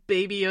 oops.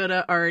 Baby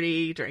Yoda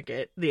already drank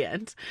it. The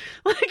end.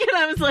 Like, and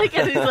I was like,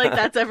 and he's like,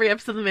 that's every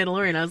episode of The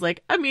Mandalorian. I was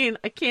like, I mean,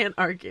 I can't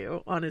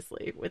argue,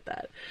 honestly, with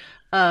that.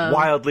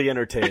 Wildly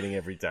entertaining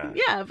every time.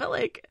 Yeah,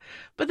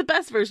 but the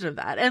best version of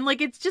that. And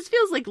like, it just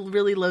feels like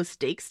really low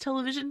stakes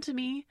television to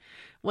me.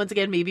 Once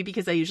again, maybe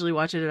because I usually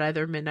watch it at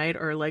either midnight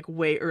or like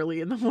way early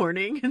in the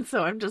morning. And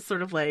so I'm just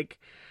sort of like,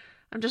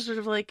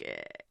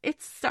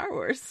 it's Star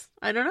Wars.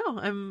 I don't know.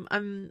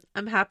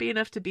 I'm happy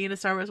enough to be in a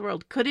Star Wars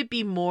world. Could it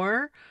be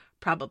more?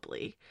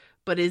 Probably.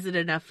 But is it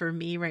enough for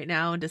me right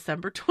now in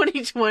December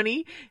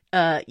 2020?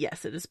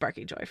 Yes, it is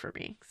sparking joy for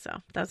me.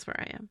 So that's where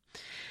I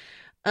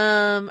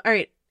am. All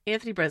right.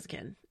 Anthony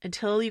Brezikin,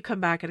 until you come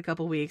back in a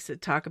couple weeks to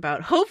talk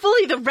about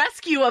hopefully the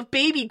rescue of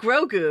baby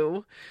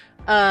Grogu,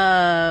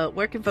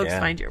 where can folks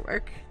find your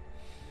work?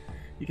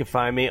 You can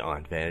find me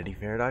on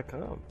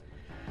VanityFair.com.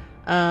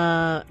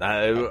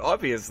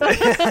 Obviously.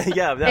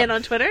 Yeah. And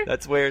on Twitter?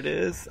 That's where it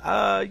is.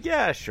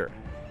 Yeah, sure.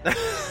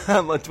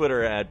 I'm on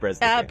Twitter at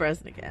Bresnikan. At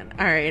Bresnikan.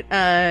 All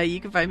right. You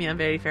can find me on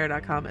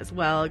VanityFair.com as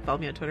well. Follow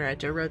me on Twitter at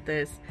Joe Wrote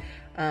This.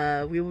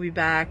 We will be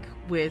back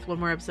with one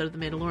more episode of The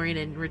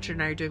Mandalorian, and Richard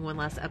and I are doing one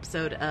last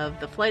episode of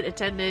The Flight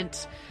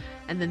Attendant,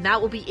 and then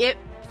that will be it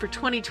for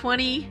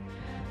 2020,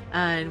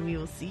 and we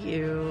will see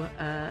you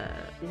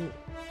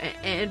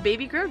and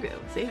baby Grogu,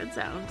 safe and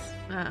sound.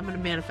 I'm going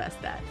to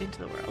manifest that into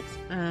the world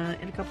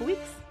in a couple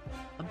weeks.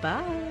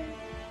 Bye.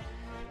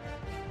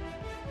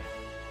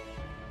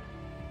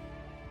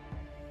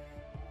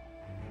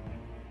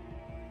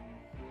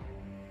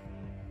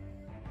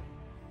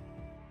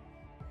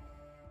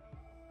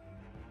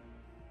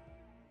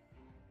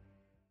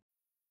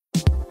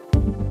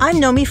 I'm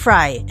Nomi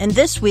Fry, and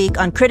this week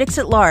on Critics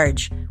at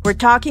Large, we're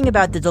talking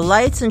about the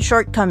delights and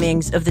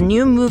shortcomings of the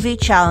new movie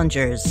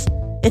Challengers.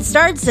 It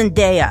stars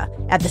Zendaya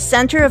at the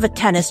center of a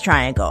tennis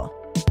triangle,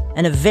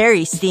 and a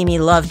very steamy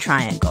love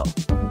triangle.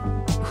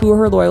 Who are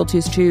her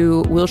loyalties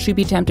to? Will she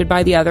be tempted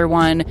by the other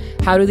one?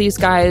 How do these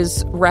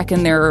guys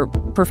reckon their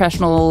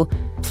professional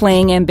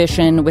playing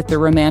ambition with their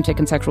romantic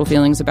and sexual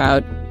feelings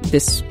about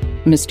this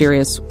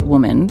mysterious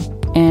woman?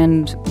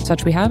 And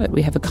such we have it.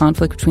 We have a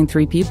conflict between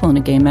three people in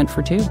a game meant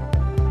for two.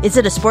 Is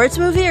it a sports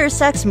movie or a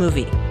sex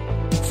movie?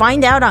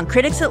 Find out on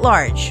Critics at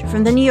Large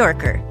from The New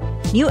Yorker.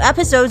 New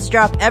episodes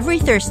drop every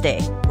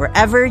Thursday,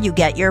 wherever you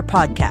get your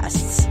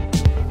podcasts.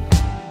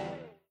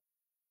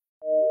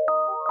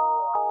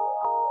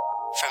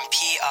 From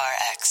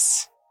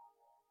PRX.